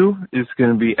 2 is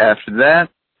going to be after that.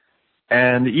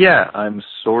 And I'm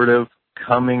sort of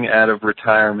coming out of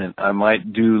retirement. I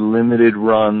might do limited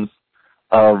runs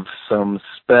of some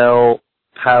spell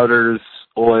powders,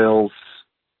 oils,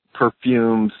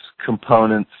 perfumes,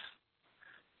 components.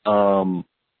 And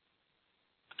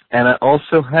I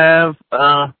also have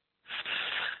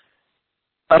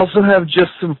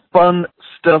just some fun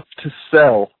stuff to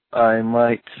sell. I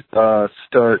might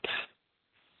start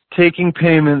taking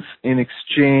payments in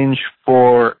exchange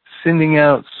for sending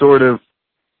out sort of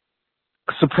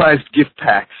surprise gift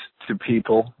packs to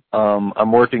people.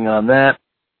 I'm working on that.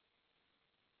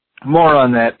 More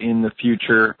on that in the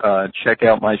future. Check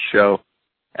out my show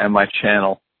and my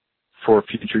channel for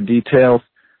future details.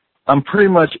 I'm pretty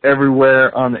much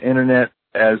everywhere on the internet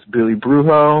as Billy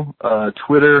Brujo,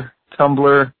 Twitter,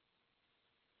 Tumblr,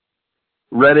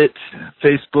 Reddit,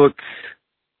 Facebook,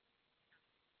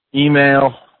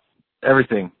 email,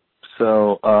 everything.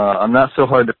 So I'm not so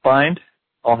hard to find.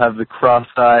 I'll have the cross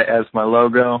eye as my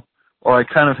logo, or I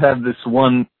kind of have this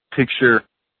one picture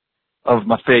of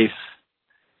my face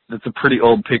that's a pretty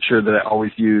old picture that I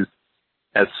always use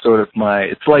as sort of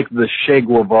it's like the Che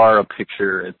Guevara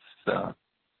picture. It's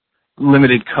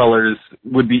limited colors,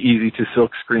 would be easy to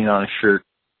silk screen on a shirt.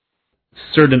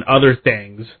 Certain other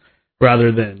things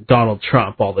rather than Donald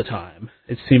Trump all the time.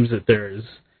 It seems that there's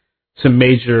some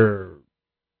major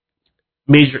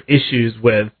issues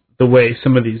with the way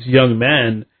some of these young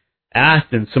men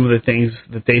act and some of the things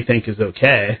that they think is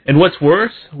okay. And what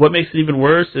makes it even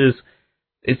worse is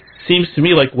it seems to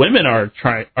me like women are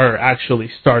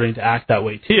actually starting to act that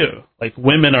way too. Like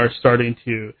women are starting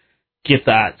to get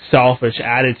that selfish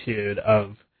attitude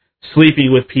of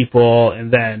sleeping with people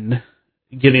and then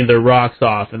getting their rocks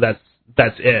off, and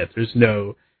that's it. There's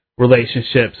no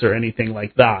relationships or anything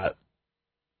like that.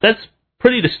 That's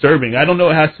pretty disturbing. I don't know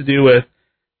what it has to do with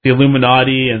the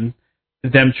Illuminati and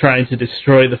them trying to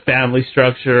destroy the family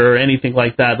structure or anything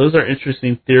like that. Those are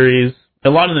interesting theories. A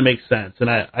lot of them make sense, and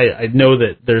I know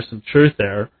that there's some truth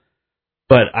there,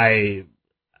 but I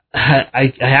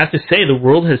have to say the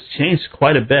world has changed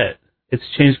quite a bit. It's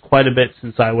changed quite a bit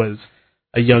since I was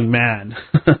a young man.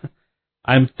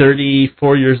 I'm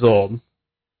 34 years old,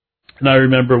 And I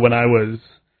remember when I was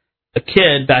a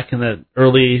kid back in the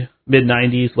early,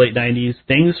 mid-90s, late 90s,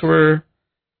 things were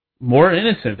more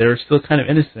innocent. They were still kind of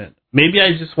innocent. Maybe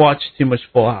I just watched too much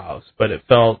Full House, but it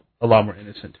felt a lot more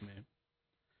innocent to me.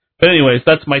 But anyways,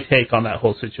 that's my take on that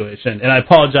whole situation. And I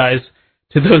apologize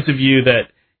to those of you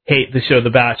that hate the show The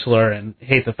Bachelor and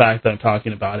hate the fact that I'm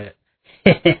talking about it.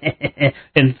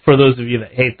 And for those of you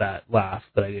that hate that laugh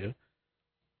that I do.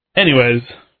 Anyways,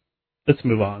 let's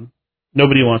move on.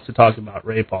 Nobody wants to talk about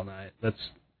rape all night.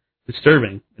 That's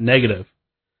disturbing and negative.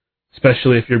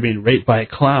 Especially if you're being raped by a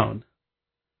clown.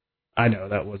 I know,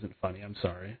 that wasn't funny. I'm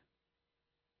sorry.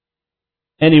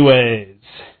 Anyways,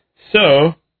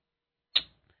 so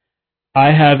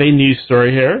I have a news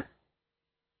story here.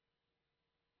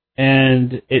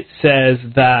 And it says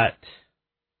that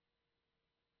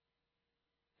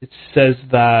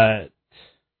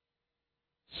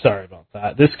sorry about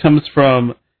that. This comes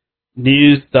from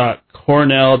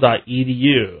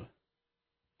news.cornell.edu.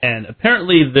 And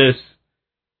apparently this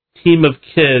team of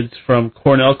kids from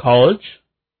Cornell College,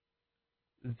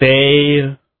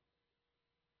 they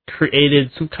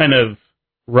created some kind of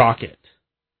rocket.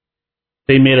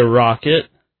 They made a rocket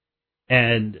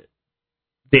and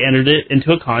they entered it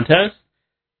into a contest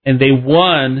and they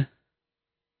won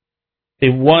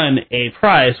a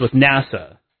prize with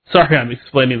NASA. Sorry, I'm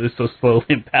explaining this so slowly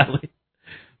and badly.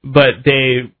 But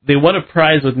they won a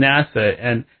prize with NASA,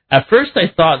 and at first I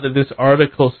thought that this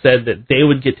article said that they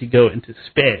would get to go into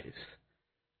space.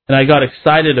 And I got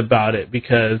excited about it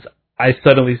because I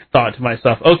suddenly thought to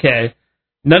myself, okay,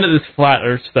 none of this flat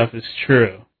earth stuff is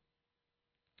true.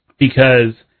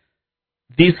 Because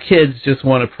these kids just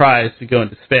won a prize to go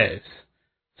into space.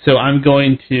 So I'm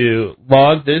going to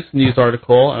log this news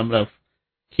article, and I'm going to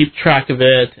keep track of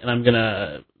it, and I'm going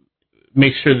to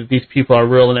make sure that these people are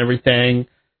real and everything.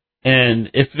 And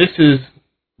if this is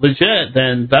legit,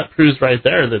 then that proves right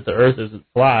there that the Earth isn't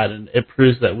flat, and it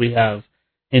proves that we have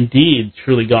indeed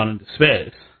truly gone into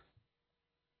space.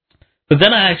 But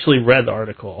then I actually read the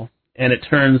article, and it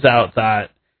turns out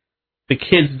that the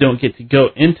kids don't get to go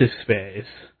into space.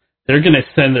 They're going to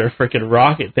send their frickin'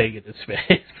 rocket thing into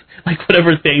space, like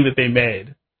whatever thing that they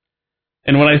made.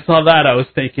 And when I saw that, I was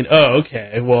thinking, oh,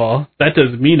 okay, well, that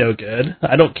does me no good.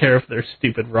 I don't care if their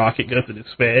stupid rocket goes into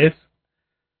space.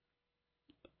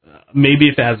 Maybe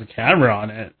if it has a camera on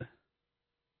it.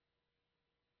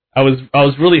 I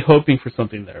was really hoping for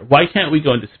something there. Why can't we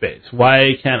go into space?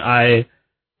 Why can't I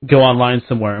go online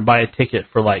somewhere and buy a ticket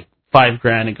for like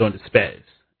 $5,000 and go into space?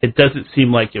 It doesn't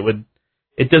seem like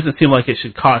it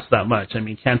should cost that much. I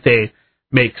mean, can't they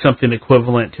make something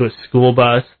equivalent to a school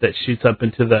bus that shoots up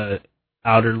into the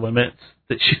outer limits,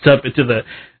 that shoots up into the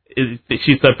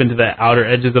outer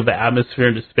edges of the atmosphere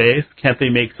into space? Can't they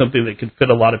make something that can fit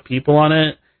a lot of people on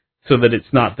it so that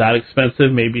it's not that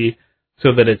expensive? Maybe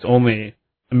so that it's only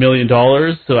 $1 million,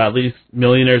 so at least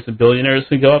millionaires and billionaires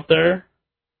can go up there?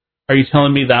 Are you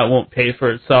telling me that won't pay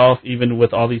for itself, even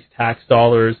with all these tax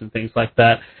dollars and things like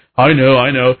that? I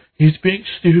know. He's being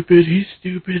stupid. He's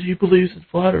stupid. He believes in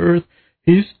flat Earth.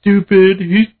 He's stupid.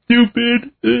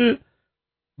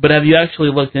 But have you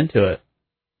actually looked into it?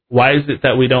 Why is it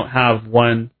that we don't have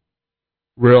one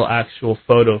real actual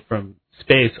photo from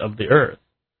space of the Earth?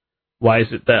 Why is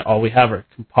it that all we have are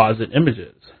composite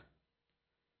images?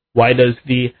 Why does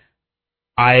the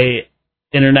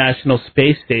International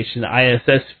Space Station,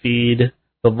 ISS feed,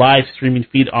 the live streaming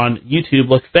feed on YouTube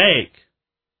look fake?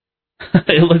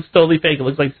 It looks totally fake. It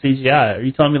looks like CGI. Are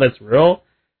you telling me that's real?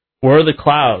 Where are the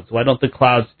clouds? Why don't the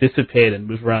clouds dissipate and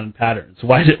move around in patterns?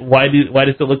 Why does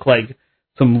it look like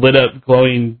some lit up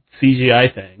glowing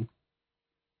CGI thing?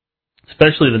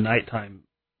 Especially the nighttime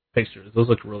pictures. Those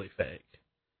look really fake.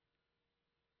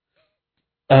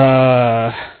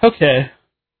 Okay.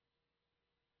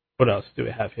 What else do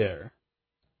we have here?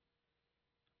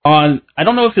 I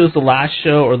don't know if it was the last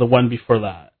show or the one before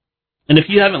that. And if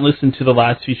you haven't listened to the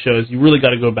last few shows, you really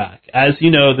got to go back. As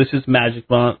you know, this is Magic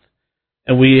Month,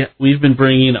 and we've been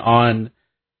bringing on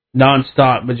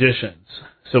nonstop magicians.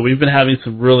 So we've been having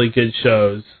some really good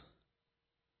shows.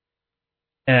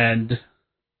 And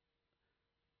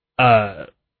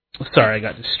sorry, I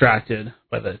got distracted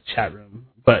by the chat room.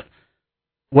 But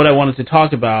what I wanted to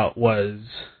talk about was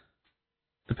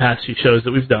the past few shows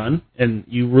that we've done, and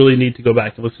you really need to go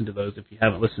back and listen to those if you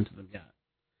haven't listened to them yet.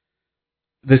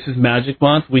 This is Magic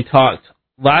Month. We talked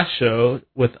last show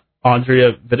with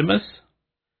Andrea Vitamus,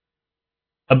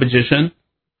 a magician.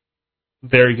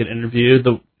 Very good interview.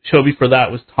 The show before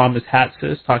that was Thomas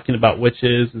Hatsis talking about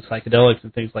witches and psychedelics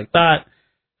and things like that.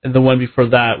 And the one before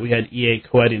that, we had E.A.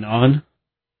 Coetting on.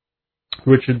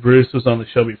 Richard Bruce was on the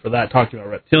show before that talking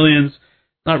about reptilians.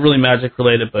 Not really magic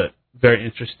related, but very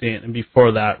interesting. And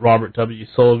before that, Robert W.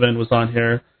 Sullivan was on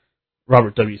here.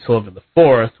 Robert W. Sullivan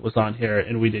IV was on here,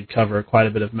 and we did cover quite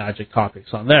a bit of magic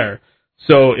topics on there.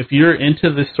 So if you're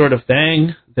into this sort of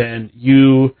thing, then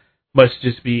you must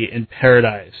just be in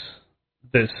paradise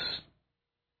this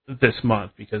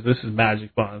month, because this is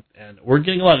Magic Month, and we're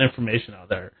getting a lot of information out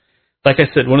there. Like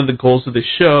I said, one of the goals of the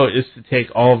show is to take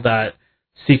all of that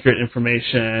secret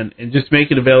information and just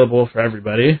make it available for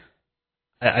everybody.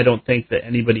 I don't think that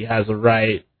anybody has a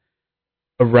right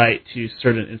to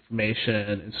certain information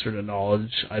and certain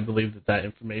knowledge. I believe that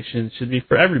information should be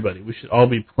for everybody. We should all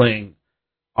be playing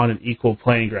on an equal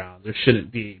playing ground. There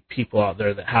shouldn't be people out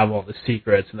there that have all the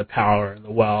secrets and the power and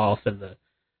the wealth and the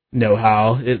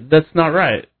know-how. That's not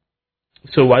right.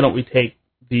 So why don't we take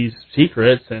these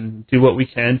secrets and do what we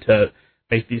can to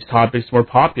make these topics more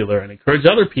popular and encourage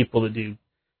other people to do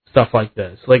stuff like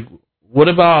this? Like, what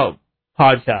about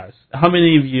podcasts? How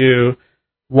many of you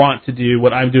want to do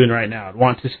what I'm doing right now,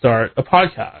 want to start a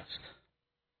podcast?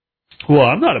 Well,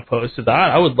 I'm not opposed to that.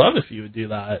 I would love if you would do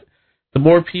that. The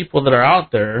more people that are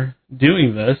out there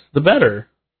doing this, the better.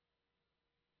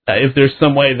 If there's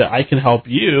some way that I can help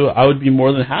you, I would be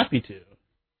more than happy to.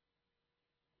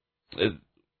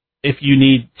 If you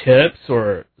need tips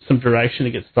or some direction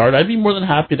to get started, I'd be more than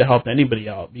happy to help anybody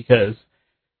out, because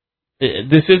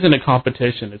this isn't a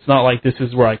competition. It's not like this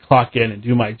is where I clock in and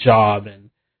do my job and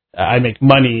I make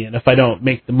money, and if I don't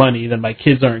make the money, then my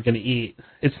kids aren't going to eat.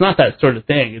 It's not that sort of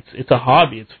thing. It's a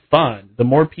hobby. It's fun. The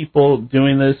more people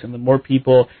doing this and the more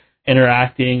people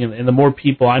interacting and the more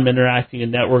people I'm interacting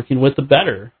and networking with, the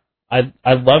better. I'd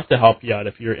love to help you out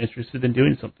if you're interested in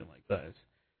doing something like this,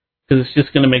 because it's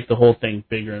just going to make the whole thing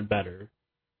bigger and better.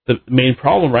 The main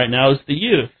problem right now is the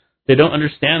youth. They don't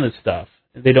understand this stuff.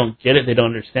 They don't get it. They don't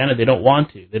understand it. They don't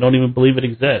want to. They don't even believe it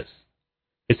exists.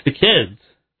 It's the kids.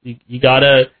 You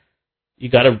gotta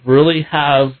really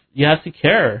you have to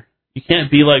care. You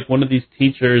can't be like one of these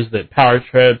teachers that power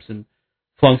trips and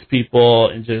flunks people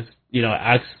and just,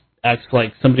 acts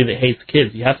like somebody that hates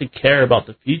kids. You have to care about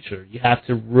the future. You have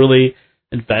to really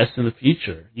invest in the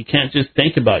future. You can't just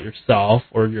think about yourself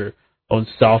or your own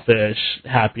selfish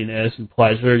happiness and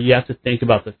pleasure. You have to think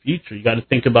about the future. You got to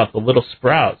think about the little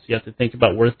sprouts. You have to think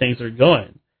about where things are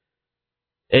going.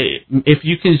 If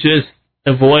you can just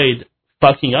avoid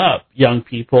fucking up young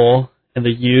people and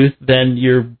the youth, then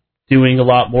you're doing a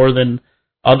lot more than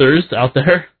others out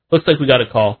there. Looks like we got a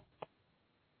call.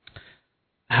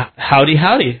 Howdy.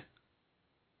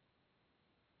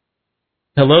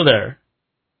 Hello there.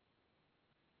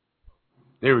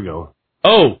 There we go.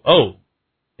 Oh.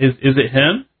 Is it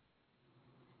him?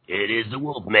 It is the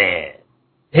Wolfman.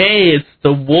 Hey, it's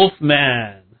the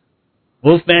Wolfman.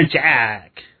 Wolfman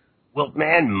Jack.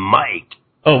 Wolfman Mike.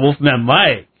 Oh, Wolfman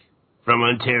Mike. From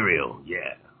Ontario,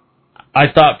 yeah. I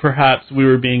thought perhaps we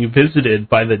were being visited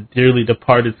by the dearly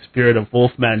departed spirit of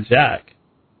Wolfman Jack.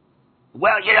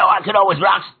 Well, I could always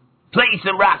play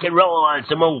some rock and roll on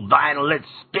some old vinyl. Let's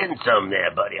spin some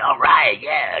there, buddy. All right,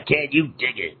 yeah. Can't you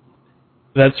dig it?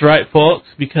 That's right, folks,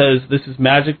 because this is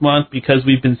Magic Month, because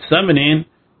we've been summoning,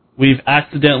 we've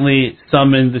accidentally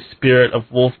summoned the spirit of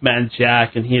Wolfman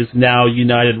Jack, and he is now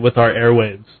united with our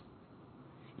airwaves.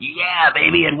 Yeah,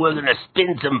 baby, and we're going to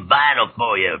spin some vinyl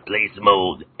for you. Play some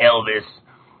old Elvis,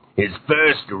 his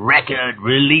first record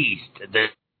released.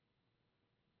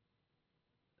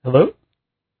 Hello?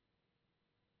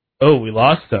 Oh, we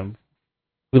lost him.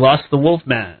 We lost the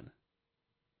Wolfman.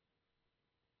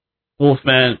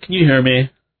 Wolfman, can you hear me?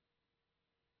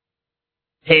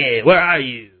 Hey, where are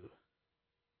you?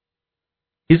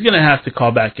 He's going to have to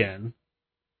call back in.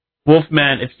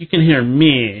 Wolfman, if you can hear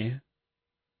me,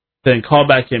 then call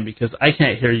back in, because I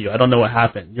can't hear you. I don't know what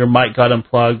happened. Your mic got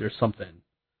unplugged or something.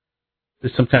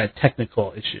 There's some kind of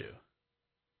technical issue.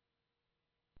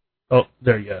 Oh,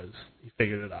 there he goes. He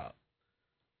figured it out.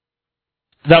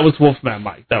 That was Wolfman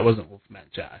Mike. That wasn't Wolfman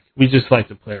Jack. We just like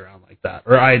to play around like that.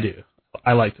 Or I do.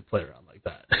 I like to play around like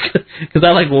that. Because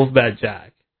I like Wolfman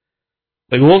Jack.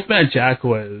 Like, Wolfman Jack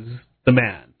was the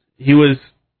man. He was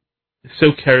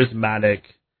so charismatic.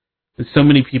 And so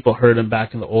many people heard him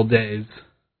back in the old days.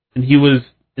 And he was,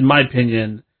 in my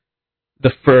opinion,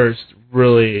 the first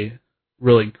really,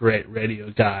 really great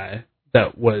radio guy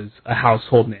that was a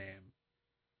household name,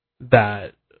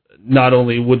 that not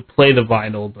only would play the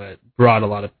vinyl, but brought a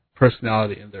lot of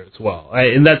personality in there as well.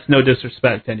 And that's no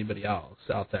disrespect to anybody else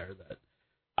out there that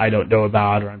I don't know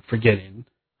about or I'm forgetting.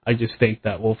 I just think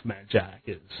that Wolfman Jack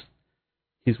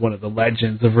he's one of the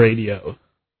legends of radio.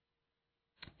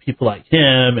 People like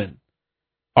him and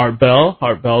Art Bell.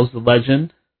 Art Bell's the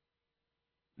legend.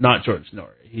 Not George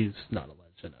Norrie. He's not a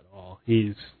legend at all.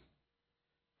 He's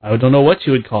I don't know what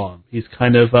you would call him. He's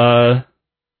kind of,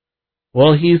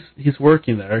 well, he's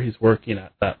working there. He's working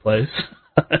at that place.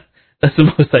 That's the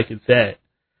most I could say.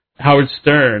 Howard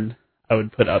Stern, I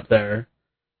would put up there.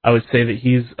 I would say that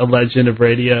he's a legend of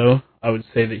radio. I would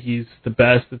say that he's the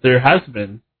best that there has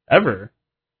been, ever.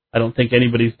 I don't think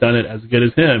anybody's done it as good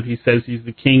as him. He says he's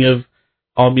the king of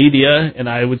all media, and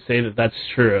I would say that that's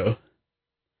true.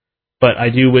 But I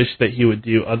do wish that he would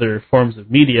do other forms of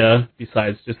media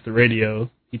besides just the radio.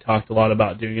 He talked a lot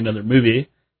about doing another movie.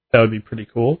 That would be pretty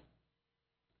cool.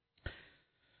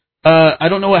 I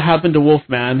don't know what happened to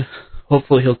Wolfman.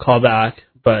 Hopefully he'll call back.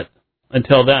 But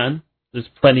until then, there's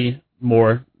plenty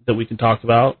more that we can talk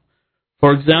about.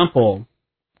 For example,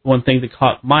 one thing that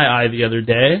caught my eye the other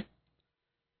day,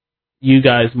 you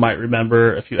guys might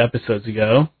remember a few episodes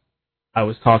ago, I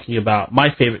was talking about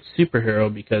my favorite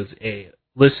superhero because a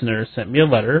listener sent me a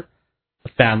letter, a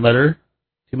fan letter,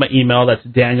 to my email. That's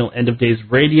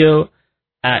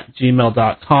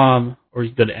daniel.endofdaysradio@gmail.com, or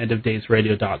you can go to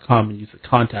endofdaysradio.com and use the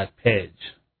contact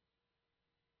page.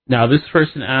 Now, this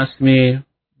person asked me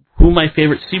who my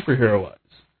favorite superhero was.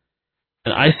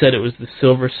 And I said it was the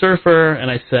Silver Surfer, and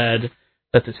I said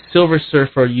that the Silver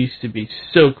Surfer used to be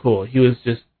so cool. He was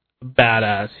just a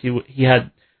badass. He had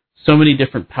so many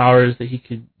different powers that he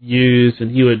could use,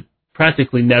 and he would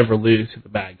practically never lose to the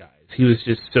bad guys. He was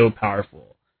just so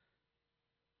powerful.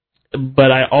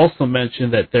 But I also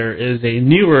mentioned that there is a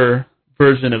newer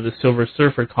version of the Silver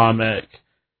Surfer comic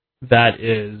that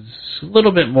is a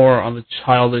little bit more on the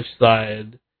childish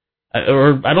side,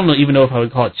 or I don't even know if I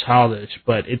would call it childish,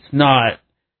 but it's not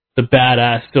the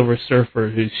badass Silver Surfer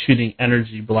who's shooting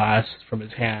energy blasts from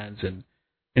his hands and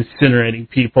incinerating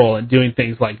people and doing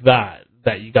things like that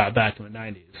you got back in the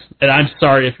 90s. And I'm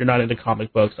sorry if you're not into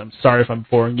comic books. I'm sorry if I'm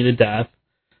boring you to death.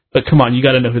 But come on, you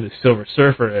got to know who the Silver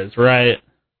Surfer is, right?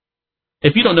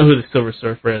 If you don't know who the Silver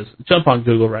Surfer is, jump on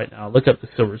Google right now. Look up the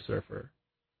Silver Surfer.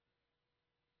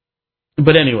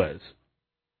 But anyways,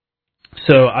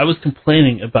 so I was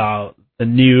complaining about the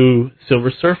new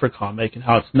Silver Surfer comic and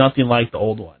how it's nothing like the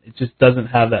old one. It just doesn't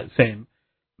have that same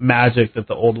magic that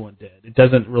the old one did. It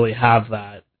doesn't really have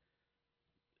that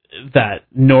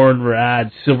Norrin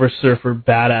Rad Silver Surfer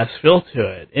badass feel to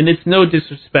it. And it's no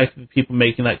disrespect to the people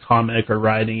making that comic or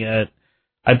writing it.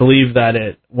 I believe that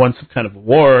it won some kind of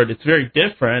award. It's very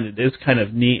different. It is kind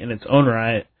of neat in its own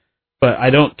right. But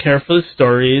I don't care for the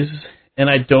stories, and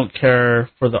I don't care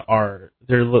for the art.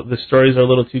 The stories are a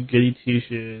little too goody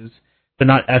two-shoes. They're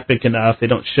not epic enough. They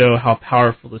don't show how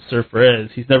powerful the Surfer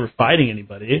is. He's never fighting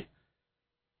anybody.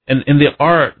 And in the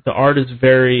art is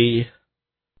very...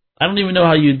 I don't even know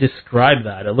how you describe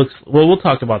that. It looks... Well, we'll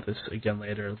talk about this again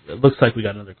later. It looks like we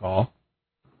got another call.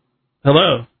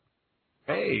 Hello.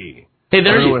 Hey. Hey,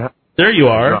 there you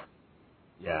are.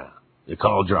 Yeah, the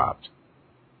call dropped.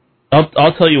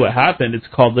 I'll tell you what happened. It's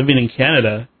called Living in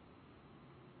Canada.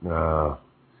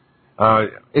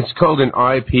 It's called an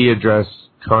IP address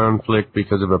conflict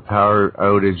because of a power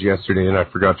outage yesterday, and I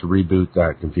forgot to reboot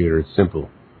that computer. It's simple.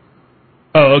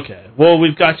 Oh, okay. Well,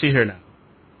 we've got you here now.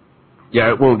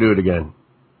 Yeah, it won't do it again.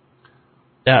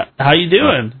 Yeah, how you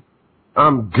doing?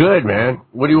 I'm good, man.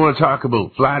 What do you want to talk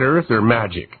about, flat Earth or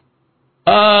magic?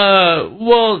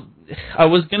 Well, I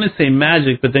was going to say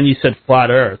magic, but then you said flat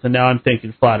Earth, and now I'm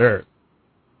thinking flat Earth.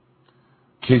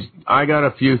 'Cause I got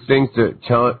a few things to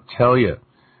tell you.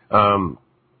 I'm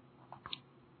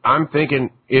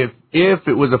thinking if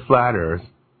it was a flat Earth,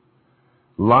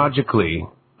 logically,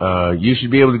 you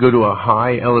should be able to go to a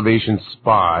high elevation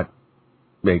spot,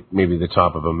 maybe the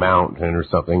top of a mountain or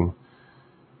something,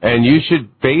 and you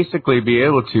should basically be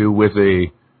able to, with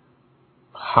a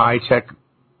high-tech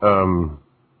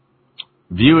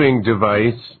viewing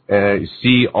device,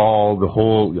 see all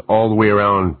the way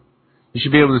around. You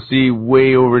should be able to see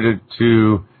way over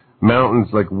to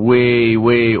mountains, like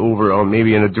way over on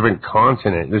maybe in a different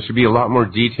continent. There should be a lot more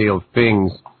detailed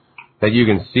things that you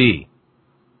can see,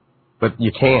 but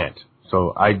you can't.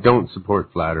 So I don't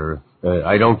support flat Earth.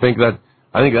 I think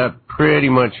that pretty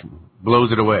much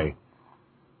blows it away.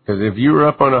 Because if you were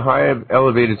up on a high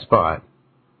elevated spot,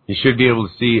 you should be able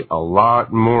to see a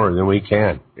lot more than we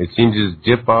can. It seems to just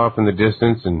dip off in the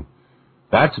distance, and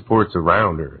that supports a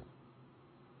round Earth.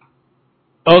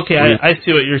 Okay, I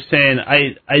see what you're saying.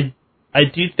 I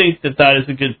do think that is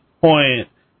a good point,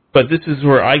 but this is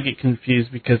where I get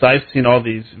confused because I've seen all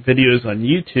these videos on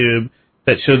YouTube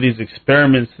that show these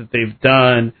experiments that they've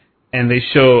done, and they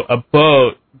show a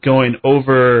boat going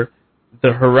over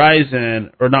the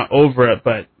horizon, or not over it,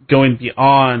 but going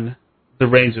beyond the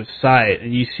range of sight,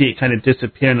 and you see it kind of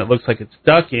disappear, and it looks like it's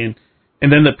ducking,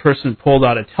 and then the person pulled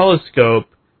out a telescope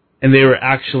and they were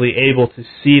actually able to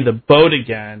see the boat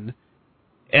again.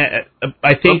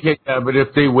 I think. Okay, yeah, but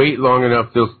if they wait long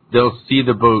enough, they'll see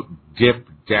the boat dip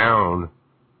down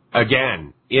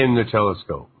again in the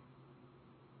telescope.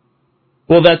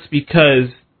 Well, that's because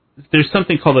there's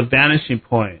something called a vanishing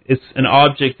point. It's an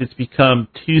object that's become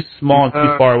too small and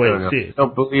too far away to see. I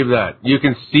don't believe that. You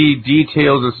can see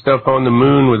details of stuff on the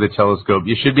moon with a telescope.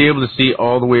 You should be able to see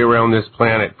all the way around this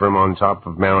planet from on top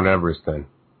of Mount Everest then.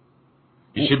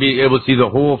 You should be able to see the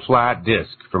whole flat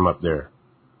disk from up there.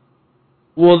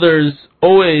 Well, there's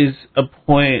always a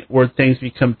point where things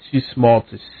become too small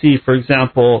to see. For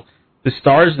example, the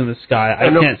stars in the sky, I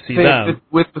can't see them.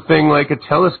 With the thing like a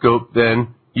telescope, then,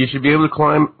 you should be able to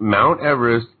climb Mount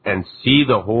Everest and see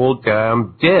the whole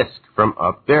damn disk from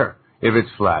up there. If it's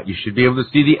flat, you should be able to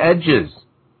see the edges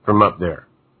from up there.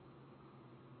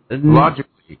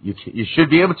 Logically, you should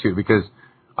be able to, because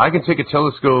I can take a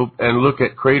telescope and look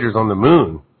at craters on the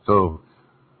moon. So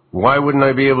why wouldn't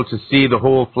I be able to see the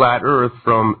whole flat Earth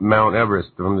from Mount Everest,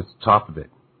 from the top of it?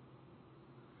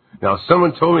 Now,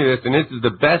 someone told me this, and this is the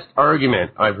best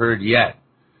argument I've heard yet,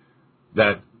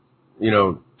 that,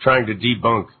 trying to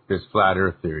debunk this flat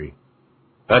Earth theory.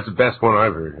 That's the best one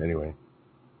I've heard, anyway.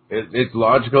 It's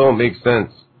logical, it makes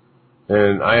sense,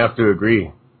 and I have to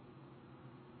agree.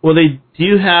 Well, they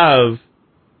do have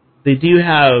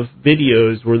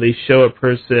videos where they show a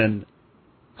person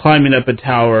climbing up a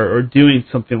tower or doing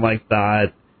something like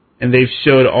that, and they've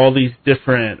showed all these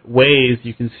different ways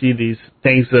you can see these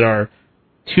things that are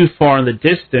too far in the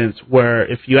distance, where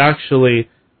if you actually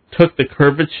took the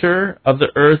curvature of the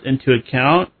Earth into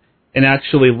account and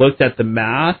actually looked at the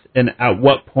math and at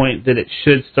what point that it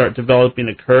should start developing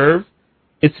a curve,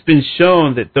 it's been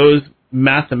shown that those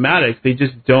mathematics, they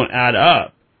just don't add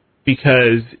up,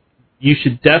 because you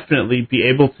should definitely be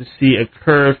able to see a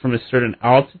curve from a certain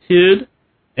altitude,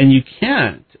 and you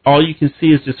can't. All you can see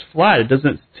is just flat. It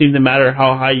doesn't seem to matter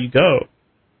how high you go.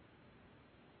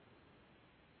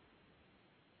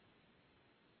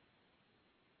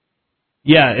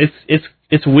 Yeah,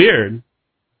 it's weird.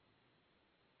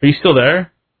 Are you still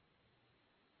there?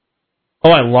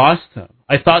 Oh, I lost him.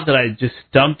 I thought that I just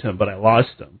stumped him, but I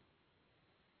lost him.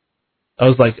 I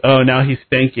was like, oh, now he's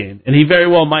thinking, and he very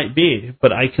well might be,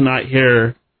 but I cannot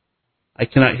hear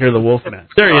the Wolfman.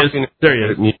 There he is.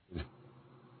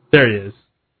 There he is.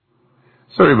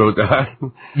 Sorry about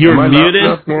that. You were muted?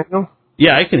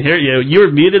 Yeah, I can hear you. You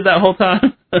were muted that whole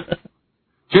time?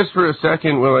 Just for a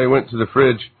second when I went to the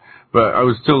fridge, but I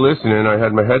was still listening. I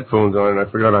had my headphones on, and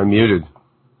I forgot I muted.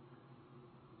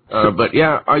 But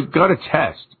yeah, I got a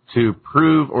test to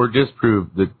prove or disprove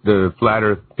the flat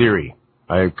Earth theory.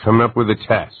 I've come up with a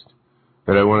test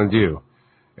that I want to do.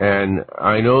 And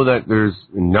I know that there's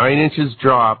 9 inches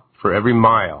drop for every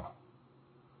mile.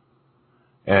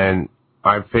 And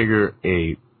I figure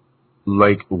a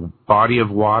body of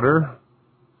water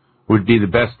would be the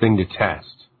best thing to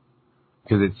test,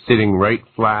 because it's sitting right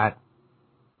flat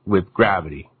with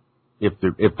gravity, if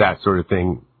that sort of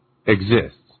thing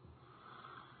exists.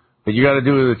 But you got to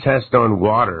do the test on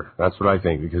water. That's what I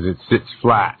think, because it sits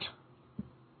flat,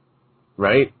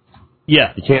 right?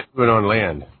 Yeah. You can't do it on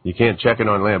land. You can't check it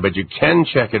on land, but you can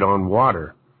check it on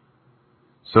water.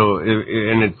 So,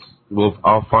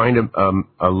 I'll find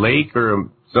a lake or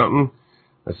something,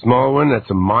 a small one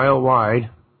that's a mile wide.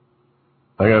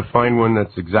 I got to find one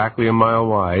that's exactly a mile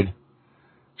wide.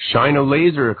 Shine a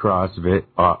laser across it,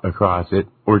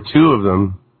 or 2 of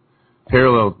them,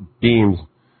 parallel beams,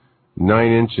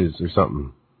 9 inches or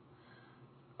something.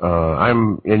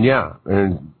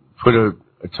 And put a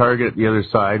target at the other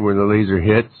side where the laser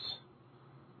hits,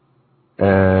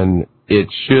 and it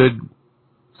should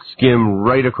skim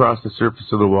right across the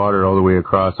surface of the water all the way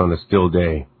across on a still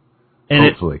day. And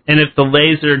hopefully. And if the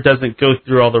laser doesn't go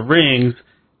through all the rings,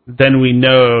 then we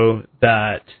know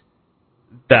that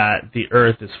the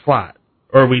Earth is flat,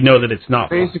 or we know that it's not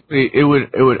flat. Basically,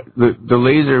 the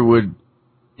laser would,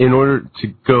 in order to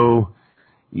go,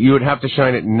 you would have to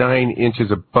shine it 9 inches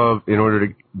above in order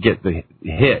to get the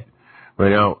hit.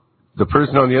 Right now, the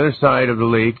person on the other side of the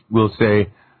lake will say,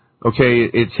 okay,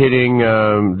 it's hitting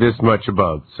this much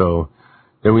above. So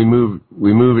then we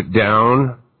move it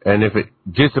down, and if it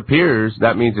disappears,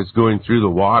 that means it's going through the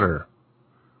water.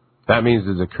 That means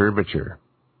there's a curvature.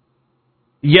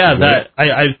 Yeah,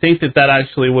 I think that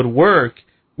actually would work.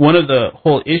 One of the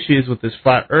whole issues with this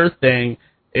flat Earth thing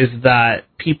is that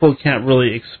people can't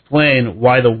really explain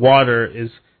why the water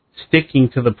is sticking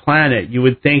to the planet. You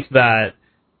would think that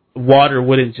water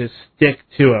wouldn't just stick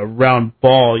to a round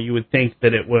ball. You would think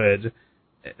that it would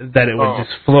just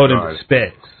float into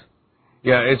space.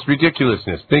 Yeah, it's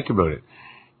ridiculousness. Think about it.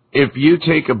 if you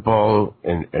take a ball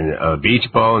and a beach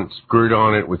ball and squirt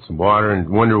on it with some water and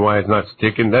wonder why it's not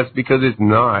sticking, that's because it's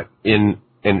not in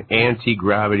an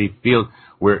anti-gravity field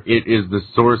where it is the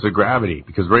source of gravity.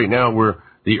 Because right now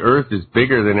the Earth is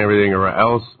bigger than everything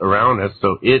else around us,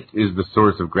 so it is the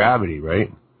source of gravity,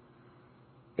 right?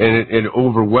 And it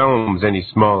overwhelms any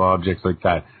small objects like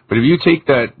that. But if you take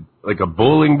that, like a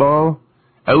bowling ball,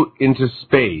 out into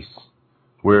space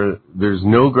where there's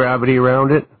no gravity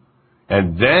around it,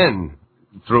 and then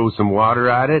throw some water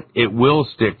at it, it will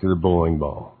stick to the bowling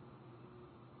ball.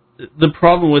 The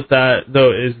problem with that,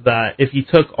 though, is that if you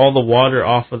took all the water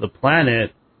off of the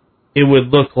planet, it would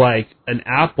look like an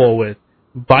apple with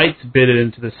bites bitten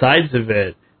into the sides of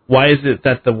it. Why is it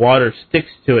that the water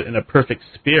sticks to it in a perfect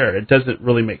sphere? It doesn't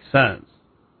really make sense.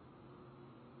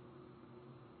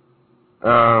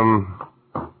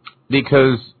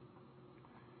 Because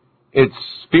it's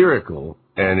spherical,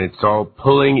 and it's all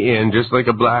pulling in just like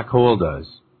a black hole does.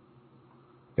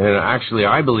 And actually,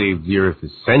 I believe the Earth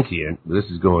is sentient. This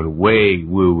is going way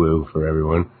woo-woo for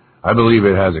everyone. I believe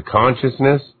it has a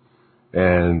consciousness,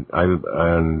 and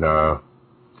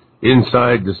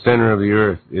inside the center of the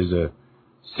Earth is a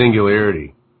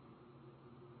singularity.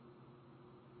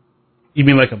 You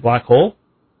mean like a black hole?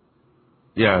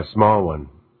 Yeah, a small one.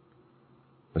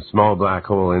 A small black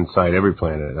hole inside every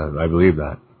planet. I believe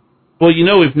that. Well,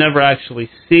 we've never actually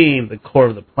seen the core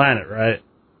of the planet, right?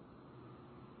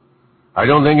 I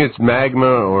don't think it's magma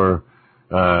or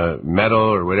metal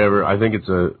or whatever. I think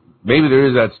maybe there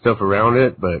is that stuff around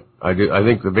it, but I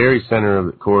think the very center of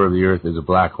the core of the Earth is a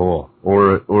black hole,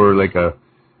 or like a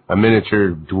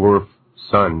miniature dwarf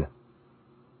sun.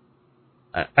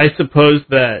 I suppose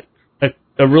that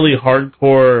a really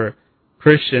hardcore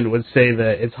Christian would say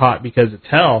that it's hot because it's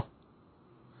hell.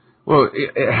 Well,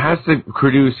 it has to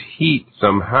produce heat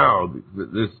somehow.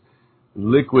 This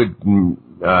liquid,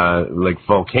 like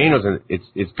volcanoes, and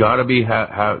it's got to be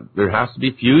there has to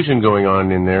be fusion going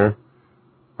on in there,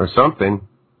 or something.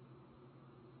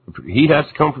 Heat has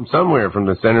to come from somewhere, from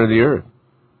the center of the Earth.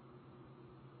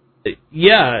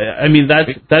 Yeah, I mean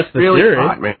that's the really theory.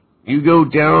 Hot, man. You go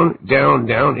down, down,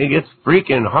 down, it gets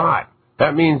freaking hot.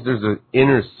 That means there's an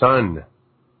inner sun.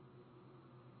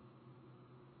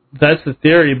 That's the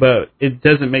theory, but it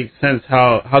doesn't make sense.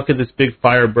 How could this big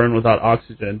fire burn without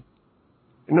oxygen?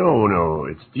 No,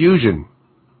 it's fusion.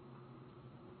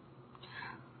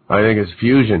 I think it's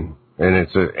fusion, and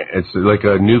it's like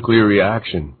a nuclear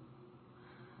reaction.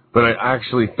 But I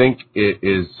actually think it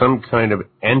is some kind of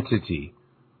entity,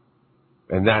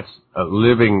 and that's a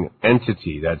living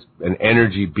entity. That's an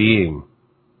energy being.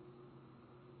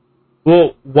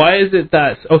 Well, why is it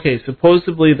that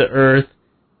supposedly the Earth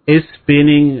is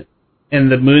spinning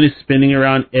and the moon is spinning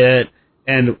around it,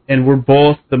 and we're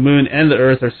both, the moon and the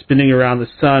Earth, are spinning around the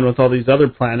sun with all these other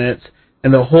planets,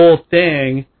 and the whole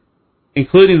thing,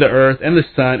 including the Earth and the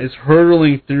sun, is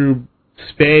hurtling through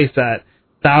space at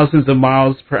thousands of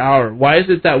miles per hour. Why is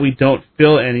it that we don't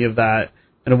feel any of that,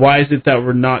 and why is it that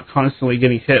we're not constantly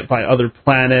getting hit by other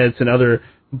planets and other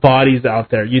bodies out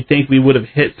there? You'd think we would have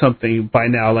hit something by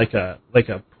now, like a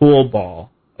pool ball,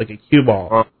 like a cue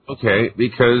ball. Okay,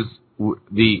 because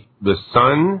the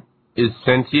sun is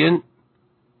sentient,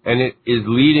 and it is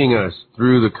leading us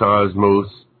through the cosmos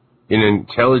in an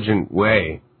intelligent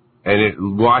way, and it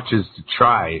watches to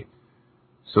try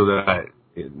so that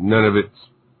none of its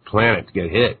planets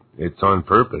get hit. It's on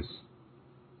purpose.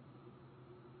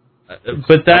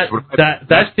 But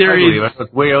that theory is,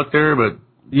 that's way out there, but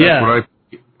yeah, that's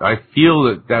what I feel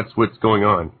that that's what's going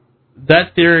on.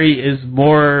 That theory is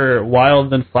more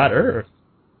wild than flat Earth.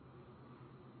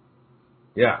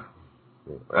 Yeah,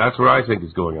 that's what I think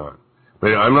is going on.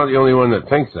 But I'm not the only one that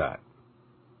thinks that.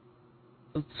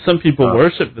 Some people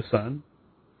worship the sun.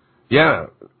 Yeah,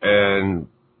 and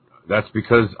that's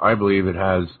because I believe it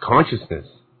has consciousness.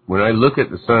 When I look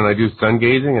at the sun, I do sun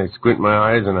gazing. I squint my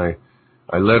eyes, and I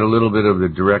let a little bit of the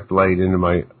direct light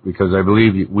into because I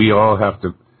believe we all have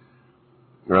to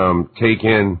take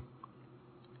in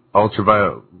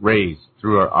ultraviolet rays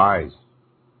through our eyes.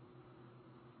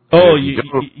 Oh, you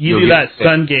do that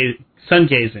sun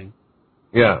gazing.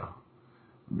 Yeah.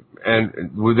 And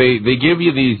they give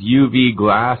you these UV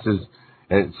glasses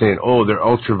and saying, oh, they're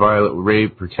ultraviolet ray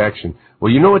protection.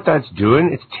 Well, you know what that's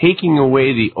doing? It's taking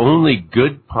away the only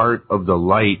good part of the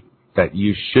light that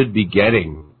you should be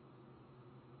getting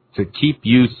to keep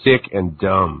you sick and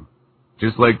dumb,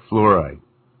 just like fluoride.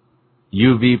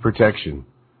 UV protection,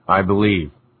 I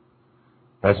believe.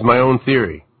 That's my own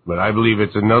theory, but I believe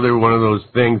it's another one of those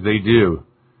things they do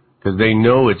because they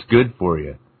know it's good for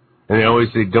you. And they always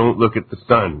say, don't look at the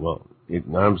sun. Well,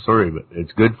 I'm sorry, but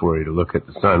it's good for you to look at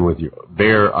the sun with your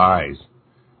bare eyes.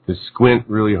 Just squint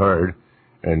really hard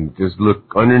and just look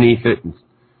underneath it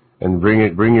and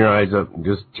bring your eyes up and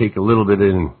just take a little bit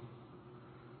in.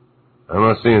 I'm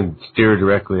not saying stare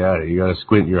directly at it. You got to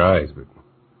squint your eyes, but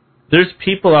there's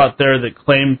people out there that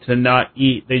claim to not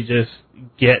eat; they just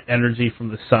get energy from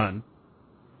the sun.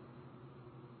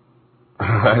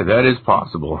 That is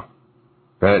possible.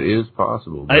 That is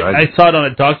possible. I saw it on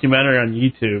a documentary on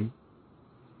YouTube.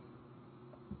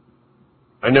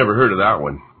 I never heard of that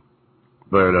one.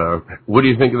 But what do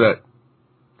you think of that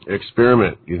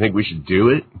experiment? Do you think we should do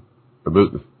it?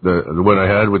 About the one I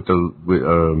had with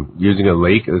using a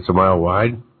lake that's a mile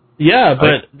wide? Yeah,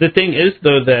 but the thing is,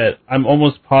 though, that I'm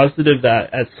almost positive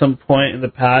that at some point in the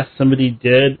past somebody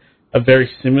did a very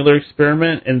similar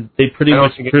experiment, and they pretty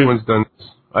much proved... anyone's done this.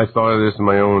 I thought of this in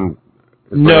my own...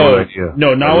 No,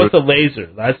 not with a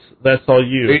laser. That's all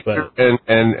you. But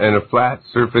and a flat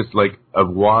surface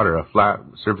of water, a flat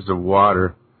surface of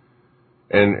water,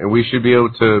 and we should be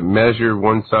able to measure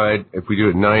one side. If we do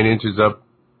it 9 inches up,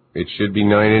 it should be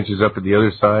 9 inches up at the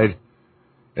other side,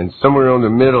 and somewhere in the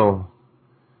middle.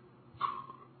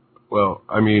 Well,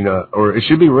 I mean, or it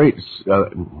should be right.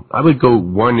 I would go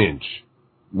 1 inch.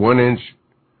 1 inch.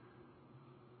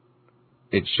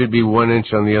 It should be 1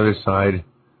 inch on the other side.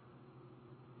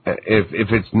 If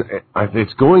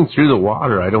it's going through the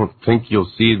water, I don't think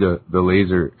you'll see the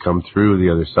laser come through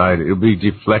the other side. It'll be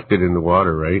deflected in the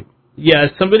water, right? Yeah,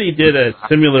 somebody did a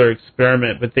similar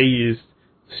experiment, but they used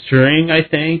string, I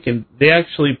think, and they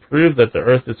actually proved that the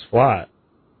Earth is flat.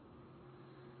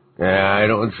 Yeah, I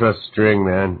don't trust string,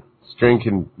 man. String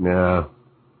can... Nah.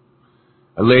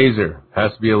 A laser.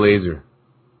 Has to be a laser.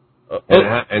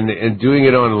 And doing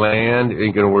it on land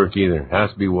ain't going to work either. It has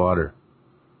to be water.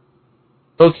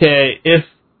 Okay, if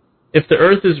the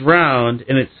Earth is round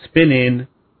and it's spinning,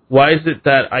 why is it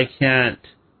that I can't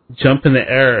jump in the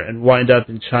air and wind up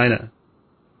in China?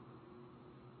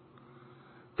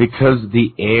 Because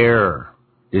the air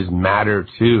is matter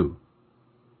too.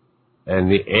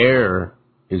 And the air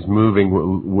is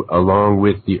moving along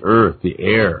with the Earth, the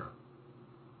air,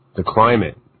 the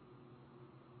climate.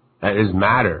 That is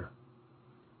matter.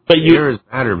 But air is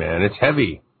matter, man. It's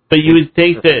heavy. But you would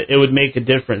think that it would make a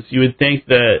difference. You would think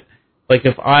that, like,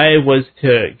 if I was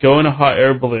to go in a hot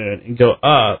air balloon and go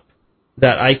up,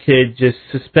 that I could just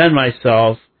suspend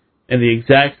myself in the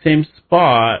exact same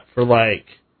spot for, like,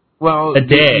 a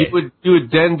day. You would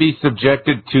then be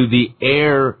subjected to the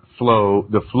air flow,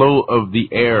 the flow of the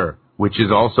air, which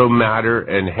is also matter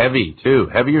and heavy, too.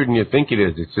 Heavier than you think it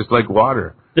is. It's just like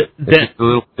water. It's just a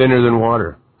little thinner than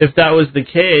water. If that was the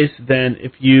case, then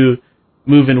if you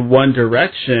move in one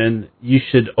direction, you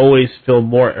should always feel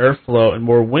more airflow and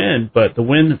more wind, but the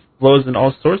wind blows in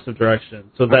all sorts of directions.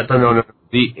 So that no.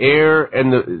 The air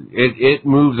and it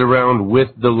moves around with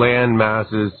the land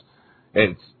masses.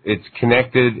 It's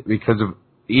connected because of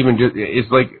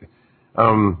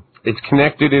it's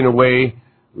connected in a way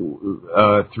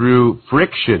through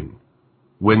friction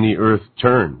when the Earth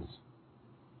turns.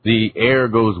 The air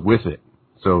goes with it.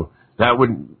 So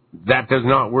that does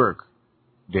not work,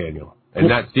 Daniel. And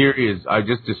that theory I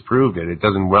just disproved it.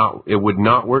 It would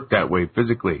not work that way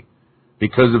physically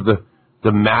because of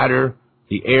the matter.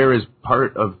 The air is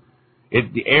part of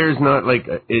it. The air is not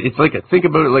think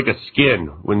about it like a skin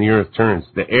when the Earth turns.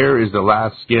 The air is the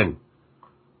last skin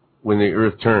when the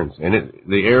Earth turns. And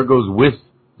the air goes with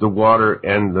the water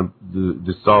and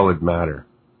the solid matter.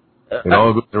 It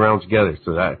all goes around together.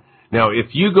 So that, now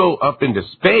if you go up into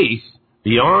space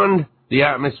beyond the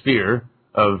atmosphere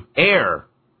of air,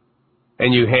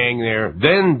 and you hang there,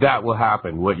 then that will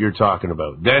happen, what you're talking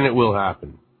about. Then it will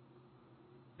happen.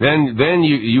 Then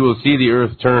you will see the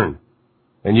Earth turn,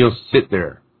 and you'll sit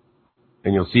there,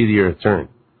 and you'll see the Earth turn.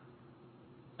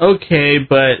 Okay,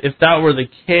 but if that were the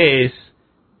case,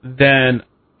 then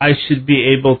I should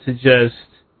be able to just...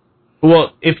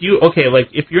 Well, if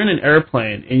you're in an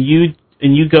airplane, and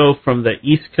you go from the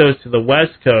East Coast to the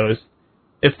West Coast,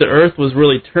 if the Earth was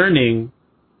really turning,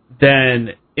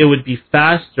 then it would be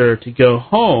faster to go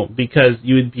home because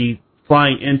you would be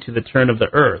flying into the turn of the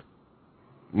Earth.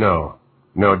 No,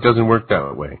 it doesn't work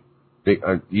that way.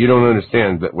 You don't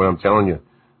understand what I'm telling you.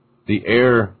 The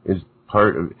air is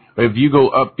part of... If you go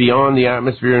up beyond the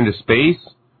atmosphere into space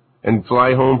and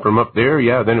fly home from up there,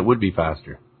 yeah, then it would be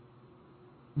faster.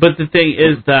 But the thing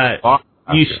is that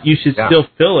you should still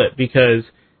feel it, because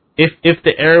if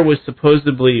the air was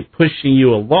supposedly pushing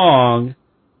you along,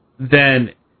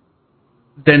 then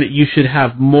you should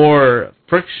have more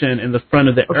friction in the front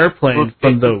of the airplane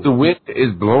from the wind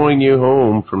is blowing you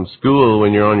home from school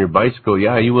when you're on your bicycle.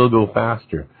 Yeah, you will go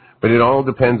faster. But it all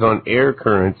depends on air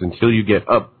currents until you get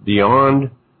up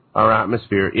beyond our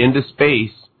atmosphere into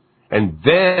space. And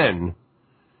then,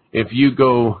 if you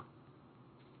go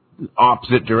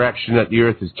opposite direction that the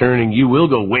Earth is turning, you will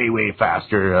go way, way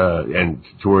faster and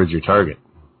towards your target.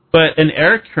 But an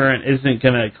air current isn't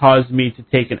going to cause me to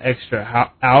take an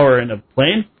extra hour in a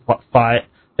plane flight.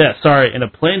 In a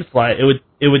plane flight,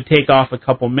 it would take off a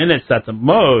couple minutes at the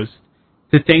most.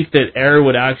 To think that air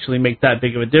would actually make that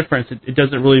big of a difference, it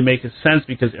doesn't really make a sense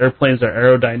because airplanes are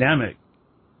aerodynamic.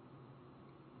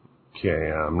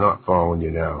 Okay, I'm not following you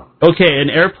now. Okay, an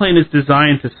airplane is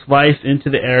designed to slice into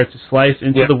the air, to slice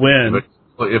into the wind.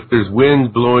 But if there's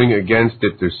wind blowing against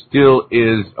it, there still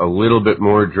is a little bit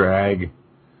more drag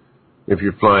if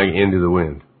you're flying into the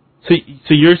wind. So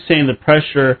you're saying the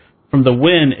pressure from the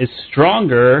wind is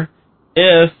stronger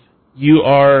if you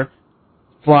are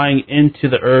flying into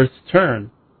the Earth's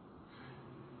turn.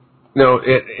 No,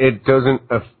 it doesn't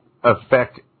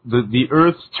affect... The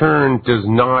Earth's turn does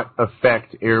not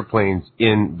affect airplanes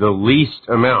in the least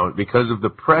amount because of the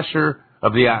pressure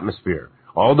of the atmosphere.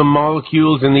 All the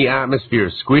molecules in the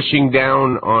atmosphere squishing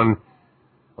down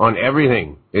on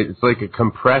everything. It's like a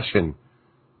compression.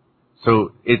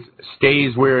 So it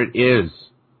stays where it is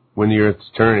when the Earth's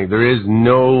turning. There is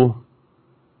no...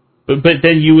 But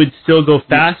then you would still go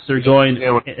faster going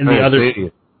in the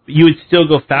other. You would still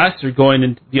go faster going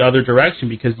in the other direction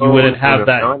because you wouldn't have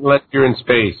that. Not unless you're in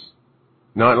space.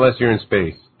 Not unless you're in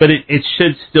space. But it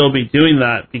should still be doing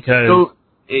that because. So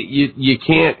you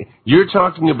can't. You're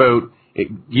talking about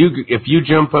if you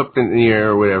jump up in the air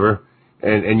or whatever,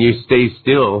 and you stay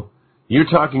still. You're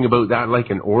talking about that like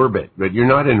an orbit, but you're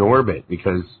not in orbit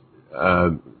because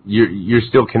you're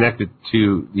still connected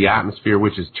to the atmosphere,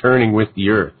 which is turning with the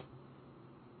Earth.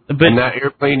 But, and that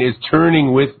airplane is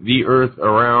turning with the Earth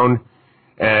around,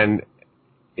 and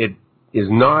it is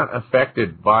not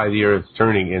affected by the Earth's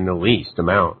turning in the least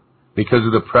amount because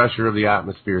of the pressure of the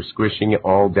atmosphere squishing it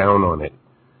all down on it.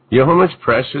 You know how much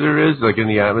pressure there is, like in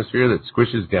the atmosphere, that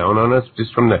squishes down on us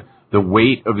just from the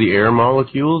weight of the air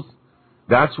molecules?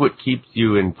 That's what keeps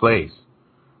you in place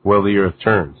while the Earth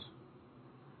turns.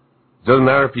 It doesn't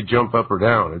matter if you jump up or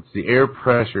down. It's the air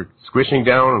pressure squishing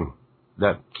down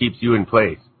that keeps you in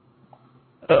place.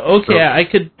 Okay,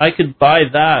 so, I could buy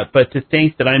that, but to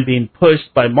think that I'm being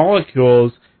pushed by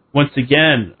molecules, once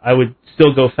again, I would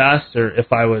still go faster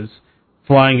if I was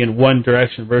flying in one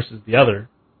direction versus the other.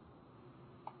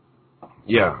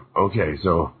 Yeah, okay,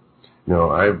 so,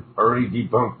 I've already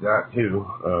debunked that too.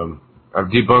 I've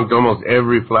debunked almost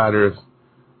every flat Earth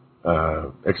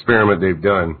experiment they've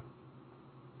done.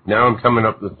 Now I'm coming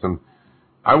up with some...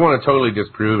 I want to totally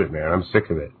disprove it, man. I'm sick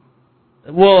of it.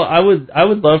 Well, I would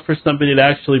love for somebody to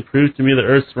actually prove to me the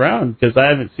Earth's round, because I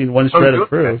haven't seen one shred of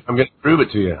proof. I'm going to prove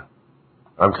it to you.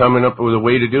 I'm coming up with a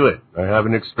way to do it. I have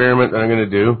an experiment that I'm going to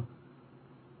do,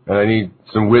 and I need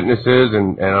some witnesses,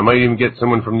 and I might even get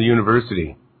someone from the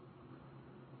university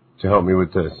to help me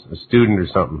with this, a student or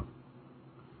something.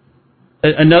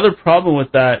 Another problem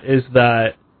with that is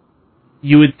that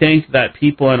you would think that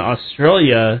people in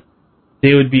Australia,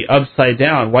 they would be upside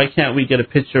down. Why can't we get a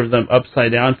picture of them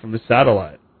upside down from the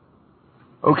satellite?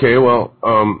 Okay, well,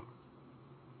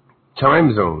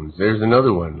 time zones. There's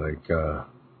another one. Like,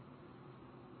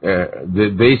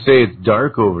 they say it's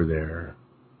dark over there.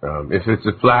 If it's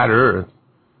a flat Earth,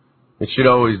 it should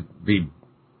always be,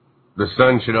 the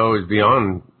sun should always be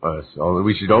on us.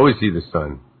 We should always see the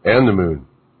sun and the moon.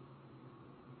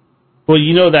 Well,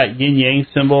 you know that yin-yang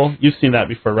symbol? You've seen that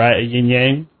before, right? A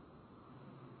yin-yang?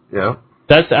 Yeah.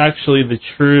 That's actually the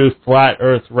true flat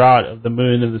Earth route of the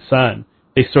moon and the sun.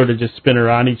 They sort of just spin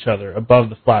around each other above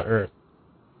the flat Earth.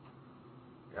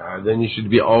 Then you should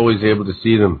be always able to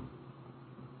see them.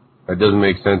 That doesn't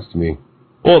make sense to me.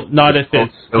 Well, not if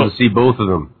it's able to see both of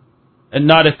them, and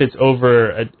not if it's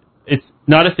over. It's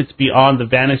not if it's beyond the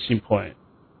vanishing point.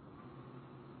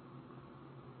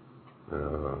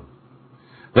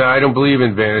 No, I don't believe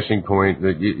in vanishing point.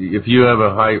 That if you have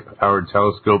a high-powered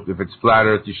telescope, if it's flat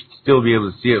Earth, you should still be able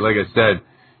to see it. Like I said,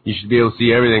 you should be able to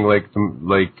see everything.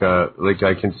 Like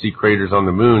I can see craters on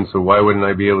the moon. So why wouldn't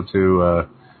I be able to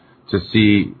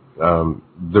see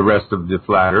the rest of the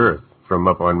flat Earth from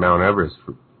up on Mount Everest?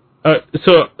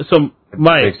 So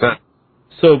Mike. Makes sense.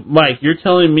 So Mike, you're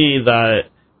telling me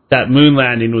that moon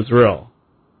landing was real?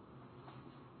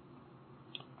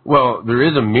 Well, there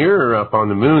is a mirror up on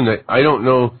the moon that I don't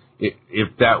know if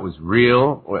that was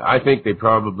real. I think they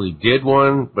probably did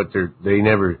one, but they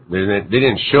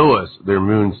didn't show us their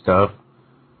moon stuff.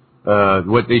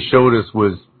 What they showed us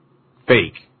was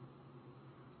fake.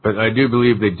 But I do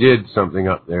believe they did something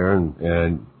up there,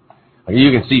 and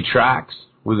you can see tracks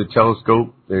with a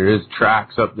telescope there is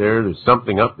tracks up there. There's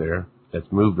something up there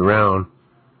that's moved around.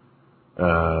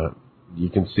 You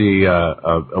can see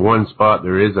one spot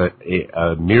there is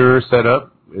a mirror set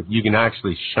up. If you can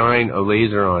actually shine a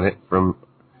laser on it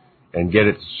and get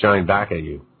it to shine back at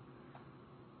you.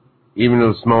 Even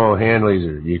those small hand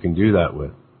lasers, you can do that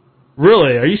with.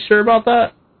 Really? Are you sure about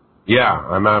that? Yeah,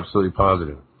 I'm absolutely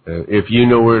positive. If you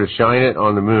know where to shine it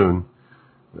on the moon,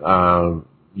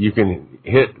 you can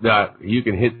hit that. You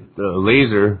can hit the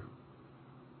laser.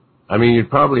 I mean, you'd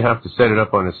probably have to set it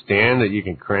up on a stand that you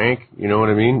can crank. You know what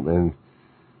I mean?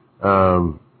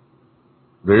 And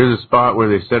there is a spot where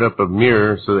they set up a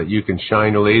mirror so that you can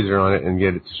shine a laser on it and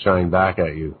get it to shine back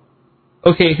at you.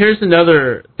 Okay, here's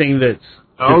another thing that's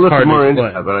I'll look hard more to into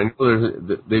explain. that, but I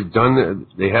know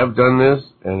they have done this,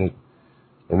 and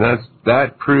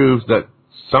that proves that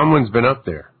someone's been up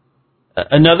there.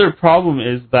 Another problem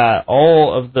is that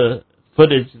all of the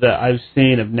footage that I've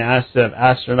seen of NASA, of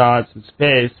astronauts in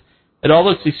space, it all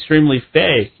looks extremely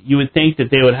fake. You would think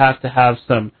that they would have to have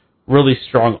some really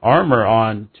strong armor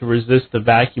on to resist the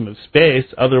vacuum of space,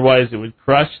 otherwise it would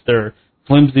crush their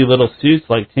flimsy little suits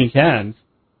like tin cans.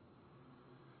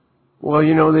 Well,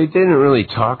 they didn't really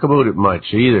talk about it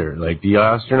much either. Like the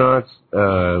astronauts,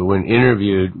 when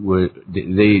interviewed,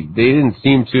 they didn't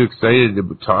seem too excited to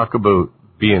talk about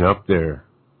being up there.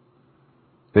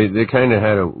 They kind of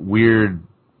had a weird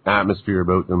atmosphere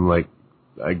about them. Like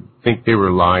I think they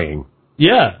were lying.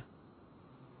 Yeah.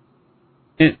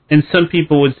 And some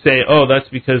people would say, oh, that's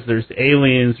because there's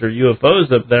aliens or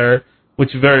UFOs up there,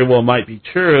 which very well might be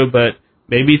true, but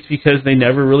maybe it's because they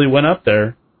never really went up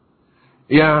there.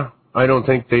 Yeah. I don't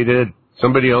think they did.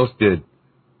 Somebody else did.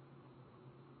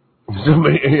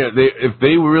 If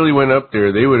they really went up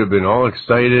there, they would have been all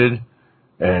excited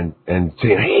and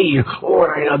saying, "Hey,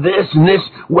 this and this,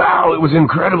 wow, it was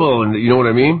incredible," and you know what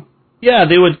I mean? Yeah,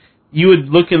 they would. You would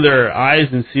look in their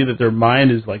eyes and see that their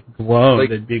mind is like blown. Like,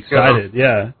 they'd be excited.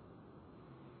 Yeah.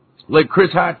 Like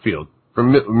Chris Hatfield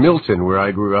from Milton, where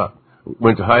I grew up,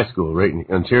 went to high school, right in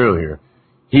Ontario here.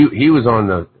 He was on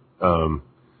the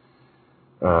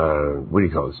what do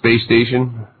you call it? Space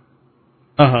station?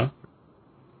 Uh-huh.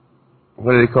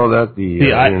 What do they call that?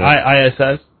 The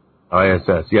ISS?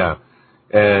 ISS, yeah.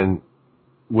 And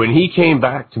when he came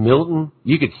back to Milton,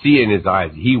 you could see it in his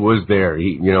eyes. He was there.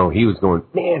 He was going,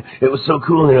 man, it was so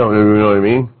cool. You know what I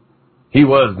mean? He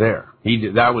was there.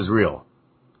 That was real.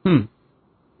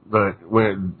 But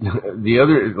when the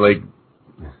other,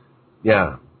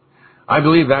 yeah, I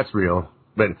believe that's real.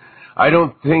 But I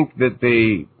don't think that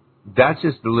that's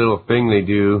just a little thing they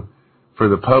do for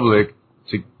the public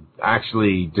to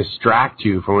actually distract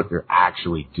you from what they're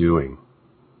actually doing.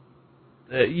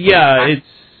 It's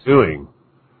doing.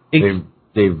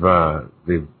 They've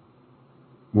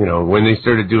when they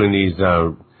started doing these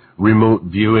remote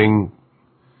viewing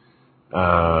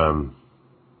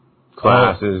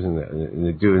classes and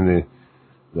they're doing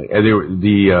who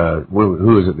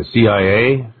is it? The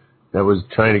CIA that was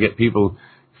trying to get people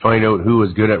find out who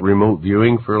was good at remote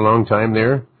viewing for a long time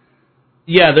there.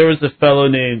 Yeah, there was a fellow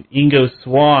named Ingo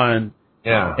Swann.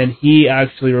 Yeah. And he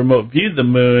actually remote viewed the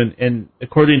moon, and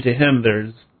according to him,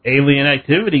 there's alien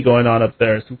activity going on up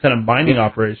there, some kind of mining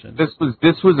operation.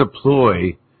 This was a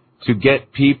ploy to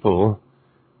get people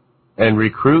and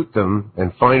recruit them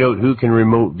and find out who can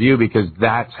remote view, because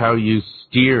that's how you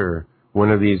steer one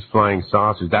of these flying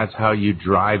saucers. That's how you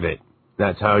drive it.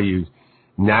 That's how you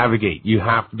navigate. You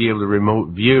have to be able to remote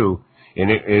view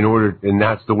in order, and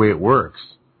that's the way it works.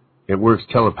 It works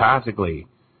telepathically.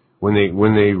 When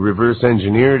they reverse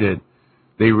engineered it,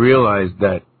 they realized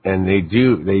that, and they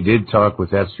did talk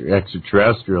with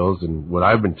extraterrestrials, and what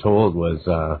I've been told was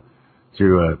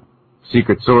through a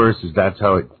secret source is that's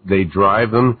how they drive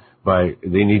them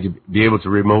they need to be able to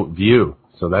remote view.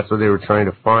 So that's what they were trying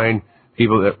to find,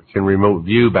 people that can remote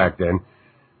view back then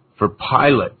for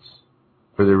pilots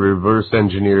for the reverse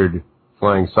engineered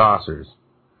flying saucers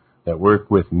that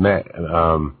work with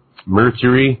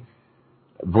Mercury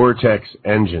vortex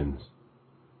engines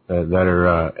that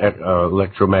are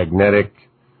electromagnetic,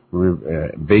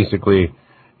 basically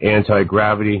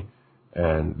anti-gravity,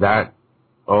 and that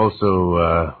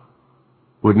also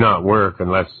would not work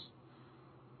unless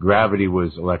gravity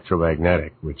was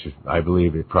electromagnetic, which I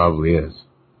believe it probably is.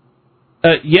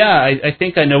 I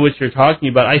think I know what you're talking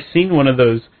about. I seen one of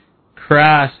those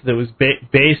crafts that was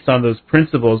based on those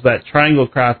principles. That triangle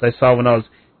craft I saw when I was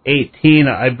 18,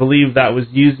 I believe that was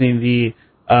using the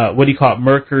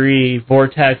Mercury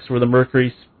vortex, where the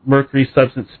mercury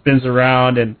substance spins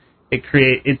around and it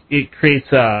creates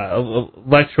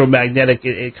electromagnetic.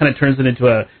 It kind of turns it into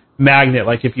a magnet.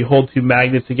 Like if you hold two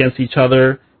magnets against each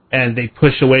other, and they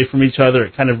push away from each other,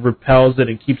 it kind of repels it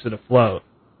and keeps it afloat.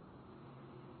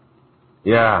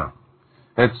 Yeah.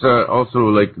 That's also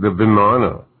like the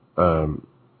Vimana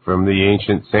from the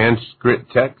ancient Sanskrit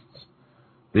texts.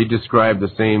 They describe the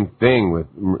same thing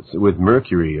with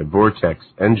Mercury, a vortex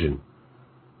engine.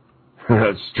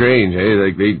 That's strange, eh?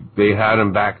 Like they had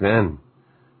them back then.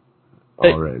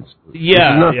 Already.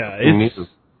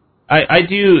 I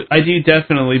do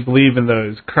definitely believe in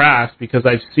those crafts because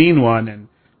I've seen one, and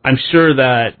I'm sure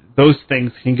that those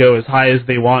things can go as high as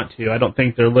they want to. I don't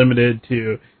think they're limited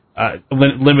to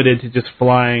just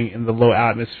flying in the low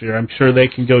atmosphere. I'm sure they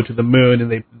can go to the moon,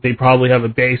 and they probably have a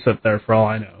base up there for all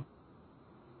I know.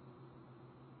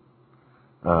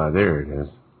 There it is.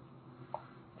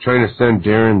 Trying to send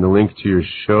Darren the link to your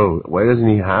show. Why doesn't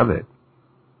he have it?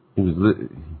 He was,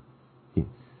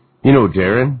 you know,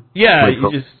 Darren. Yeah,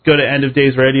 you just go to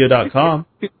endofdaysradio.com.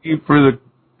 For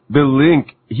the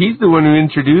link. He's the one who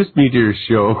introduced me to your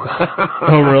show.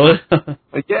 Oh, really?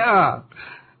 Yeah.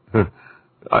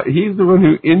 He's the one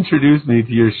who introduced me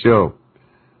to your show.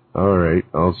 All right,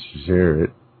 I'll share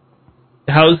it.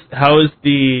 How is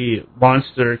the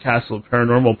Monster Castle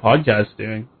Paranormal podcast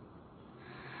doing?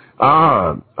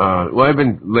 Well, I've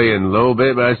been laying low a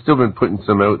bit, but I've still been putting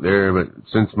some out there. But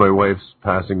since my wife's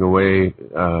passing away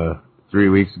 3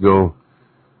 weeks ago,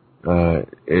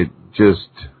 it just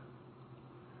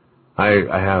I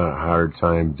have a hard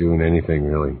time doing anything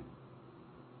really.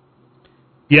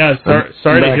 Yeah,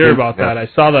 sorry to hear about that. I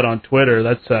saw that on Twitter.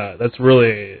 That's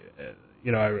really, I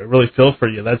really feel for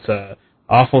you. That's a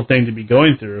awful thing to be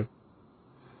going through.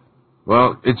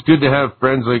 Well, it's good to have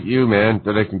friends like you, man,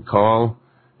 that I can call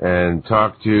and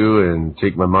talk to and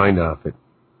take my mind off it.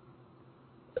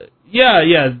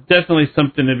 Yeah, definitely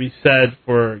something to be said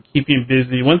for keeping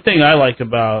busy. One thing I like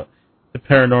about the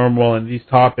paranormal and these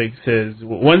topics is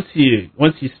once you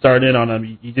start in on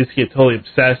them, you just get totally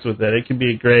obsessed with it. It can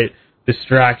be a great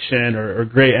distraction or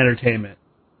great entertainment.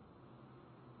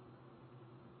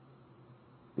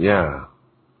 Yeah.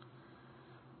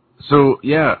 So,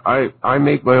 yeah, I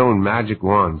make my own magic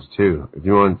wands, too. If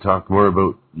you want to talk more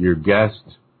about your guest,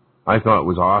 I thought it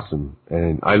was awesome,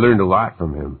 and I learned a lot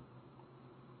from him.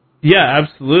 Yeah,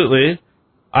 absolutely.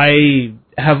 I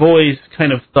have always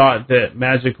kind of thought that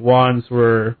magic wands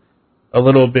were a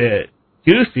little bit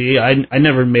goofy. I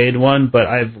never made one, but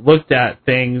I've looked at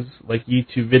things like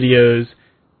YouTube videos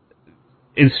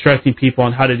instructing people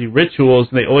on how to do rituals,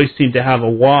 and they always seem to have a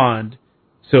wand.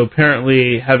 So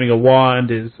apparently having a wand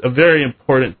is a very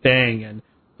important thing, and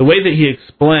the way that he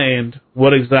explained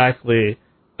what exactly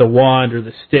the wand or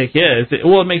the stick is,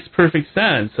 it makes perfect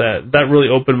sense. That really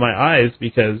opened my eyes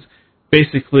because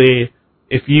basically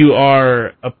if you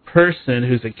are a person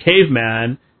who's a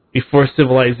caveman before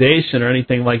civilization or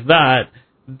anything like that,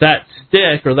 that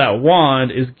stick or that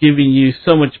wand is giving you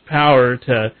so much power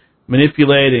to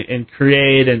manipulate and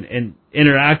create and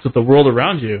interact with the world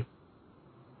around you.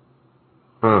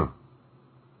 Huh.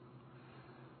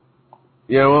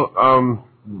 Yeah, well,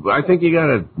 I think you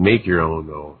gotta make your own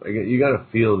though. You gotta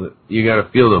feel the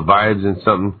vibes in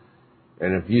something.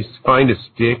 And if you find a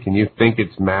stick and you think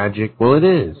it's magic, well, it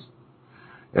is.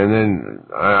 And then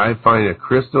I find a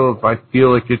crystal. If I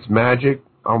feel like it's magic,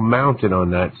 I'll mount it on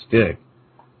that stick.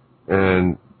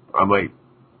 And I might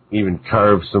even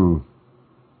carve some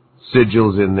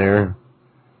sigils in there.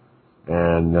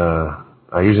 And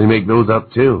I usually make those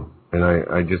up too. And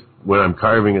I just, when I'm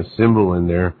carving a symbol in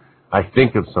there, I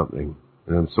think of something.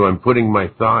 And so I'm putting my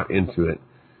thought into it.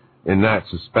 And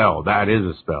that's a spell. That is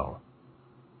a spell.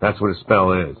 That's what a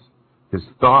spell is. Because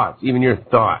thoughts, even your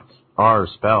thoughts, are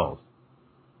spells.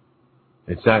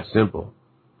 It's that simple.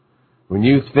 When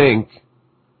you think,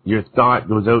 your thought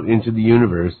goes out into the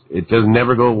universe. It does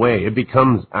never go away. It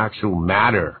becomes actual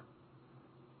matter.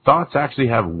 Thoughts actually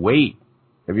have weight.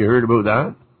 Have you heard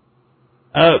about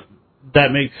that?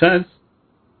 That makes sense.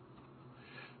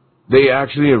 They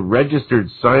actually have registered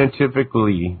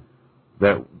scientifically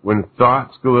that when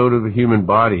thoughts go out of the human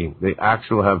body, they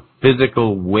actually have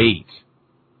physical weight.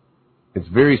 It's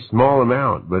a very small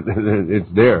amount, but it's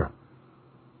there.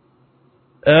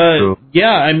 Yeah,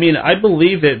 I mean, I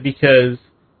believe it because,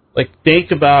 like,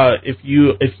 think about if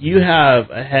you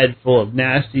have a head full of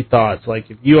nasty thoughts, like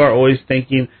if you are always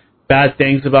thinking bad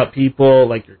things about people,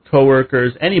 like your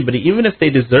coworkers, anybody, even if they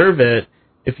deserve it,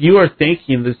 if you are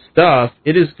thinking this stuff,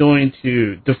 it is going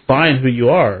to define who you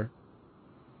are.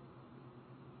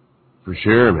 For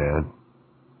sure, man.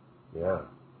 Yeah.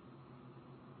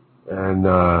 And,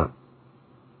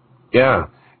 yeah.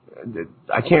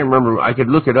 I can't remember. I could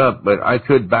look it up, but I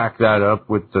could back that up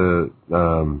with the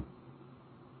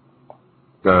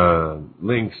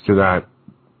links to that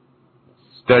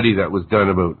study that was done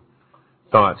about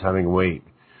thoughts having weight.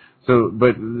 So,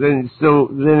 but then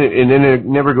it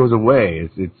never goes away.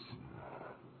 It's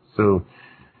so.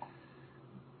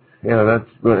 Yeah, that's.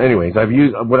 But anyways, I've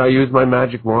used what I used my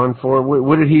magic wand for.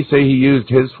 What did he say he used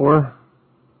his for?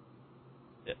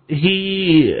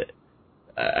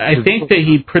 I think that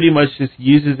he pretty much just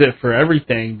uses it for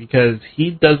everything because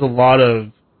he does a lot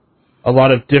of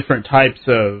different types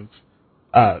of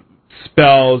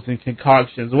spells and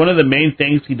concoctions. One of the main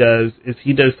things he does is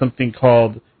he does something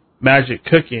called magic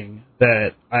cooking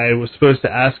that I was supposed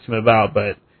to ask him about,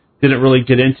 but didn't really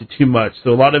get into too much.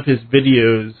 So a lot of his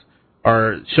videos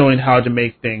are showing how to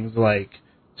make things like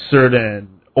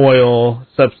certain oil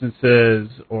substances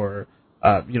or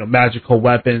magical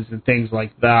weapons and things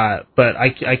like that. But I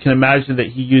can imagine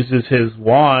that he uses his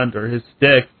wand or his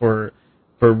stick for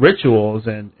rituals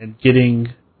and getting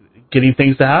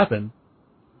things to happen.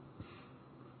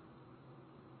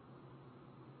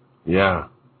 Yeah.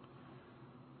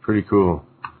 Pretty cool.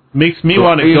 Makes me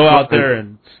want to go out there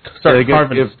and start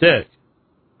carving a stick.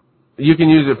 You can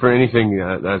use it for anything.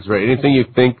 That's right. Anything you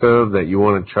think of that you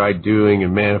want to try doing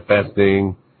and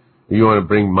manifesting, you want to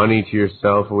bring money to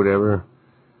yourself or whatever.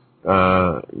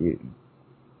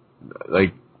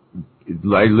 Like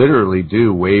I literally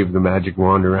do wave the magic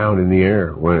wand around in the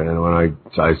air when I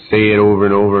say it over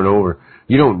and over and over.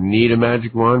 You don't need a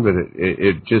magic wand, but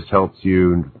it just helps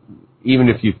you. Even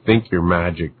if you think you're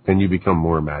magic, then you become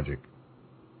more magic.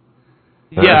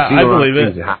 And yeah, I believe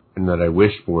it. Things happen that I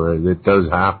wish for. It does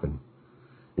happen.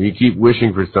 And you keep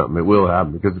wishing for something, it will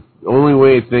happen. Because the only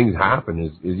way things happen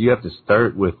is you have to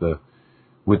start with the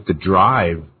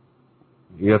drive.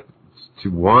 You have to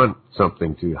want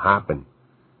something to happen.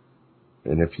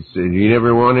 And if you say you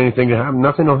never want anything to happen,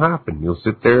 nothing will happen. You'll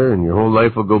sit there and your whole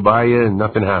life will go by you and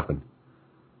nothing happened.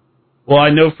 Well,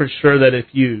 I know for sure that if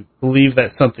you believe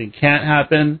that something can't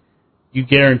happen, you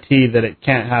guarantee that it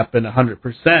can't happen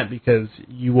 100% because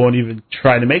you won't even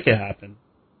try to make it happen.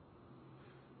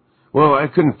 Well, I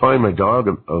couldn't find my dog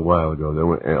a while ago.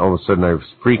 Then all of a sudden I was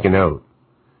freaking out,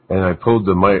 and I pulled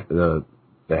the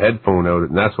headphone out,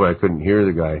 and that's why I couldn't hear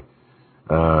the guy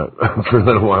for a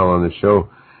little while on the show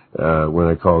when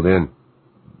I called in.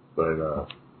 But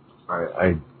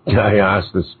I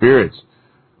asked the spirits,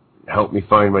 help me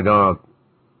find my dog,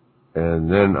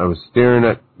 and then I was staring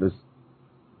at this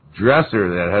dresser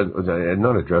that has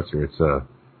not a dresser, it's a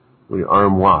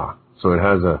armoire. So it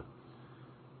has a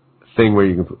thing where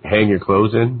you can hang your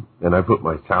clothes in, and I put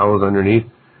my towels underneath,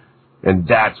 and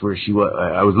that's where she was.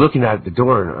 I was looking at the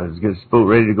door, and I was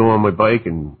ready to go on my bike,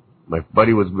 and my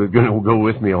buddy was going to go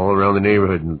with me all around the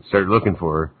neighborhood and start looking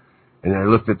for her. And I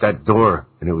looked at that door,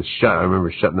 and it was shut. I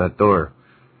remember shutting that door.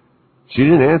 She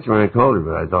didn't answer when I called her,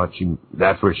 but I thought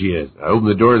that's where she is. I opened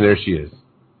the door, and there she is.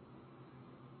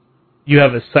 You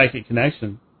have a psychic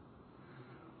connection.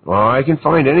 Well, I can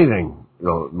find anything.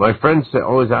 My friends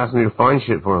always ask me to find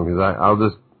shit for them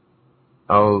because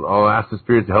I'll ask the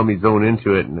spirits to help me zone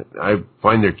into it, and I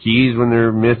find their keys when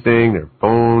they're missing, their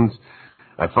phones.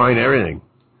 I find everything.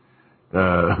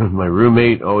 My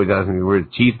roommate always asks me where the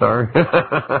teeth are.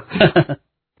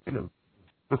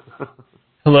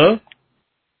 Hello?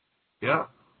 Yeah.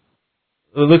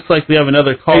 It looks like we have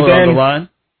another caller on the line.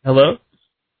 Hello?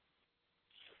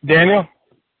 Daniel?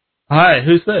 Hi,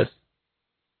 who's this?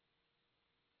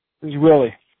 This is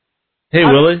Willie. Hey,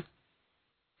 Willie.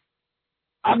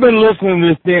 I've been listening to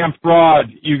this damn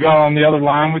fraud you got on the other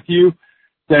line with you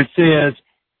that says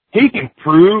he can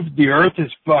prove the earth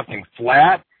is fucking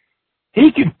flat.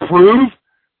 He can prove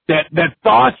that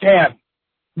thoughts have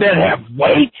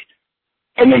weight.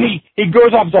 And then he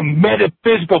goes off some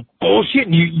metaphysical bullshit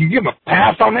and you give him a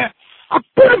pass on that. I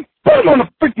put him on the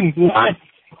freaking line.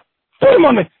 Put him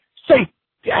on the, say,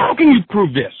 how can you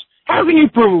prove this? How can you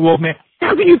prove it, Wolfman?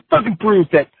 How can you fucking prove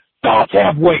that thoughts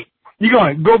have weight? You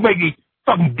gonna go make me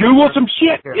fucking Google some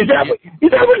shit? Is that what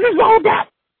this is all about?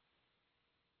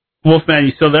 Wolfman,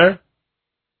 you still there?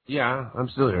 Yeah, I'm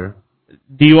still here.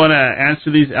 Do you want to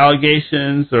answer these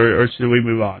allegations, or should we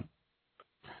move on?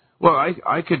 Well,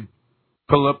 I could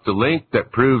pull up the link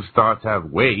that proves thoughts have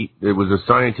weight. It was a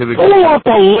scientific... Pull up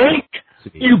a link,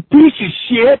 you piece of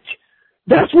shit.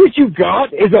 That's what you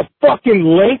got, is a fucking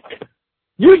link?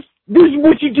 This is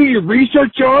what you do your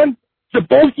research on? To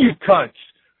both you cunts.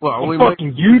 Well, we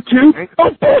fucking YouTube?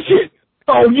 Oh, bullshit!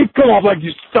 Oh, you come off like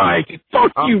you're psychic.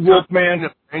 Fuck you, Wolfman.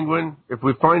 Penguin. If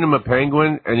we find him a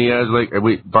penguin and he has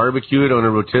we barbecue it on a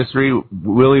rotisserie,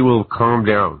 Willie will calm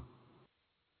down.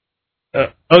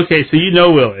 Okay, so you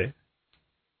know Willie.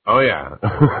 Oh yeah.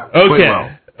 Okay.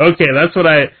 Well. Okay, that's what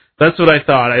I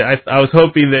thought. I was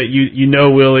hoping that you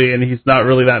know Willie and he's not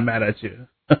really that mad at you.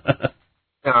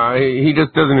 he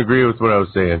just doesn't agree with what I was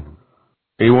saying.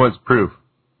 He wants proof.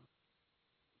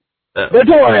 That's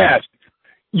all I ask.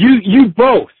 You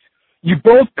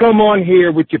both come on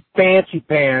here with your fancy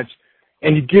pants,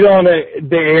 and you get on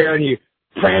the air and you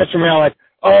prance around like,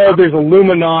 oh, there's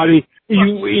Illuminati.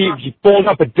 You fold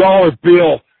up a dollar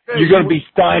bill, you're going to be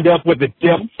signed up with the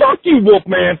devil. Fuck you,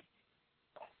 Wolfman.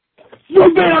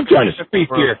 Wolfman, I'm trying to speak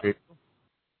here.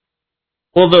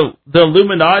 Well, the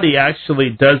Illuminati actually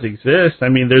does exist. I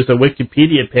mean, there's a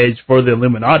Wikipedia page for the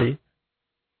Illuminati.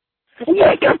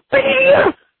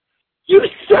 Wikipedia? You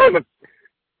son of a...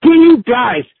 Can you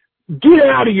guys get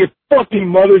out of your fucking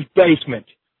mother's basement?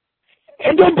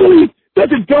 And don't believe that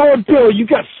the dollar bill you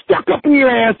got stuck up in your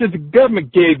ass that the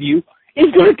government gave you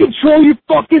is going to control your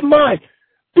fucking mind.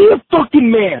 Be a fucking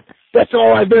man. That's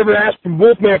all I've ever asked from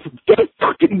Wolfman from day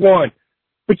fucking one.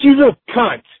 But you little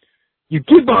cunts, you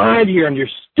get behind here on your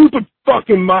stupid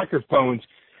fucking microphones,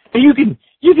 and you can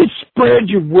spread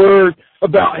your word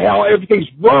about how everything's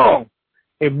wrong.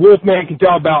 And Wolfman can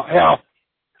talk about how,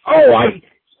 I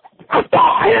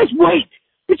thought I had weight,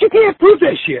 but you can't prove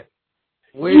that shit.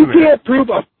 You can't prove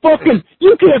a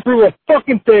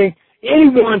fucking thing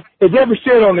anyone has ever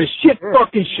said on this shit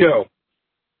fucking show.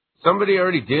 Somebody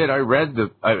already did. I read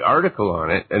the article on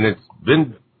it, and it's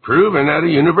been proven at a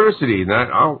university. And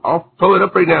I'll pull it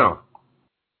up right now.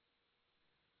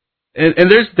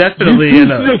 And there's definitely you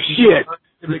pieces of shit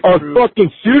are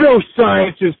fucking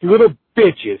pseudoscientists, little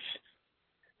bitches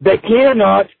that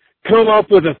cannot come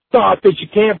up with a thought that you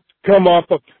can't come up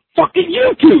with. Fucking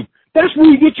YouTube. That's where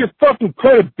you get your fucking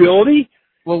credibility.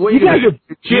 Well, wait a minute.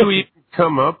 Did you even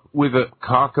come up with a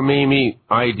cockamamie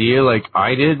idea like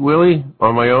I did, Willie,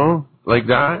 on my own? Like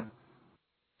that?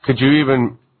 Could you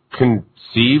even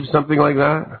conceive something like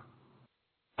that?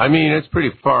 I mean, it's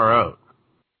pretty far out.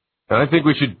 And I think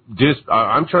we should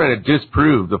I'm trying to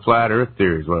disprove the flat earth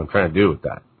theory is what I'm trying to do with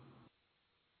that.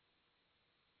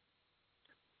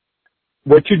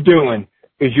 What you're doing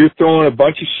is you're throwing a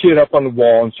bunch of shit up on the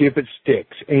wall and see if it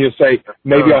sticks. And you'll say,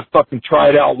 maybe I'll fucking try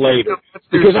it out later.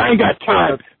 Because I ain't got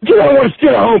time. Because I want to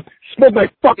sit at home, smoke my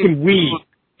fucking weed.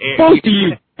 Both of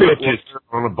you bitches.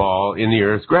 On a ball in the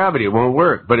Earth's gravity, it won't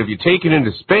work. But if you take it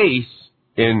into space,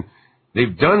 and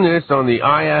they've done this on the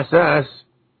ISS,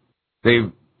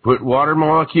 they've put water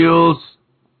molecules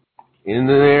in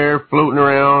the air floating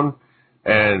around,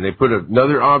 and they put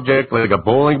another object, like a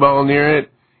bowling ball, near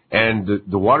it, and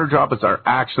the water droplets are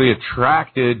actually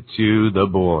attracted to the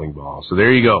bowling ball. So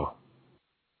there you go.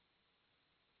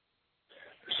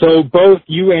 So both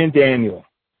you and Daniel,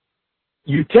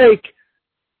 you take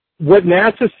what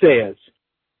NASA says,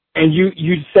 and you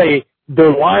say,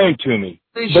 they're lying to me.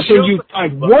 But then you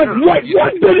find one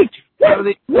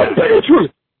bit of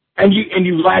truth. And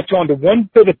you latch on to one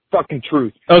bit of fucking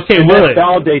truth. Okay, and Willie. that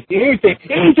validates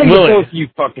anything Willie. both of you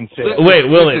fucking say. Wait,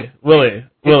 Willie.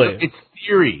 It's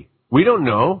theory. We don't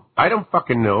know. I don't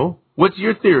fucking know. What's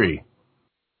your theory?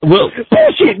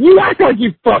 Bullshit. You act like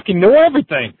you fucking know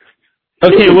everything.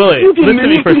 Okay, Willie, listen to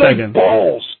me for a second.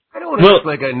 Balls. I don't act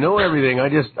like I know everything. I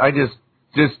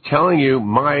just telling you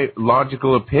my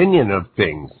logical opinion of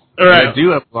things. All right. I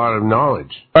do have a lot of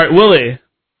knowledge. All right, Willie,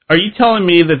 are you telling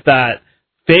me that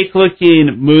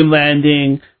fake-looking moon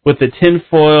landing with the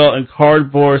tinfoil and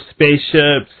cardboard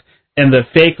spaceships and the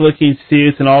fake-looking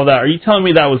suits and all that, are you telling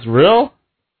me that was real?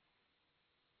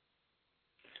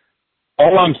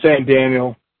 All I'm saying,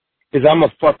 Daniel, is I'm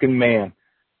a fucking man.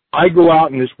 I go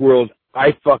out in this world,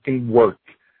 I fucking work.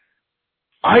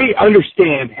 I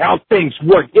understand how things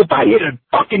work. If I hit a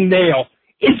fucking nail,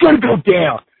 it's going to go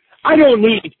down. I don't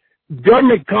need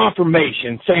government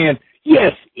confirmation saying,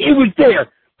 yes, it was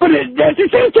there. But at the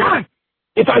same time,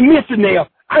 if I miss a nail,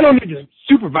 I don't need the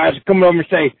supervisor coming over and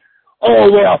say,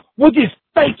 oh, well, we'll just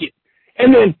fake it.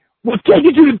 And then we'll take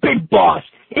it to the big boss.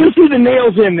 He'll see the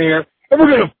nails in there, and we're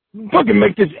going to fucking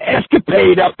make this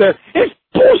escapade up there. It's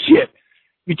bullshit.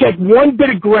 You take one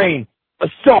bit of grain of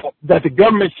salt that the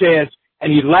government says,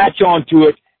 and you latch onto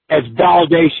it as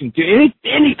validation to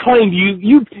any claim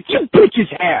you bitches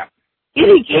have.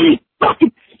 Any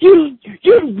fucking, you're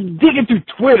digging through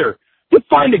Twitter to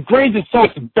find the grains of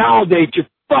salt to validate your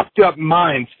fucked up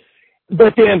minds.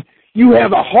 But then you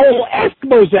have a whole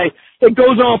expose that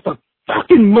goes on for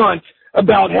fucking months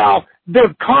about how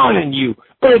they're conning you.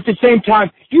 But at the same time,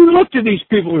 you look to these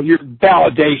people with your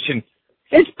validation.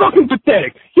 It's fucking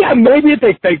pathetic. Yeah, maybe if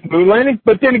they fake moon landing,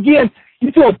 but then again,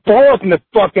 you throw a ball up in the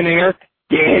fucking air,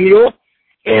 Daniel,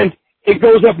 and it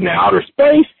goes up in outer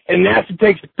space, and NASA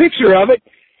takes a picture of it,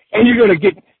 and you're going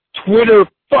to get Twitter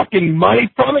fucking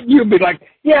money from it. You'll be like,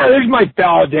 yeah, there's my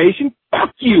validation.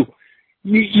 Fuck you.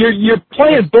 You're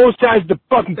playing both sides of the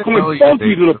fucking coin, both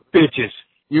you little bitches.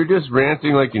 You're just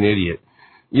ranting like an idiot.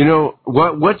 You know,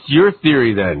 what's your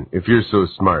theory then, if you're so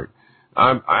smart?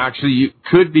 Actually, you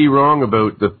could be wrong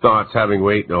about the thoughts having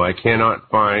weight, though. I cannot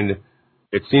find,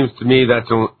 it seems to me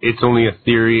it's only a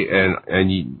theory, and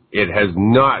it has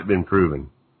not been proven.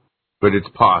 But it's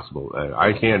possible.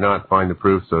 I cannot find the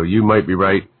proof, so you might be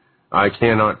right. I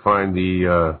cannot find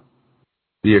the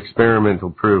experimental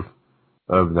proof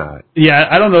of that. Yeah,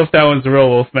 I don't know if that one's a real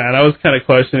Wolfman. I was kind of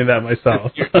questioning that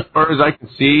myself. As far as I can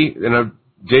see, and I'm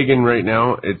digging right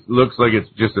now, it looks like it's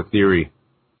just a theory.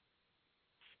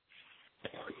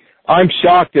 I'm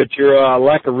shocked at your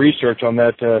lack of research on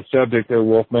that subject there,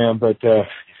 Wolfman. But you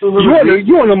want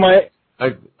to know my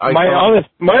honest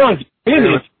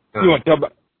opinion? You want to talk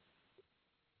about?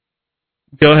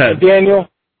 Go ahead, Daniel.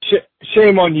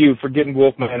 Shame on you for getting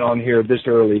Wolfman on here this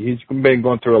early. He's been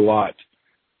going through a lot.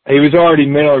 He was already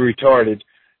mentally retarded,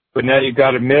 but now you've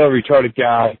got a mentally retarded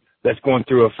guy that's going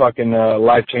through a fucking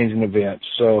life-changing event.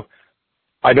 So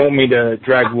I don't mean to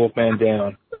drag Wolfman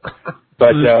down.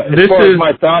 But as far as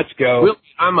my thoughts go...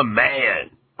 I'm a man.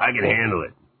 I can handle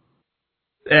it.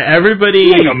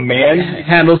 Everybody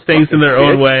handles things in their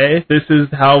own way. This is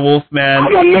how Wolfman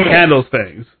handles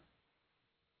things.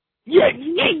 Yeah,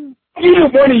 neither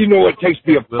one of you know what it takes to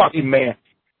be a fucking man.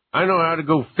 I know how to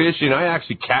go fishing. I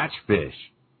actually catch fish.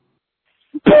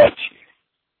 Bitch!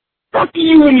 Fuck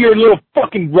you and your little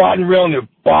fucking rotten around their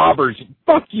bobbers.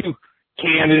 Fuck you,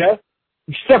 Canada.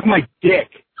 You suck my dick.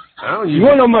 You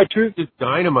want to know my truth? It's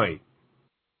dynamite.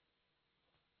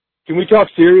 Can we talk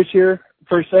serious here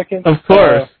for a second? Of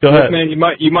course. Go ahead. Man, you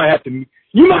might have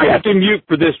to mute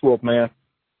for this, Wolfman.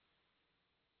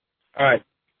 All right.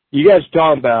 You guys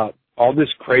talk about all this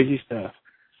crazy stuff.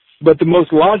 But the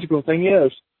most logical thing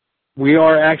is we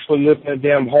are actually living in a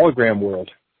damn hologram world.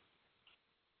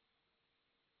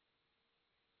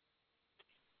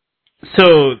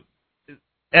 So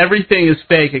everything is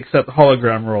fake except the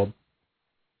hologram world.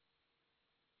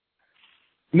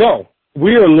 No,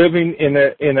 we are living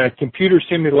in a computer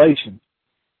simulation.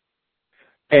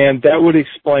 And that would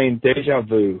explain deja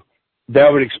vu. That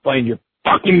would explain your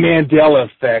fucking Mandela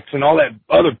effects and all that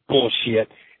other bullshit.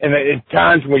 And at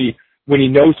times when you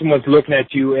know someone's looking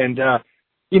at you and,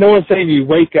 you know what I'm saying, you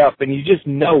wake up and you just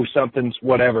know something's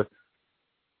whatever.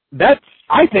 That's,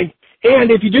 I think,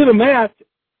 and if you do the math,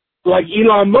 like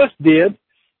Elon Musk did,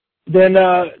 then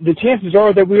the chances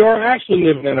are that we are actually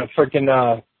living in a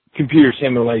freaking computer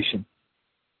simulation.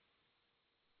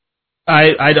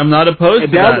 I'm not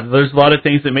opposed to that. There's a lot of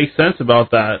things that make sense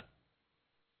about that.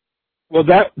 Well,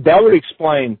 that would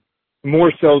explain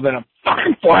more so than a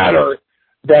fucking flat Earth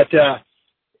that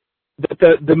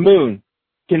the moon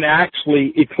can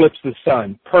actually eclipse the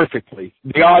sun perfectly.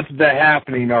 The odds of that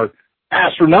happening are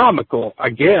astronomical, I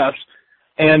guess.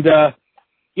 And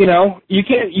you know, you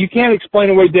can't explain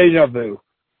away deja vu.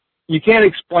 You can't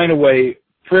explain away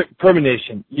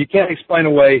premonition. You can't explain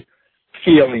away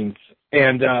feelings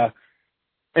and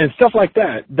stuff like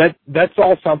that. That's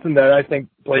all something that I think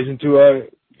plays into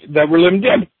that we're living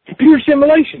in computer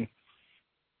simulation.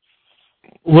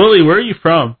 Willie, where are you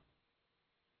from?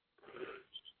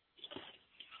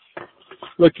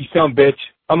 Look, you son of a bitch.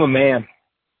 I'm a man.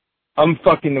 I'm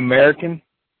fucking American,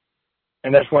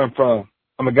 and that's where I'm from.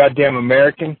 I'm a goddamn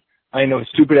American. I ain't no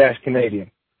stupid-ass Canadian.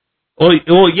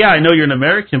 Well, yeah, I know you're an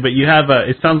American, but you have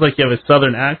it sounds like you have a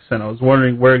southern accent. I was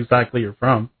wondering where exactly you're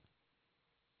from.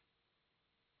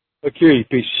 Look here, you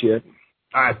piece of shit.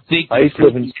 I think I used to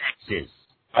live in Texas.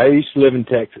 I used to live in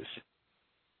Texas.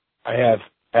 I have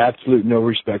absolute no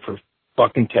respect for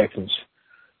fucking Texans.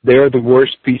 They're the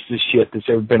worst piece of shit that's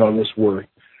ever been on this world.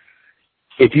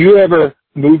 If you ever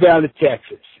move out of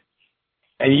Texas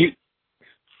and you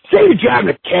say you're driving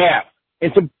a cab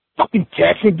and some fucking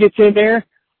Texan gets in there,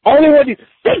 all they want to do,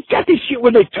 they got this shit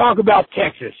where they talk about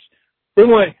Texas. They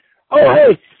want, oh,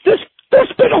 hey, let's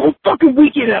spend a whole fucking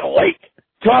weekend at a lake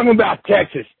talking about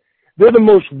Texas. They're the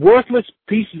most worthless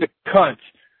pieces of cunts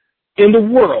in the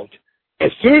world.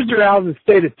 As soon as they're out of the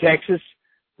state of Texas,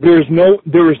 there is no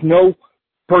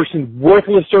person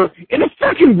worthlesser in the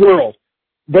fucking world.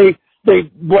 They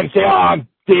want to say, oh, I'm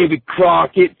David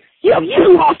Crockett. Yeah,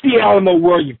 you lost the Alamo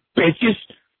War, you bitches.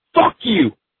 Fuck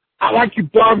you. I like your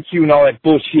barbecue and all that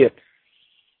bullshit.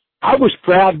 I was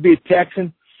proud to be a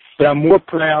Texan, but I'm more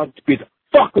proud to be the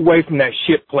fuck away from that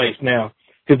shit place now.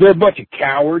 Because they're a bunch of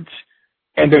cowards,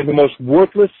 and they're the most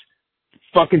worthless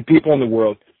fucking people in the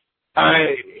world.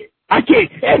 I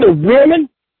can't. And the women,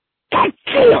 God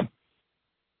damn.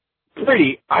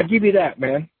 Pretty, I give you that,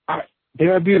 man. They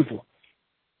are beautiful.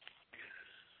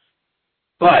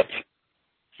 But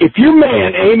if your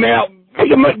man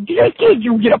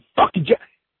You get a fucking job.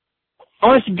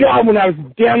 Honest to God, when I was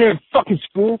down there in fucking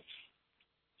school,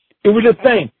 it was a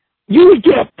thing. You would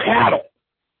get a paddle.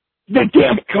 The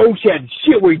damn coach had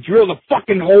shit where he drilled the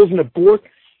fucking holes in the board.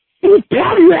 He would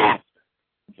paddle your ass.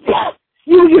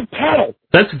 You would get paddled.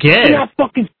 That's gay. You're not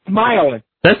fucking smiling.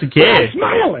 That's gay. You're not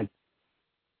smiling.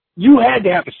 You had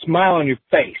to have a smile on your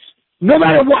face, no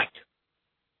matter what.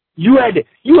 You had to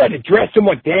dress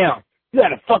someone down. You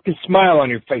had a fucking smile on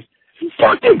your face.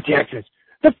 Fuck them Texans.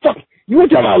 You were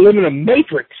talking about living in a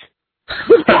matrix.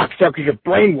 This cocksuckers are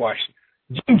brainwashed.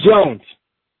 Jim Jones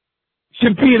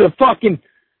should be the fucking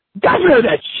governor of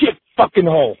that shit fucking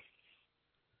hole.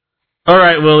 All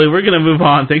right, Willie, we're going to move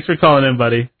on. Thanks for calling in,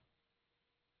 buddy.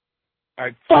 All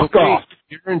right, fuck off.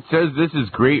 Aaron says this is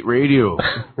great radio.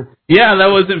 Yeah, that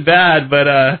wasn't bad, but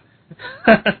I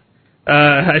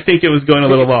think it was going a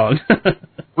little long.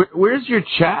 Where's your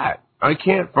chat? I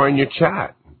can't find your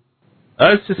chat.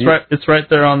 It's right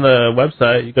there on the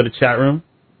website. You go to chat room.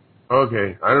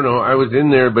 Okay, I don't know. I was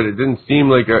in there, but it didn't seem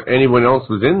like anyone else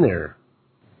was in there.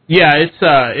 Yeah,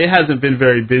 it hasn't been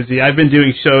very busy. I've been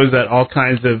doing shows at all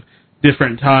kinds of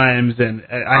different times, and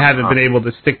I haven't been able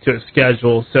to stick to a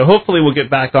schedule. So hopefully we'll get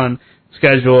back on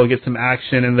schedule, get some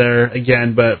action in there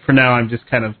again. But for now, I'm just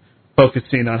kind of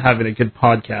focusing on having a good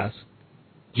podcast.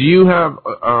 Do you have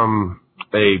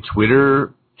a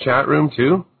Twitter chat room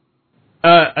too?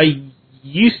 I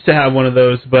used to have one of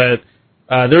those, but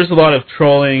there's a lot of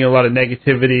trolling, a lot of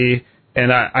negativity,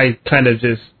 and I kind of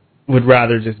just would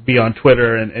rather just be on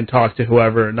Twitter and talk to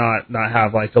whoever, not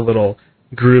have like a little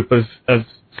group of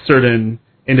certain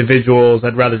individuals.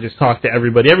 I'd rather just talk to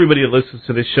everybody. Everybody that listens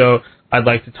to this show, I'd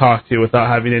like to talk to without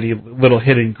having any little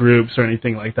hidden groups or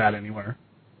anything like that anywhere.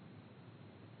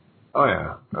 Oh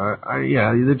yeah,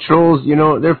 yeah. The trolls,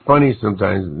 they're funny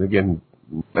sometimes. Again,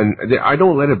 and I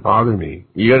don't let it bother me.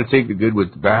 You got to take the good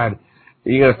with the bad.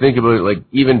 You got to think about it like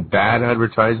even bad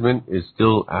advertisement is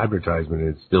still advertisement.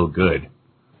 And it's still good.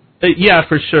 Yeah,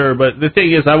 for sure. But the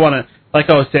thing is, I want to, like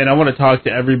I was saying, I want to talk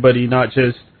to everybody, not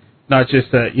just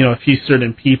a few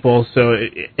certain people. So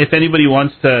if anybody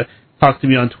wants to talk to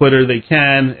me on Twitter, they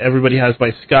can. Everybody has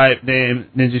my Skype name,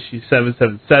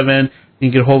 NinjaShoe777. You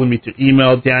can get hold of me through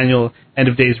email, Daniel,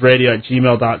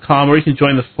 endofdaysradio@gmail.com, or you can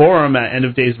join the forum at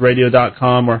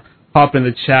endofdaysradio.com or hop in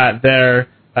the chat there.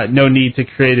 No need to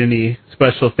create any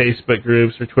special Facebook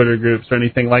groups or Twitter groups or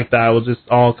anything like that. We'll just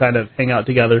all kind of hang out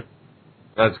together.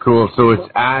 That's cool. So it's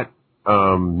at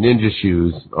Ninja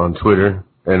Shoes on Twitter,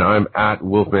 and I'm at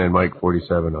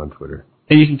WolfmanMike47 on Twitter.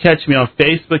 And you can catch me on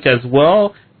Facebook as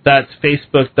well. That's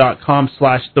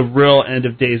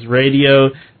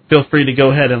facebook.com/TheRealEndOfDaysRadio. Feel free to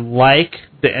go ahead and like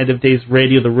the End of Days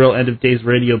Radio, the Real End of Days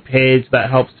Radio page. That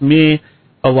helps me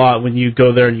a lot when you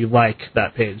go there and you like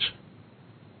that page.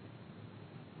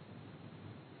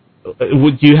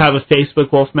 Would you have a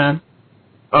Facebook, Wolfman?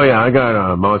 Oh yeah, I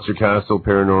got Monster Castle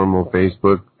Paranormal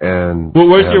Facebook, and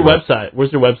where's your website?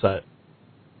 Where's your website?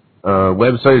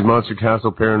 Website is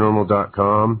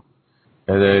monstercastleparanormal.com,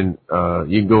 and then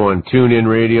you can go on TuneIn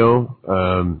Radio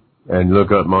and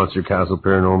look up Monster Castle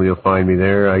Paranormal. You'll find me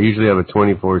there. I usually have a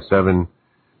 24/7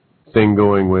 thing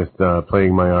going with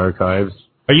playing my archives.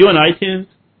 Are you on iTunes?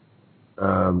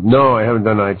 No, I haven't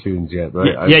done iTunes yet.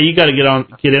 But yeah, you got to get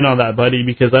in on that, buddy,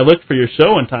 because I looked for your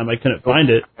show one time. I couldn't find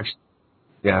it.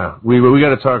 Yeah, we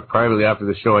got to talk privately after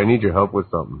the show. I need your help with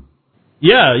something.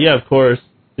 Yeah, of course.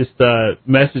 Just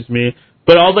message me.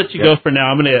 But I'll let you go for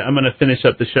now. I'm gonna finish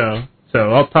up the show.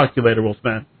 So I'll talk to you later,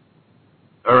 Wolfman.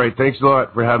 All right, thanks a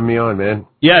lot for having me on, man.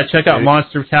 Yeah, check out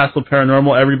Monster Castle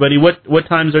Paranormal, everybody. What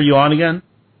times are you on again?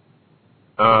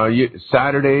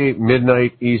 Saturday,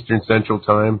 midnight Eastern Central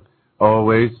Time,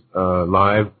 always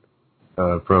live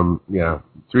from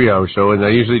 3-hour show, and I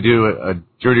usually do a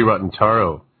Dirty Rotten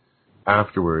Taro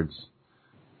afterwards,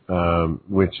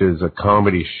 which is a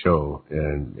comedy show,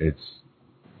 and it's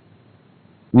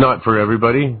not for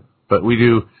everybody, but we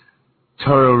do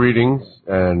tarot readings,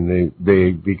 and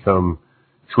they become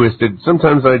twisted.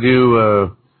 Sometimes I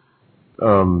do,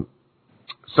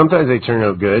 sometimes they turn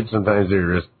out good, sometimes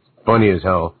they're just funny as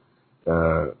hell.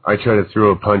 I try to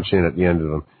throw a punch in at the end of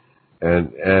them.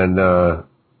 And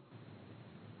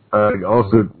I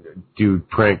also do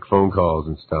prank phone calls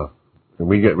and stuff. And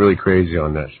we get really crazy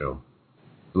on that show.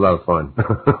 It's a lot of fun.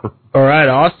 All right,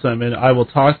 awesome. And I will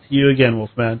talk to you again,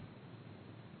 Wolfman.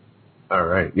 All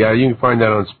right. Yeah, you can find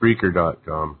that on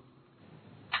Spreaker.com.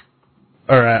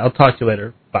 All right, I'll talk to you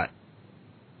later. Bye.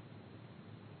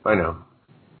 Bye now.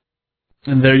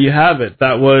 And there you have it.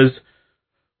 That was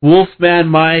Wolfman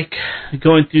Mike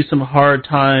going through some hard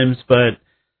times, but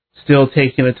still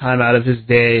taking the time out of his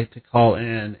day to call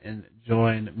in and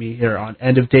join me here on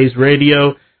End of Days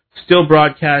Radio, still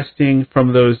broadcasting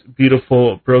from those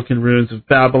beautiful broken ruins of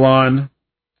Babylon.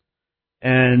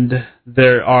 And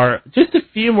there are just a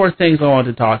few more things I want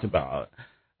to talk about.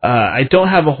 I don't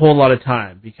have a whole lot of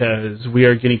time because we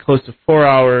are getting close to 4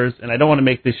 hours, and I don't want to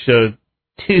make this show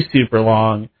too super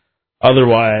long.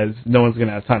 Otherwise, no one's going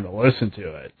to have time to listen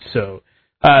to it. So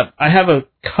I have a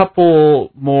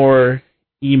couple more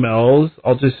emails.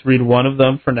 I'll just read one of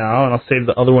them for now, and I'll save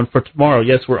the other one for tomorrow.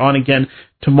 Yes, we're on again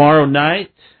tomorrow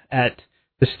night at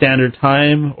the standard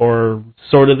time, or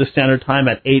sort of the standard time,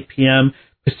 at 8 p.m.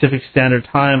 Pacific Standard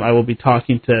Time. I will be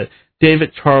talking to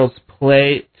David Charles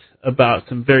Plate about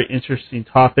some very interesting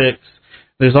topics.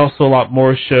 There's also a lot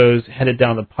more shows headed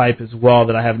down the pipe as well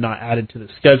that I have not added to the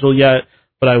schedule yet,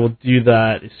 but I will do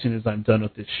that as soon as I'm done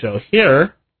with this show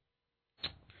here.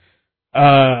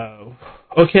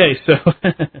 Okay, so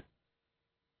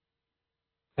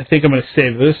I think I'm going to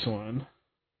save this one.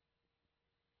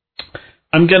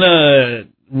 I'm going to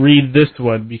read this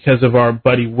one because of our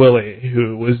buddy Willie,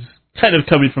 who was kind of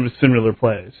coming from a similar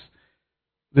place.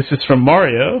 This is from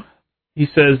Mario. He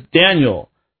says, Daniel,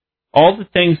 all the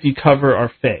things you cover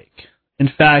are fake. In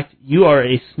fact, you are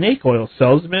a snake oil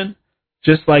salesman,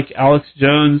 just like Alex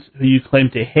Jones, who you claim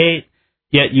to hate,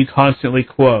 yet you constantly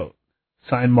quote.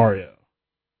 Signed, Mario.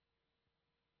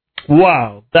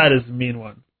 Wow, that is a mean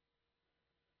one.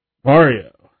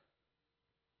 Mario.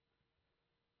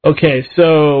 Okay,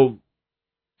 so,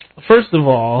 first of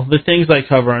all, the things I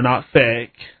cover are not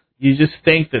fake. You just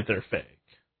think that they're fake.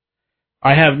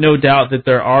 I have no doubt that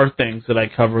there are things that I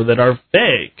cover that are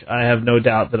fake. I have no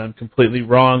doubt that I'm completely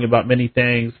wrong about many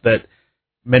things, that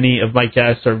many of my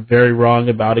guests are very wrong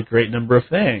about a great number of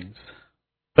things.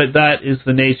 But that is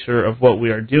the nature of what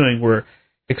we are doing. We're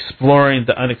exploring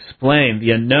the unexplained,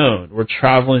 the unknown. We're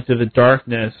traveling through the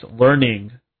darkness,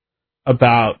 learning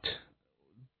about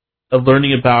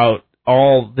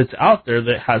all that's out there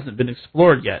that hasn't been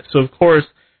explored yet. So, of course,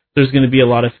 there's going to be a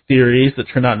lot of theories that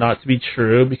turn out not to be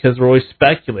true because we're always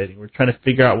speculating. We're trying to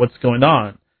figure out what's going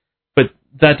on. But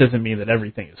that doesn't mean that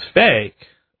everything is fake.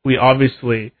 We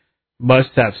obviously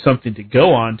must have something to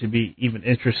go on to be even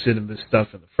interested in this stuff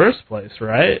in the first place,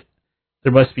 right?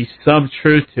 There must be some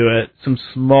truth to it, some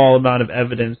small amount of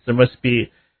evidence. There must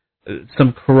be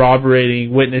some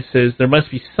corroborating witnesses. There must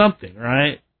be something,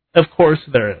 right? Of course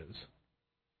there is.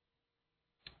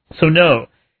 So no,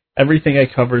 everything I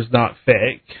cover is not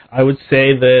fake. I would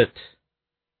say that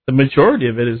the majority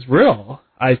of it is real.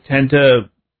 I tend to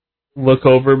look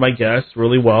over my guests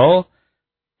really well.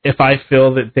 If I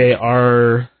feel that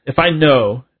if I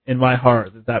know in my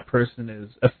heart that that person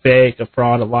is a fake, a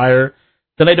fraud, a liar,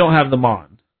 then I don't have them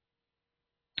on.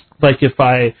 Like if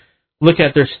I look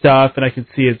at their stuff and I can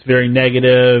see it's very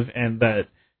negative and that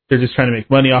they're just trying to make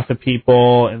money off of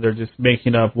people and they're just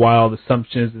making up wild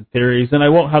assumptions and theories, then I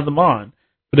won't have them on.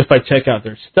 But if I check out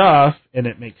their stuff and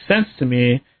it makes sense to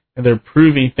me and they're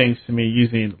proving things to me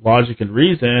using logic and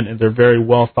reason and they're very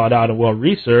well thought out and well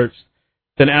researched,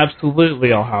 then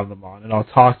absolutely I'll have them on and I'll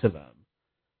talk to them.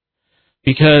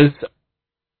 Because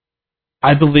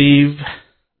I believe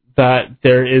that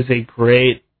there is a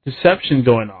great deception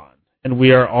going on and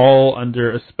we are all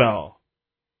under a spell.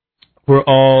 We're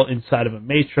all inside of a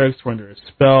matrix. We're under a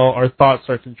spell. Our thoughts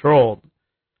are controlled.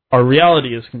 Our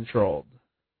reality is controlled.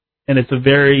 And it's a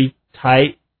very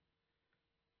tight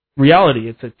reality.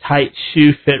 It's a tight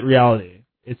shoe fit reality.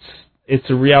 It's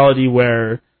a reality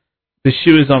where the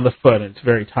shoe is on the foot and it's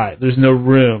very tight. There's no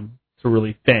room to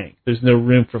really think. There's no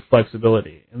room for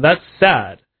flexibility. And that's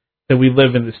sad that we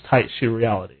live in this tight shoe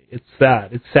reality. It's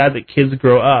sad. It's sad that kids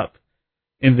grow up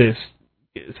in this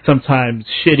sometimes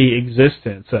shitty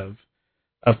existence of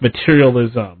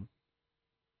materialism,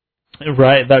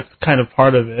 right? That's kind of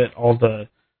part of it. All the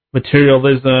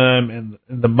materialism and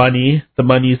the money. The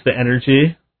money is the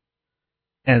energy,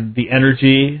 and the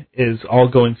energy is all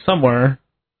going somewhere.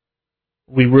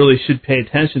 We really should pay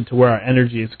attention to where our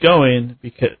energy is going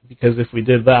because if we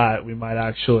did that, we might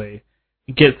actually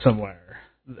get somewhere.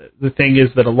 The thing is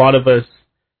that a lot of us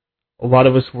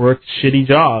worked shitty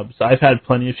jobs. I've had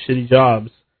plenty of shitty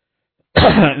jobs,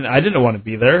 and I didn't want to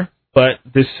be there. But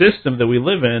this system that we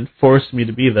live in forced me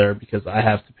to be there because I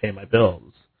have to pay my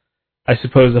bills. I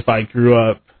suppose if I grew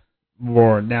up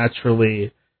more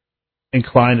naturally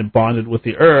inclined and bonded with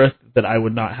the earth, that I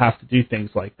would not have to do things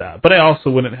like that. But I also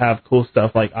wouldn't have cool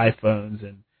stuff like iPhones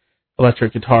and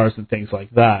electric guitars and things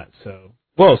like that. So,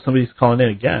 whoa, somebody's calling in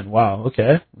again. Wow,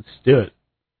 okay, let's do it.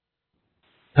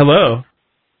 Hello.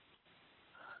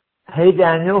 Hey,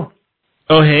 Daniel.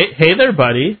 Oh, hey there,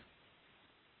 buddy.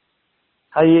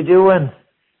 How you doing?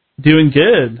 Doing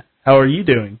good. How are you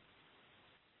doing?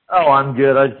 Oh, I'm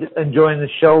good. I'm enjoying the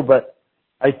show, but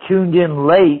I tuned in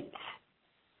late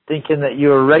thinking that you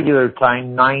were regular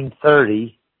time,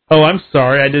 9:30. Oh, I'm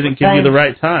sorry. I didn't give you the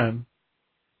right time.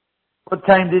 What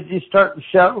time did you start the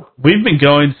show? We've been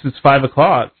going since 5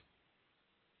 o'clock.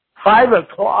 5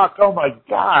 o'clock? Oh, my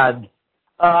God.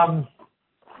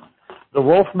 The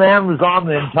Wolfman was on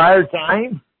the entire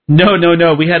time?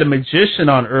 No. We had a magician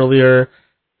on earlier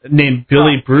named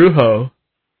Billy Brujo.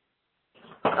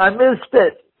 I missed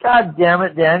it. God damn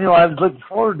it, Daniel. I was looking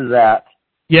forward to that.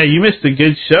 Yeah, you missed a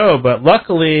good show, but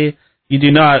luckily you do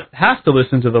not have to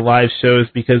listen to the live shows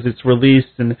because it's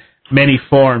released in many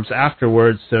forms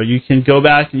afterwards, so you can go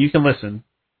back and you can listen.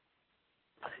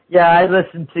 Yeah, I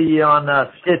listened to you on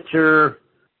Stitcher.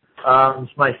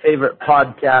 It's my favorite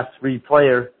podcast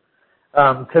replayer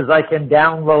because I can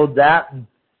download that and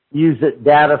use it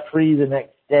data-free the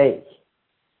next day.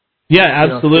 Yeah,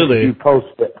 absolutely. You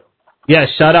post it. Yeah,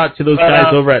 shout out to those guys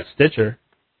over at Stitcher.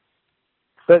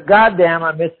 But goddamn,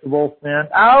 I missed the Wolfman.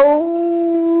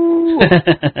 Ow!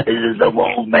 This is the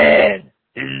Wolfman.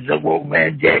 This is the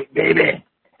Wolfman Jake, baby.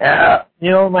 You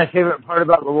know my favorite part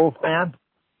about the Wolfman?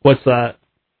 What's that?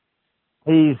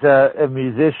 He's a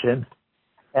musician,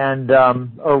 and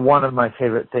or one of my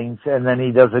favorite things. And then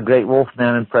he does a great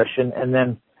Wolfman impression, and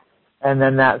then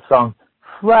that song,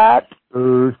 Flat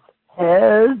Earth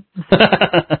Heads.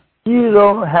 You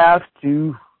don't have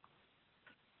to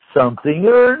something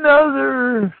or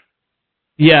another.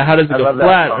 Yeah, how does it go?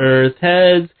 Flat Earth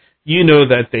Heads, you know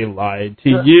that they lied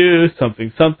to you,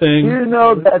 something. You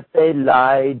know that they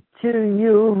lied to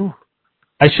you.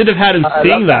 I should have had him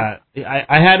sing that.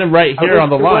 I had him right here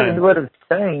on the line. I would have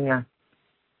sang.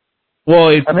 Well,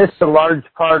 I missed a large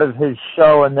part of his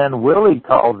show, and then Willie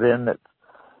calls in.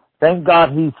 Thank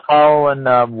God he's following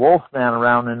Wolfman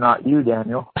around and not you,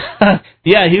 Daniel.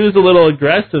 Yeah, he was a little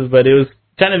aggressive, but it was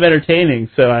kind of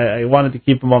entertaining, so I wanted to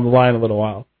keep him on the line a little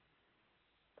while.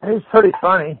 It's pretty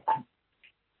funny.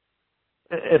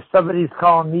 If somebody's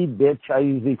calling me bitch, I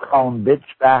usually call them bitch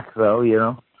back, though, you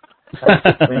know.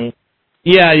 That's just me.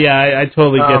 Yeah, I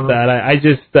totally get that. I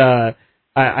just,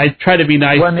 I try to be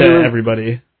nice to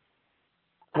everybody.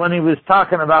 When he was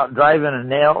talking about driving a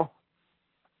nail,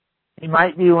 he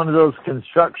might be one of those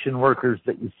construction workers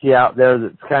that you see out there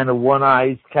that's kind of one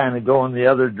eye's kind of going the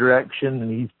other direction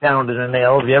and he's pounding a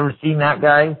nail. Have you ever seen that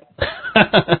guy?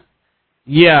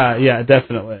 Yeah,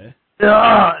 definitely.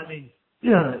 And he's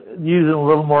using a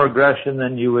little more aggression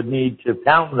than you would need to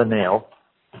pound the nail.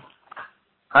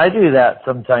 I do that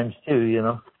sometimes too, you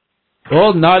know.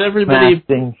 Well, not everybody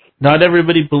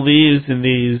believes in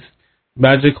these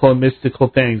magical and mystical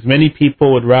things. Many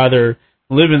people would rather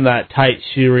live in that tight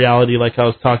shoe reality like I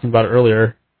was talking about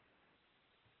earlier.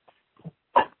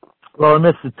 Well, I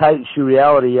missed the tight shoe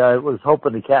reality. I was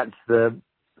hoping to catch the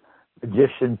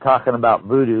magician talking about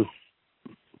voodoo.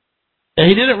 Yeah,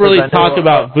 he didn't really talk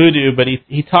about voodoo, but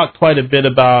he talked quite a bit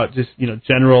about just,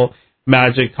 general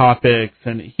magic topics.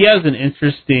 And he has an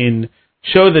interesting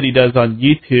show that he does on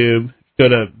YouTube. Go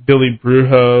to Billy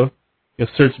Brujo.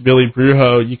 Search Billy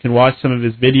Brujo. You can watch some of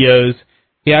his videos.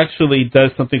 He actually does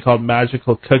something called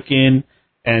magical cooking,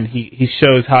 and he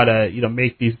shows how to,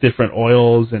 make these different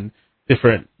oils and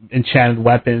different enchanted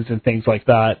weapons and things like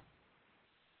that.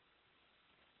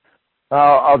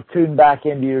 I'll tune back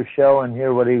into your show and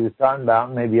hear what he was talking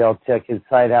about. Maybe I'll check his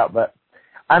site out, but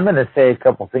I'm going to say a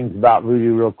couple things about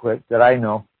voodoo real quick that I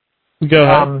know. Go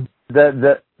ahead.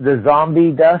 The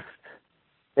zombie dust,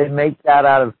 they make that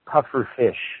out of puffer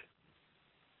fish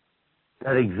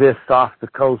that exists off the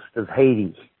coast of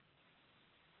Haiti.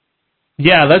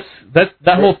 Yeah,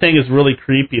 that whole thing is really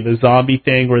creepy. The zombie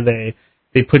thing where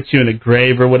they put you in a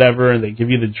grave or whatever and they give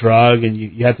you the drug and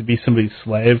you have to be somebody's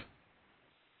slave.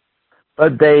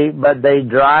 But they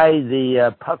dry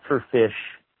the puffer fish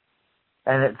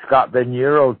and it's got the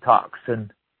neurotoxin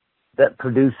that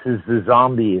produces the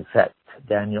zombie effect,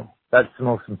 Daniel. That's the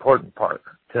most important part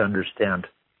to understand.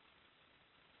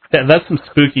 Yeah, that's some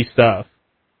spooky stuff.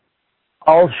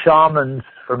 All shamans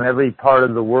from every part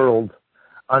of the world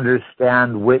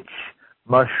understand which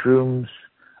mushrooms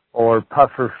or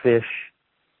puffer fish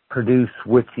produce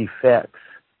which effects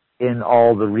in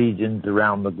all the regions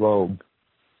around the globe.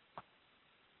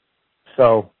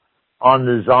 So on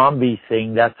the zombie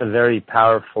thing, that's a very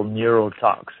powerful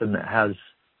neurotoxin that has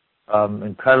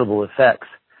incredible effects.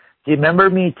 Do you remember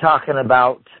me talking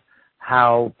about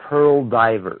how pearl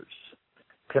divers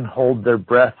can hold their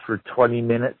breath for 20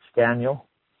 minutes, Daniel?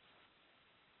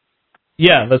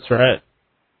 Yeah, that's right.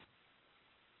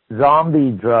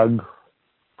 Zombie drug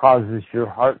causes your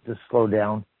heart to slow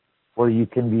down where you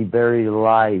can be buried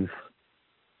alive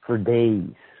for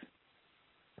days.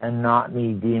 and not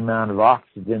need the amount of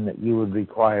oxygen that you would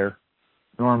require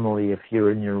normally if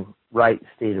you're in your right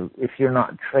state of, if you're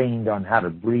not trained on how to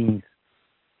breathe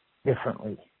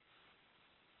differently.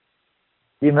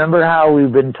 Do you remember how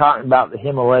we've been talking about the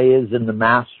Himalayas and the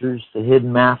masters, the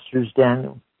hidden masters,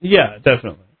 Daniel? Yeah,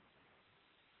 definitely.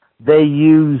 They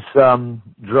use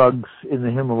drugs in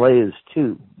the Himalayas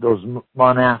too, those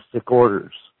monastic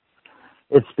orders.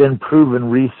 It's been proven,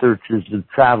 researchers have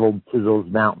traveled to those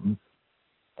mountains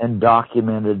and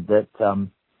documented that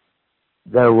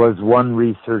there was one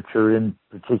researcher in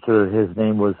particular, his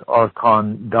name was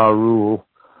Arkan Darul,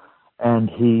 and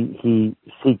he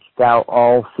seeked out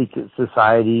all secret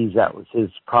societies. That was his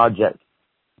project.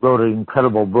 Wrote an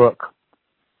incredible book.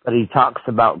 But he talks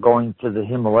about going to the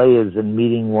Himalayas and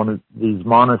meeting one of these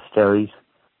monasteries,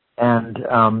 and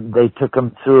they took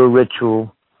him through a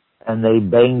ritual, and they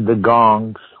banged the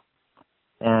gongs,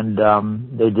 and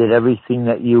they did everything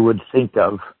that you would think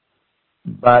of.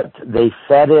 But they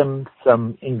fed him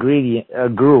some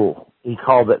gruel. He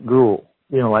called it gruel,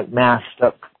 like mashed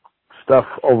up stuff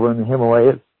over in the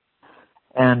Himalayas.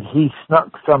 And he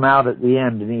snuck some out at the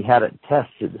end, and he had it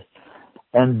tested.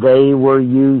 And they were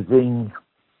using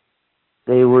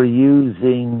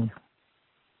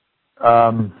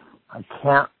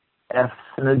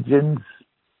carcinogens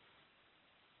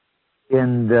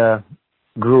in the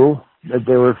gruel that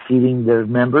they were feeding their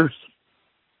members.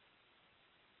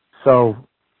 So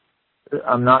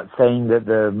I'm not saying that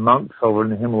the monks over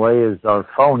in the Himalayas are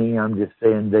phony. I'm just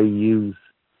saying they use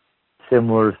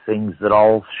similar things that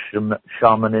all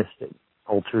shamanistic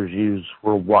cultures use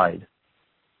worldwide.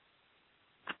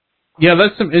 Yeah,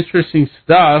 that's some interesting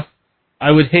stuff. I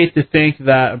would hate to think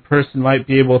that a person might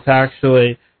be able to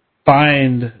actually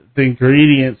find the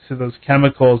ingredients to those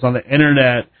chemicals on the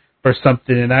internet or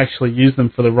something and actually use them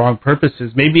for the wrong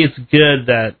purposes. Maybe it's good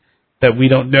that we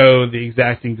don't know the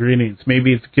exact ingredients.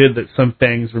 Maybe it's good that some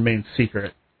things remain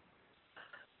secret.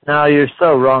 No, you're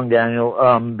so wrong, Daniel.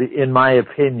 In my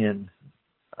opinion,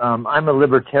 I'm a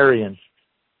libertarian.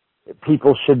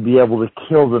 People should be able to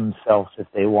kill themselves if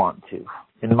they want to,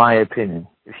 in my opinion.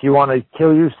 If you want to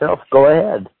kill yourself, go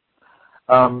ahead.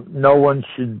 No one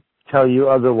should tell you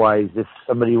otherwise. If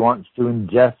somebody wants to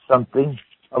ingest something,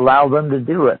 allow them to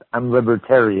do it. I'm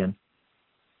libertarian.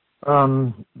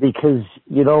 Because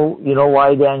you know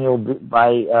why, Daniel?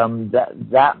 By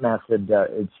that method,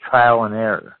 it's trial and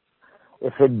error.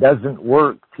 If it doesn't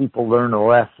work, people learn a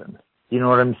lesson. You know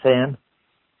what I'm saying?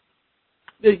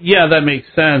 Yeah, that makes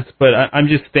sense. But I'm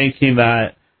just thinking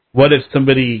that what if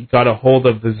somebody got a hold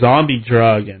of the zombie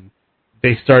drug and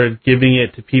they started giving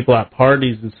it to people at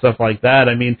parties and stuff like that?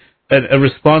 I mean, a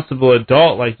responsible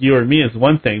adult like you or me is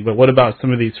one thing, but what about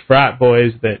some of these frat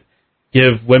boys that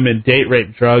give women date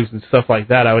rape drugs and stuff like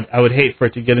that? I would hate for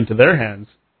it to get into their hands.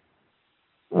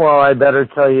 Well, I better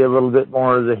tell you a little bit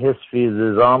more of the history of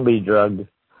the zombie drug.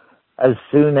 As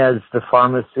soon as the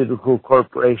pharmaceutical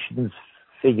corporations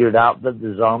figured out that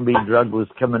the zombie drug was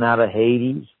coming out of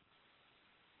Hades,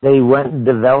 they went and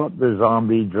developed the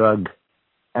zombie drug,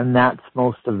 and that's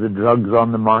most of the drugs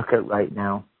on the market right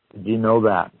now. Did you know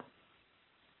that?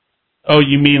 Oh,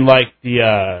 you mean like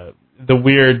the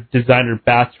weird designer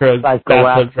bathrobe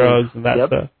drugs and that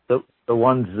stuff? The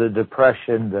ones, the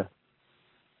depression.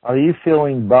 Are you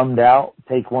feeling bummed out?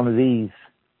 Take one of these.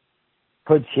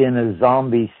 Puts you in a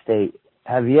zombie state.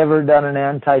 Have you ever done an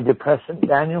antidepressant,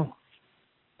 Daniel?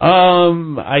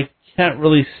 I can't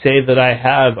really say that I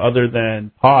have, other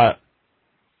than pot.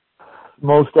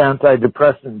 Most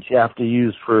antidepressants you have to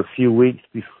use for a few weeks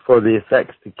before the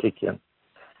effects to kick in.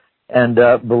 And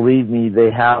believe me, they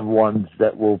have ones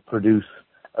that will produce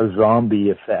a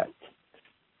zombie effect.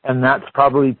 And that's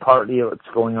probably partly what's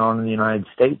going on in the United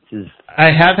States. I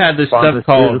have had this stuff called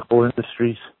pharmaceutical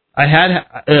industries. I have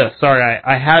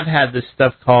had this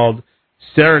stuff called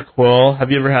Seroquel.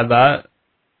 Have you ever had that?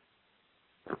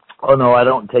 Oh no, I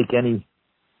don't take any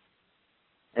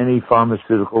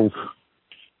pharmaceuticals.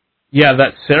 Yeah,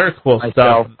 that Seroquel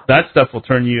myself. that stuff will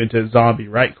turn you into a zombie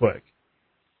right quick.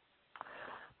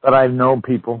 But I've known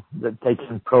people that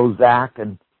taken Prozac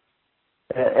and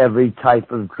every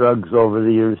type of drugs over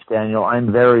the years, Daniel.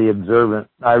 I'm very observant.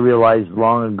 I realized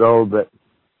long ago that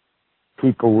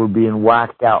people were being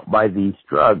whacked out by these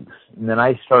drugs. And then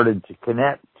I started to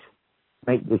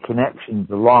make the connections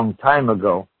a long time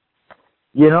ago.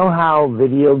 You know how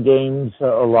video games, a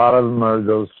lot of them are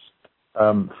those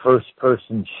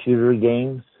first-person shooter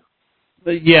games?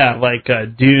 Yeah, like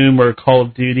Doom or Call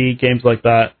of Duty, games like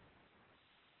that.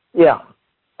 Yeah.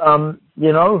 When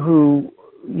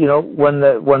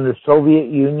the Soviet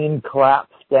Union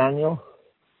collapsed, Daniel,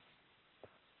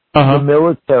 the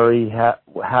military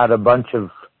had a bunch of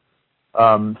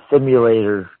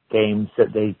simulator games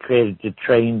that they created to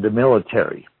train the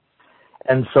military.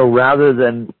 And so rather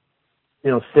than,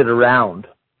 sit around,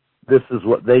 this is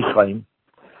what they claim,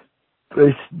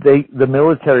 the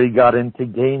military got into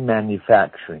game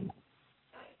manufacturing.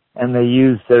 And they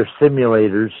used their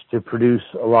simulators to produce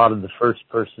a lot of the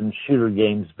first-person shooter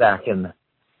games back in the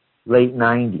late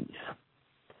 90s.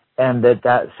 And at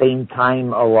that same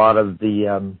time, a lot of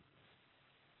the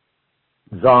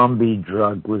zombie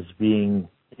drug was being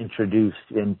introduced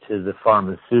into the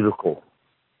pharmaceutical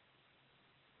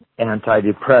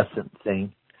antidepressant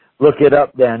thing. Look it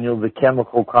up, Daniel. The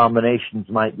chemical combinations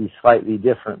might be slightly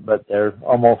different, but they're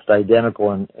almost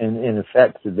identical in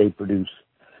effects that they produce.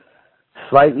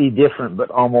 Slightly different,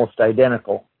 but almost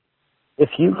identical. If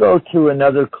you go to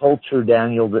another culture,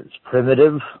 Daniel, that's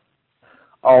primitive,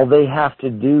 all they have to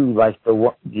do, like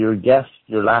your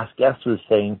last guest was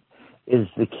saying, is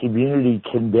the community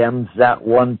condemns that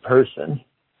one person,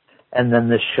 and then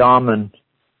the shaman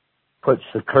puts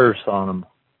the curse on them.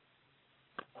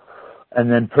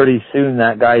 And then pretty soon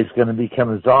that guy's going to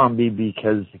become a zombie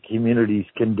because the community's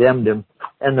condemned him,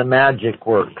 and the magic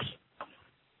works.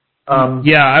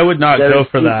 I would not go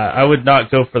for that. I would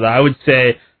not go for that. I would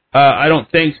say, I don't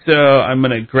think so. I'm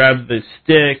going to grab the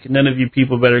stick. None of you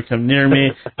people better come near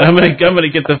me. I'm going to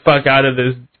get the fuck out of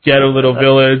this ghetto little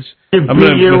village. You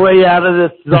beat your way out of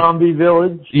this zombie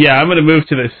village? Yeah, I'm going to move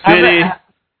to the city.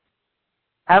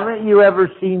 Haven't you ever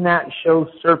seen that show,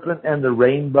 Serpent and the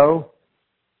Rainbow?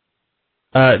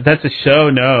 That's a show,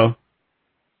 no.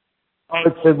 Oh,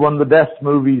 it's one of the best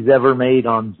movies ever made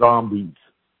on zombies.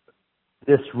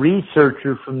 This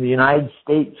researcher from the United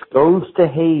States goes to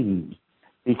Haiti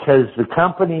because the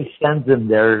company sends him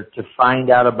there to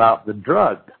find out about the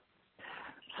drug.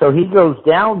 So he goes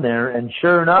down there, and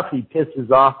sure enough, he pisses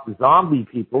off the zombie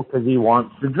people because he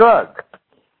wants the drug.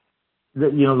 The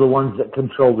ones that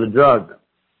control the drug.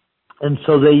 And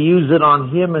so they use it on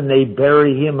him, and they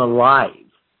bury him alive.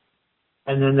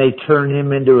 And then they turn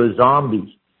him into a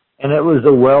zombie. And it was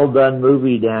a well-done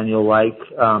movie, Daniel, like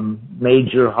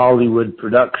major Hollywood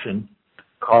production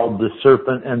called The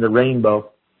Serpent and the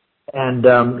Rainbow.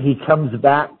 And he comes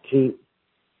back he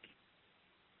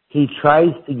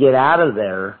tries to get out of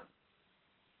there,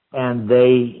 and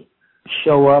they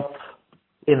show up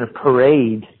in a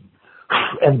parade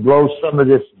and blow some of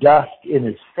this dust in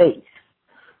his face.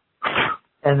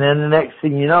 And then the next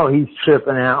thing you know, he's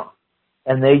tripping out,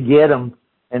 and they get him,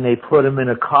 and they put him in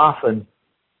a coffin,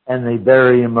 and they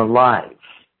bury him alive.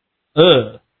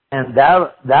 Ugh. And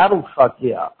that'll fuck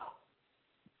you up.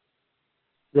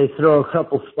 They throw a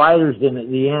couple spiders in at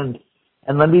the end.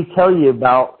 And let me tell you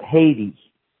about Haiti.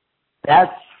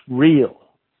 That's real.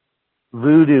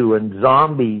 Voodoo and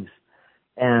zombies,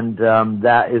 and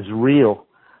that is real.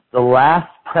 The last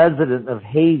president of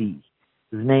Haiti,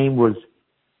 his name was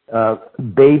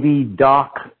Baby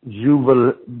Doc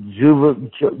Jubilee,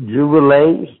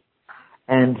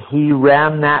 and he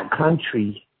ran that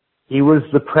country. He was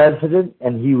the president,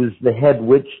 and he was the head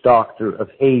witch doctor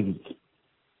of Haiti.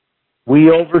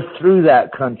 We overthrew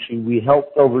that country. We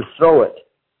helped overthrow it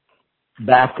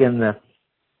back in the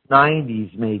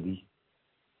 90s, maybe.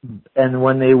 And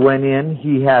when they went in,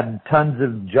 he had tons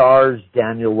of jars,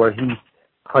 Daniel, where he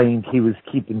claimed he was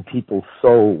keeping people's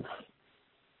souls.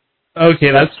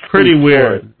 Okay, that's pretty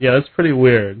weird. Yeah, that's pretty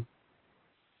weird.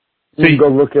 You can go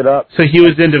look it up. So he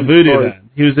was into voodoo then?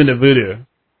 He was into voodoo.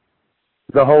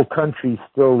 The whole country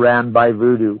still ran by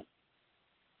voodoo.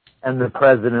 And the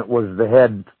president was the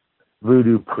head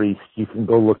voodoo priest. You can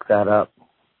go look that up.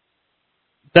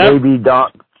 Baby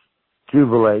Doc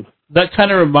Jubilee. That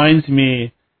kind of reminds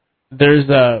me, there's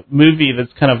a movie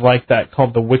that's kind of like that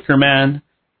called The Wicker Man,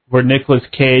 where Nicolas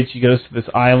Cage, he goes to this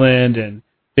island and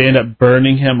they end up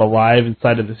burning him alive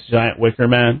inside of this giant wicker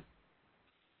man.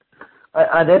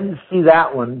 I didn't see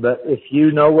that one, but if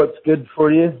you know what's good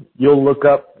for you, you'll look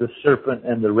up The Serpent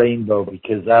and the Rainbow,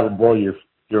 because that'll blow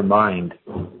your mind.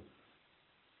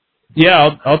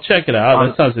 Yeah, I'll check it out.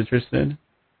 That sounds interesting.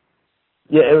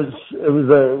 Yeah, it was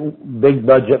a big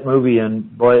budget movie,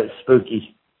 and boy, it's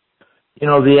spooky.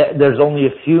 There's only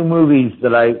a few movies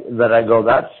that I go,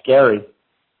 that's scary.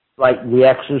 Like The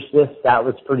Exorcist, that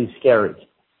was pretty scary.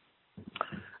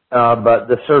 But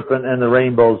The Serpent and the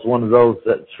Rainbow is one of those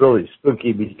that's really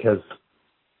spooky, because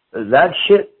that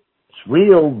shit's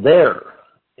real there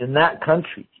in that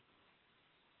country.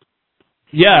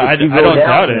 Yeah, I don't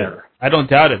doubt it. I don't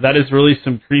doubt it. That is really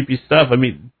some creepy stuff. I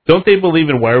mean, don't they believe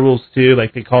in werewolves too?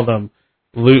 Like they call them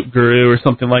loot guru or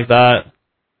something like that?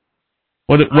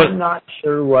 What? I'm not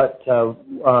sure what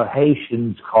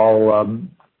Haitians call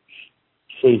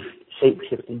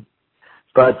shape-shifting.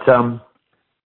 But